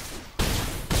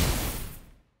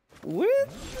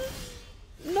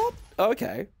 Not...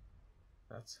 Okay.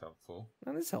 That's helpful.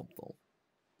 That is helpful.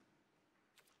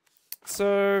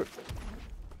 So...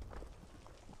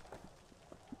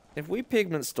 if we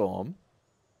Pigment Storm...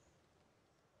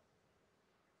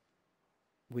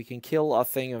 we can kill a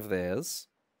thing of theirs.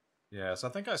 Yeah, so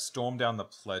I think I storm down the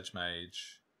Pledge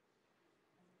Mage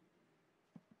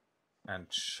and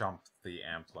chump the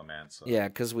Amplimancer. Yeah,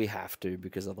 because we have to,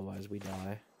 because otherwise we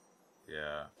die.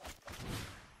 Yeah.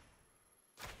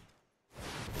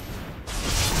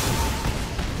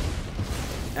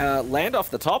 Land off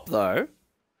the top, though.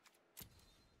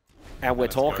 And we're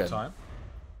Let's go talking. time.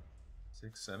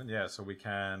 6, 7. Yeah, so we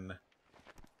can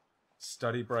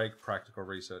Study Break, Practical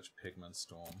Research, Pigment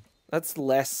Storm. That's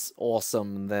less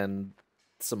awesome than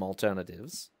some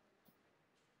alternatives.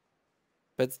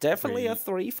 But it's definitely a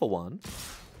 3 for 1.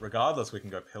 Regardless, we can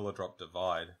go Pillar Drop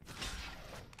Divide.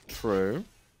 True.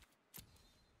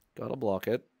 Gotta block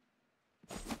it.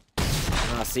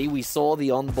 Ah, see, we saw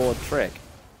the onboard trick.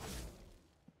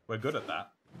 We're good at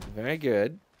that. Very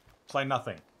good. Play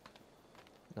nothing.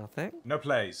 Nothing? No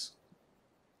plays.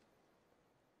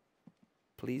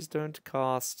 Please don't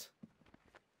cast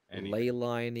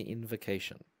Leyline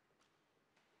Invocation.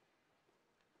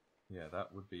 Yeah,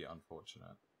 that would be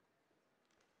unfortunate.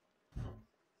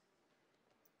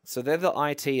 So they're the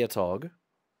IT Atog.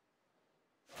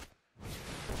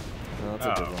 Oh, that's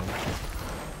a good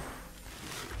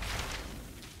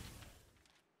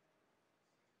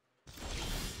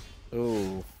one.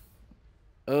 Ooh.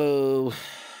 Oh.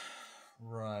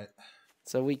 Right.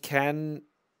 So we can...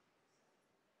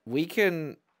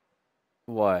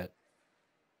 What?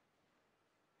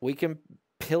 We can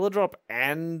Pillar Drop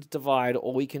and Divide,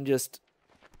 or we can just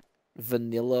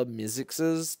vanilla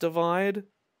MIZZIX's Divide.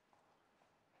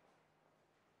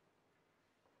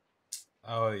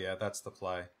 Oh, yeah, that's the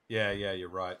play. Yeah, you're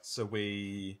right. So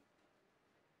we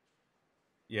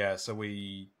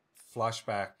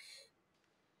flashback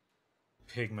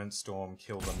Pigment Storm,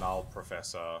 kill the Null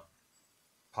Professor,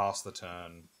 pass the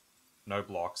turn, no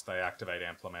blocks, they activate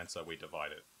Amplimancer, we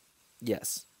divide it.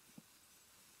 Yes.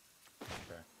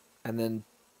 Okay. And then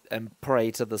and pray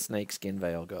to the snakeskin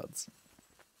veil gods.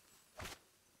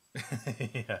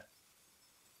 Yeah.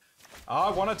 I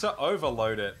wanted to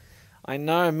overload it. I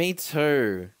know, me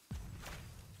too.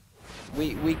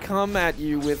 We come at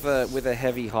you with a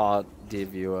heavy heart, dear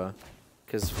viewer,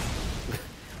 because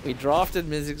we drafted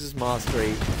MIZZIX's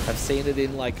Mastery. I've seen it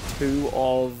in like 2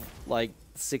 of like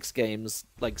 6 games,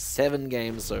 like 7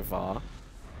 games so far,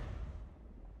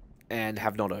 and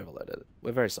have not overloaded it.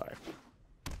 We're very sorry.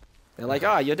 They're like,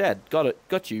 ah, you're dead. Got it.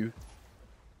 Got you.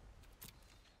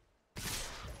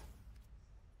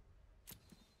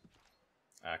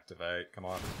 Activate. Come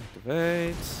on.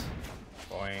 Activate.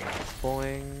 Boing.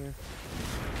 Boing.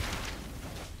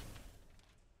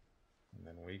 And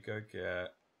then we go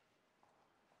get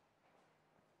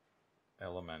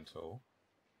Elemental.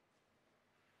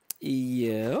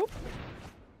 Yep.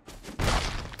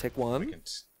 Take one.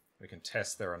 We can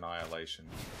test their annihilation.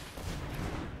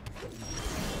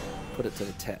 Put it to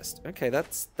the test. Okay,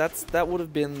 that would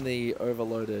have been the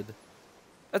overloaded.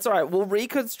 That's all right. We'll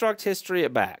reconstruct history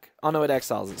it back. Oh no, it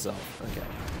exiles itself. Okay.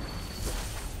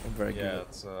 I'm very good. Yeah,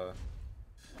 it's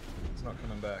not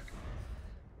coming back.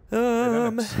 They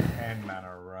don't have 10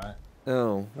 mana, right?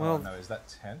 Oh well. Oh, no, is that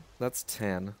 10? That's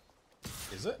 10.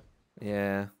 Is it?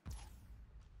 Yeah.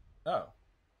 Oh.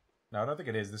 No, I don't think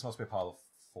it is. This must be a pile of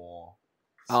 4.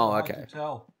 Oh, Hard okay. to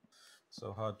tell.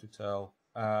 So hard to tell.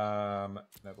 No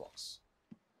blocks.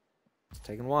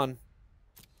 Taking one.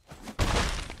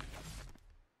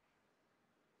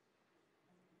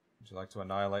 Would you like to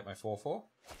annihilate my 4/4?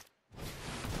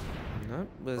 No,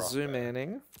 we're Rock zoom bad.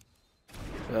 inning.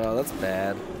 Oh, that's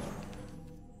bad.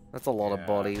 That's a lot of Yeah.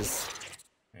 bodies.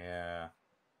 Yeah.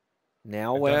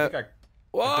 Now I we're. don't think I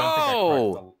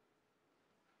Whoa! cracked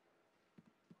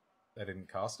They didn't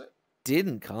cast it?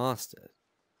 Didn't cast it.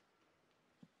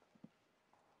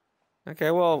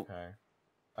 Okay, well. Okay.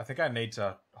 I think I need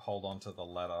to hold on to the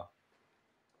ladder.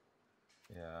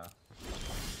 Yeah.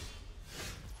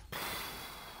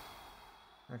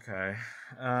 Okay.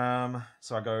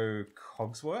 So I go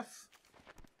Cogsworth.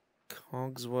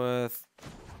 Cogsworth.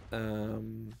 I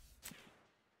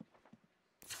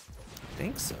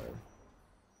think so.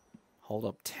 Hold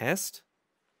up, test.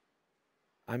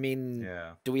 I mean,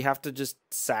 Yeah. do we have to just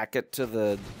sack it to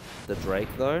the Drake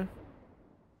though?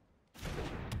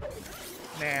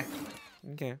 Nah.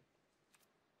 Okay.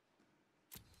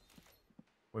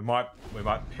 We might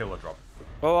pillar drop.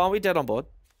 Well, are we dead on board?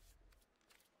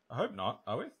 I hope not,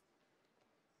 are we? I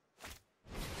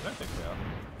don't think we are.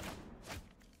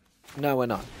 No, we're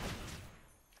not.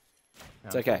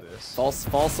 It's Now okay. do this.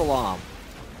 False alarm.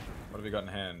 What have we got in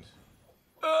hand?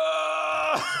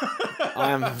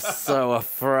 I'm so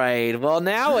afraid. Well,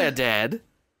 now we're dead.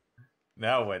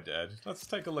 Now we're dead. Let's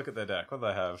take a look at their deck. What do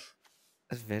they have?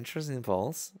 Adventurous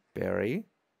Impulse, Berry,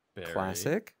 Berry.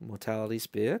 Classic, Mortality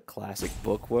Spear, Classic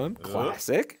Bookworm,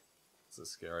 Classic, It's a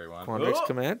scary one. Quandrix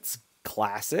Commands,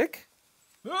 Classic.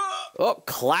 Ah! Oh,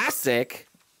 Classic,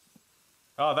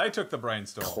 Oh, they took the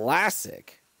brainstorm.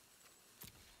 Classic.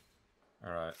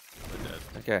 Alright, we're dead.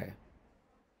 Okay.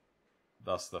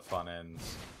 Thus the fun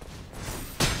ends.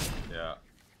 Yeah.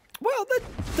 Well,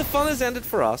 the fun has ended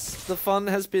for us. The fun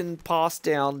has been passed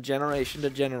down generation to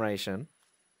generation.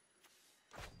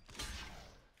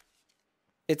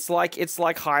 It's like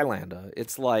Highlander.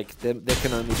 It's like there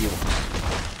can only be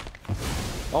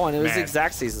one. Oh, and it was Man.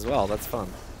 Xaxes as well. That's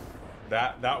fun.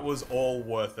 That was all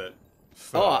worth it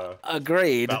for Oh,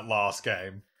 agreed. that last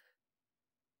game.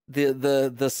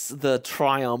 The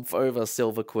triumph over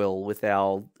Silverquill with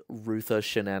our Ruther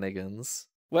shenanigans.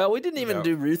 Well, we didn't even Yep.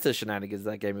 do Ruther shenanigans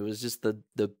that game. It was just the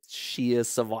sheer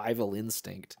survival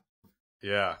instinct.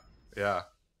 Yeah, yeah.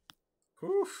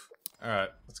 Oof.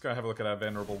 Alright, let's go have a look at our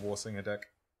Venerable Warsinger deck.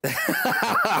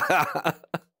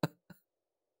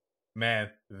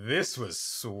 Man, this was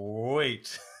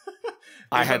sweet.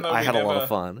 I Even had though a we lot never- of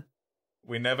fun.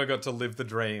 We never got to live the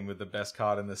dream with the best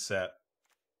card in the set.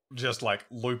 Just like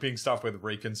looping stuff with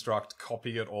Reconstruct,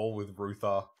 copy it all with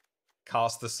Ruther,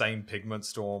 cast the same Pigment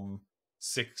Storm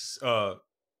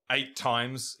 8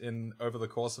 times over the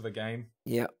course of a game.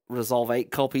 Yeah, resolve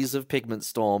 8 copies of Pigment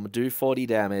Storm, do 40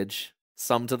 damage,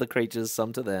 some to the creatures,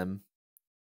 some to them.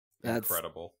 That's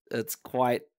Incredible. It's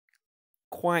quite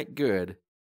good.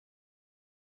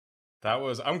 That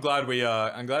was. I'm glad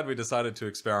we decided to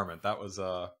experiment. That was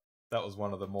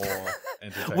one of the more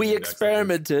entertaining. We decks that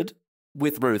experimented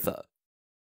with Ruther.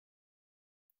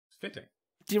 Fitting.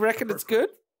 Do you reckon it's good?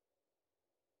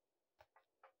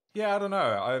 Yeah, I don't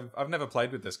know. I've never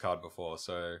played with this card before,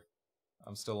 so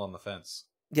I'm still on the fence.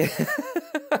 Yeah.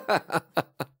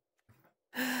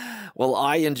 Well,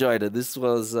 I enjoyed it. This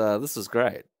was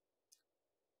great.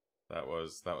 That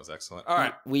was excellent. All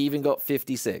right. We even got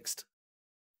 56th.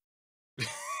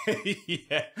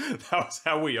 Yeah, that was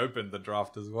how we opened the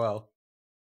draft as well.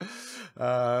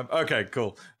 Okay,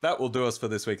 cool. That will do us for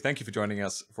this week. Thank you for joining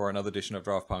us for another edition of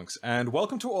Draft Punks, and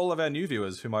welcome to all of our new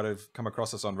viewers who might have come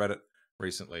across us on Reddit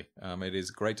recently. It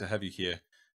is great to have you here.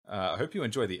 I hope you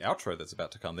enjoy the outro that's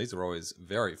about to come. These are always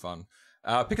very fun.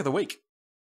 Pick of the week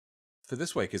for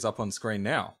this week is up on screen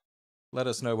now. Let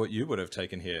us know what you would have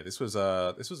taken here. This was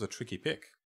a tricky pick.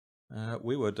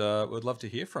 We would love to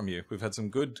hear from you. We've had some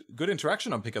good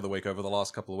interaction on Pick of the Week over the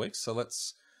last couple of weeks, so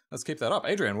let's keep that up.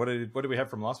 Adrian, what did we have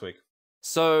from last week?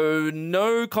 So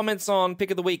no comments on Pick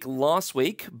of the Week last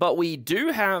week, but we do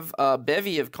have a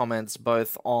bevy of comments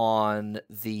both on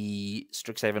the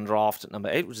Strixhaven draft number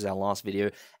 8, which is our last video,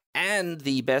 and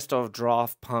the Best of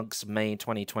Draft Punks May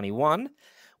 2021,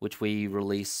 which we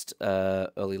released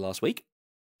early last week.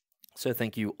 So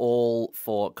thank you all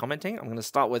for commenting. I'm going to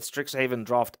start with Strixhaven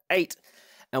Draft 8.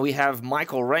 And we have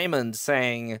Michael Raymond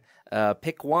saying,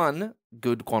 pick 1,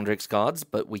 good Quandrix cards,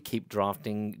 but we keep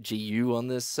drafting GU on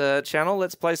this channel.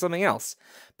 Let's play something else.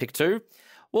 Pick 2,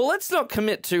 well, let's not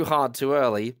commit too hard too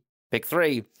early. Pick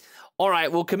 3, all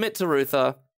right, we'll commit to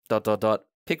Ruther, ...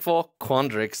 Pick 4,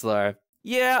 Quandrix, though.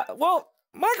 Yeah, well,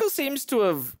 Michael seems to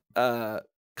have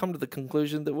come to the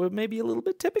conclusion that we're maybe a little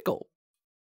bit typical.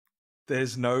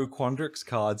 There's no Quandrix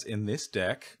cards in this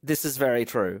deck. This is very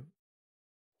true.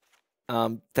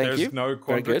 Thank you. There's no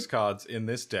Quandrix cards in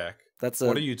this deck. What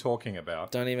are you talking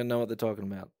about? Don't even know what they're talking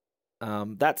about.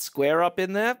 That square up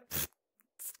in there? Pfft,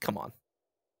 come on.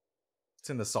 It's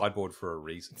in the sideboard for a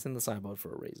reason. It's in the sideboard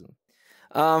for a reason.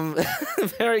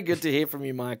 Very good to hear from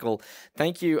you, Michael.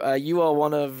 Thank you. You are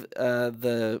one of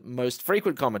the most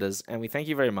frequent commenters, and we thank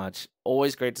you very much.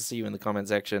 Always great to see you in the comment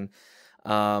section.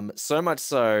 So much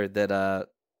so that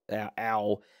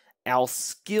our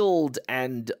skilled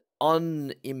and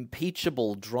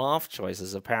unimpeachable draft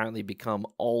choices apparently become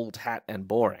old hat and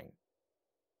boring.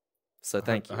 So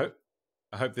thank you.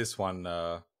 I hope this one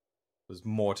was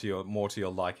more to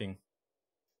your liking.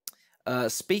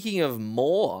 Speaking of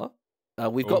more,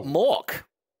 we've got Mork.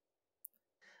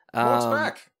 Mork's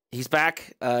back. He's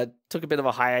back. Took a bit of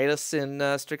a hiatus in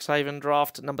Strixhaven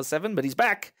draft number 7, but he's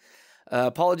back.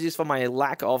 Apologies for my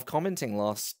lack of commenting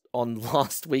on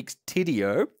last week's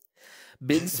Tidio.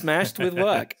 Been smashed with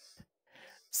work.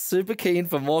 Super keen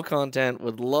for more content.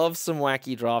 Would love some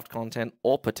wacky draft content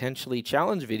or potentially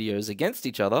challenge videos against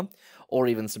each other or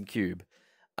even some cube.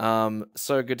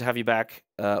 So good to have you back,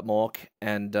 Mork.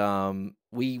 And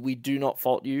we do not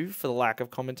fault you for the lack of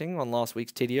commenting on last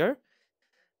week's Tidio.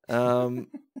 Glad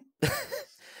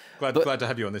to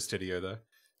have you on this Tidio, though.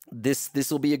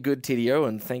 This will be a good Tidio,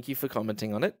 and thank you for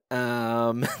commenting on it.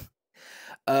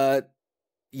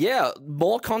 Yeah,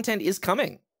 more content is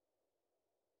coming.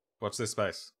 Watch this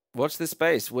space. Watch this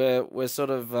space. We're sort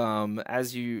of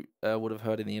as you would have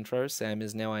heard in the intro, Sam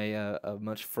is now a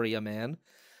much freer man.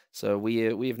 So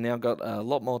we've now got a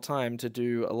lot more time to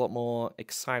do a lot more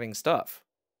exciting stuff.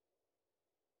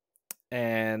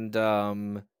 And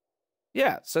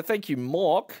yeah, so thank you,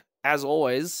 Mork, as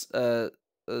always.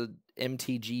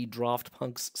 MTG Draft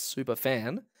Punks super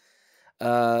fan.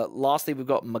 Lastly, we've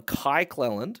got Mackay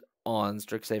Cleland on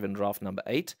Strixhaven draft number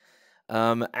 8.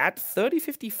 At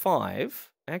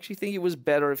 3055, I actually think it was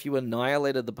better if you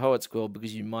annihilated the Poet's Quill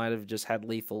because you might have just had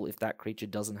lethal if that creature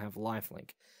doesn't have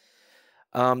lifelink.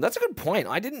 That's a good point.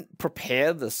 I didn't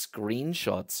prepare the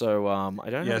screenshot, so I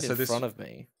don't have it in front of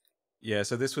me. Yeah,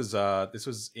 so this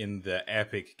was in the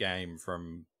epic game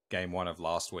from game 1 of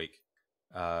last week.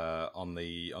 On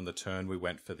the turn we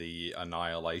went for the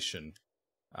annihilation.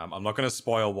 I'm not going to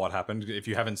spoil what happened. If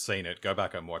you haven't seen it, go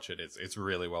back and watch it. It's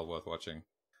really well worth watching.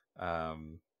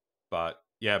 But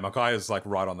yeah, Mackay is like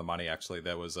right on the money. Actually,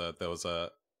 there was a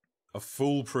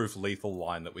foolproof lethal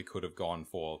line that we could have gone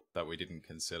for that we didn't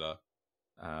consider.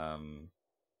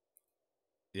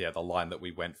 Yeah, the line that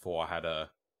we went for had a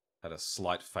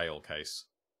slight fail case.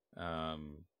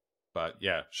 But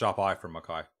yeah, sharp eye from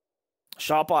Mackay.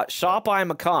 Sharp eye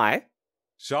Mackay.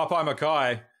 Sharp eye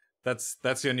Mackay.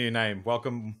 That's your new name.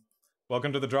 Welcome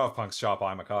to the Draft Punks, Sharp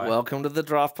eye Mackay. Welcome to the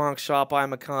Draft Punks, Sharp eye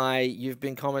Mackay. You've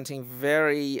been commenting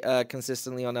very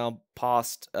consistently on our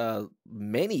past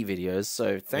many videos,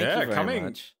 so thank you very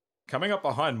much. Coming up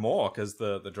behind Mork as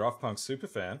the Draft Punks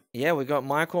superfan. Yeah, we got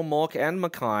Michael, Mork, and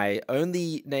Mackay.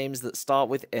 Only names that start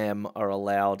with M are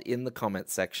allowed in the comment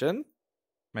section.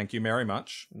 Thank you very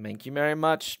much. Thank you very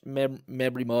much,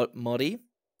 Mebri Modi.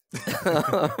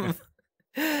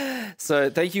 So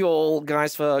thank you all,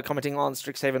 guys, for commenting on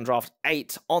Strixhaven Draft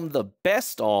 8 on the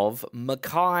best of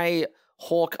Mackay,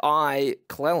 Hawkeye,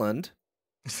 Cleland.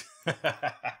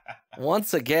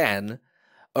 once again.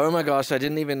 Oh my gosh, I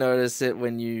didn't even notice it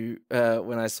when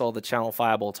when I saw the Channel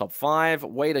Fireball top 5.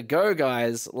 Way to go,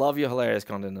 guys. Love your hilarious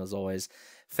content as always.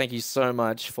 Thank you so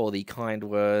much for the kind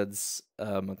words,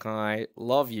 Makai.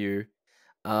 Love you.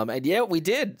 And yeah, we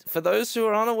did. For those who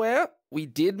are unaware, we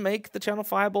did make the Channel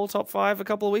Fireball top 5 a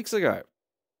couple of weeks ago.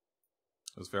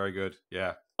 It was very good.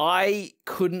 Yeah. I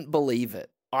couldn't believe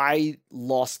it. I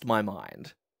lost my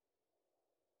mind.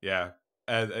 Yeah.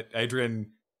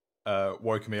 Adrian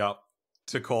woke me up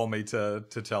to call me to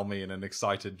tell me in an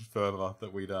excited fervor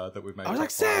that we'd made. I was like,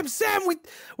 Sam, we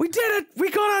did it, we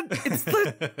got it. It's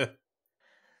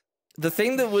the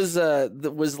thing that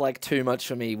was like too much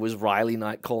for me was Riley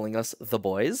Knight calling us the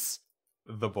boys.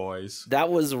 The boys. That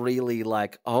was really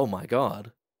like, oh my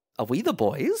god, are we the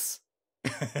boys?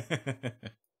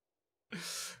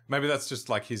 Maybe that's just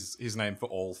like his name for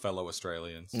all fellow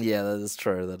Australians. Yeah, that is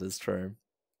true. That is true.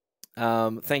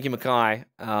 Thank you, Makai.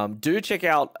 Do check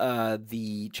out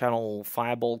the Channel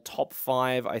Fireball top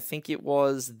 5. I think it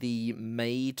was the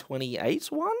May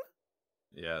 28th one.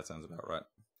 Yeah, that sounds about right.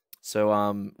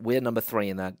 So we're number 3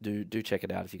 in that. Do check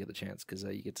it out if you get the chance, because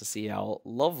you get to see our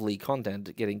lovely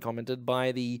content getting commented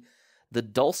by the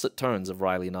dulcet tones of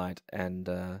Riley Knight and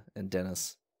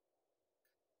Dennis.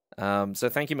 So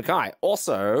thank you, Makai.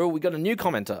 Also, we got a new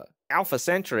commenter, Alpha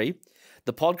Century.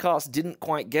 The podcast didn't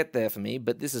quite get there for me,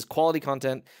 but this is quality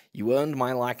content. You earned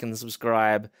my like and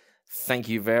subscribe. Thank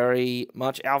you very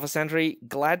much, Alpha Century.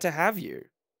 Glad to have you.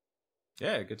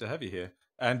 Yeah, good to have you here.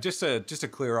 And just to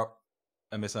clear up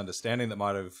a misunderstanding that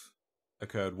might have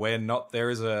occurred, there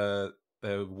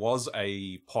was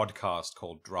a podcast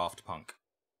called Draft Punk.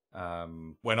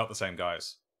 We're not the same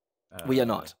guys. We are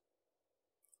not.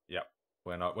 Yep,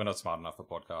 we're not smart enough for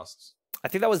podcasts. I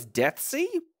think that was Deathsea.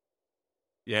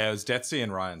 Yeah, it was Detsy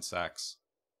and Ryan Sachs.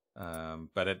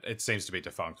 But it seems to be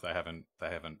defunct. They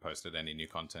haven't posted any new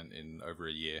content in over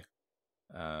a year.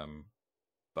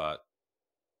 But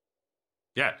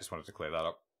yeah, just wanted to clear that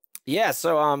up. Yeah,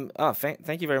 so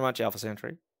thank you very much, Alpha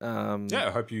Century. Yeah,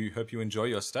 I hope you enjoy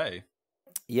your stay.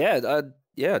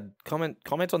 Yeah,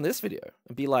 comment on this video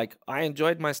and be like, I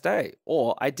enjoyed my stay,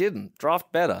 or I didn't.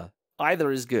 Draft better.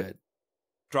 Either is good.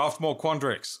 Draft more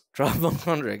Quandrix. Draft more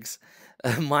Quandrix.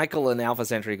 Michael and Alpha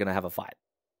Century are going to have a fight.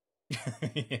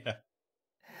 Yeah.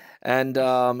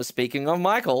 And speaking of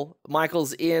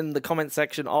Michael's in the comment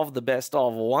section of the best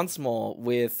of once more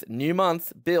with new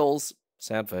month Bills,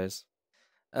 sad face.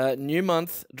 New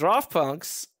month Draft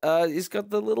Punks. He's got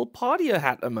the little partier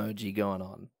hat emoji going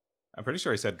on. I'm pretty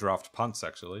sure he said draft punts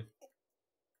actually.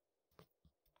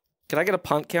 Can I get a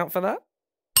punt count for that?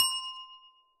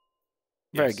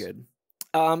 Very good.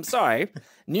 Sorry.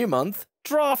 New month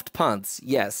Draft punts.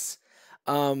 Yes.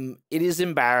 It is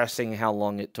embarrassing how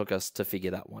long it took us to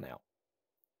figure that one out.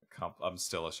 I'm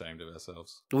still ashamed of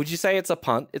ourselves. Would you say it's a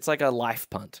punt? It's like a life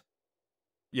punt.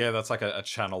 Yeah, that's like a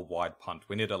channel-wide punt.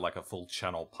 We need a full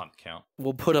channel punt count.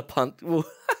 We'll put a punt.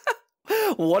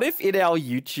 What if in our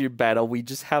YouTube battle we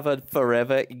just have a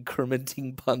forever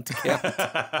incrementing punt count?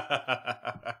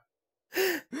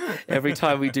 Every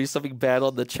time we do something bad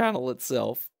on the channel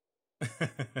itself.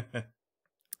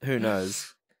 Who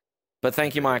knows? But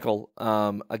thank you, Michael.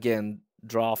 Again,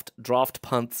 draft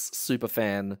punts super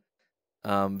fan.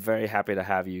 Very happy to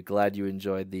have you. Glad you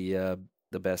enjoyed the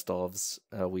best ofs.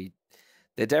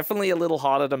 They're definitely a little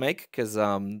harder to make because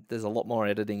there's a lot more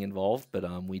editing involved.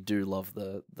 But we do love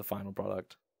the final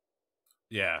product.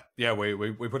 Yeah.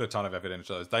 We put a ton of effort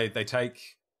into those. They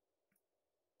take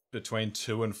between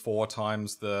 2 and 4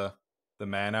 times the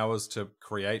man hours to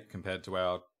create compared to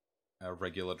our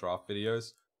regular draft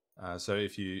videos. So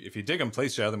if you dig them,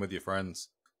 please share them with your friends.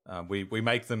 We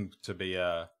make them to be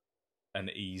an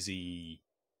easy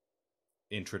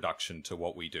introduction to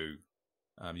what we do.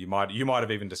 You might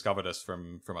have even discovered us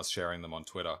from us sharing them on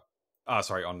Twitter. On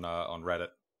Reddit.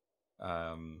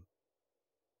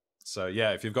 So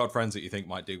yeah, if you've got friends that you think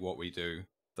might dig what we do,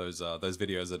 those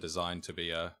videos are designed to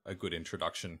be a good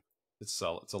introduction. It's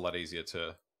a lot easier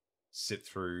to sit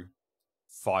through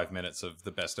 5 minutes of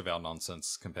the best of our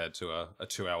nonsense compared to a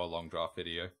 2-hour long draft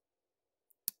video.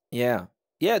 Yeah.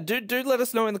 Do let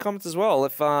us know in the comments as well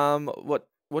if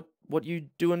what you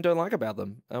do and don't like about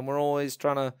them. And we're always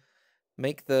trying to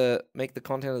make the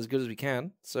content as good as we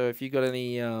can. So if you got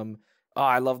any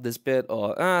I love this bit,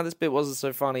 or this bit wasn't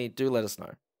so funny, do let us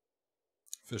know.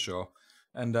 For sure.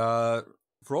 And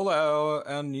for all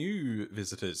our new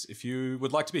visitors, if you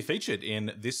would like to be featured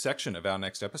in this section of our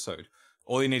next episode,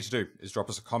 all you need to do is drop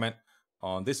us a comment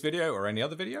on this video or any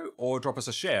other video, or drop us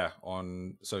a share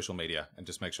on social media, and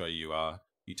just make sure you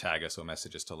tag us or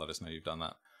message us to let us know you've done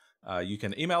that. You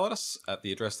can email us at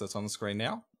the address that's on the screen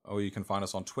now, or you can find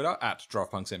us on Twitter at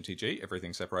DraftPunksMTG,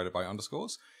 everything separated by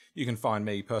underscores. You can find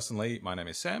me personally, my name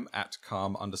is Sam, at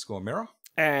calm_mirror.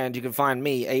 And you can find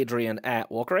me, Adrian,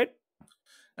 at Walkerade.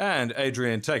 And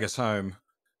Adrian, take us home.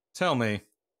 Tell me,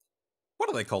 what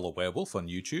do they call a werewolf on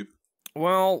YouTube?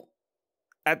 Well,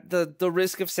 at the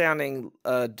risk of sounding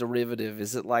derivative,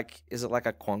 is it like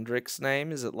a Quandrix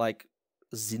name? Is it like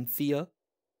Zinthia?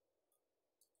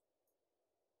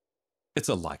 It's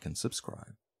a like and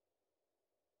subscribe.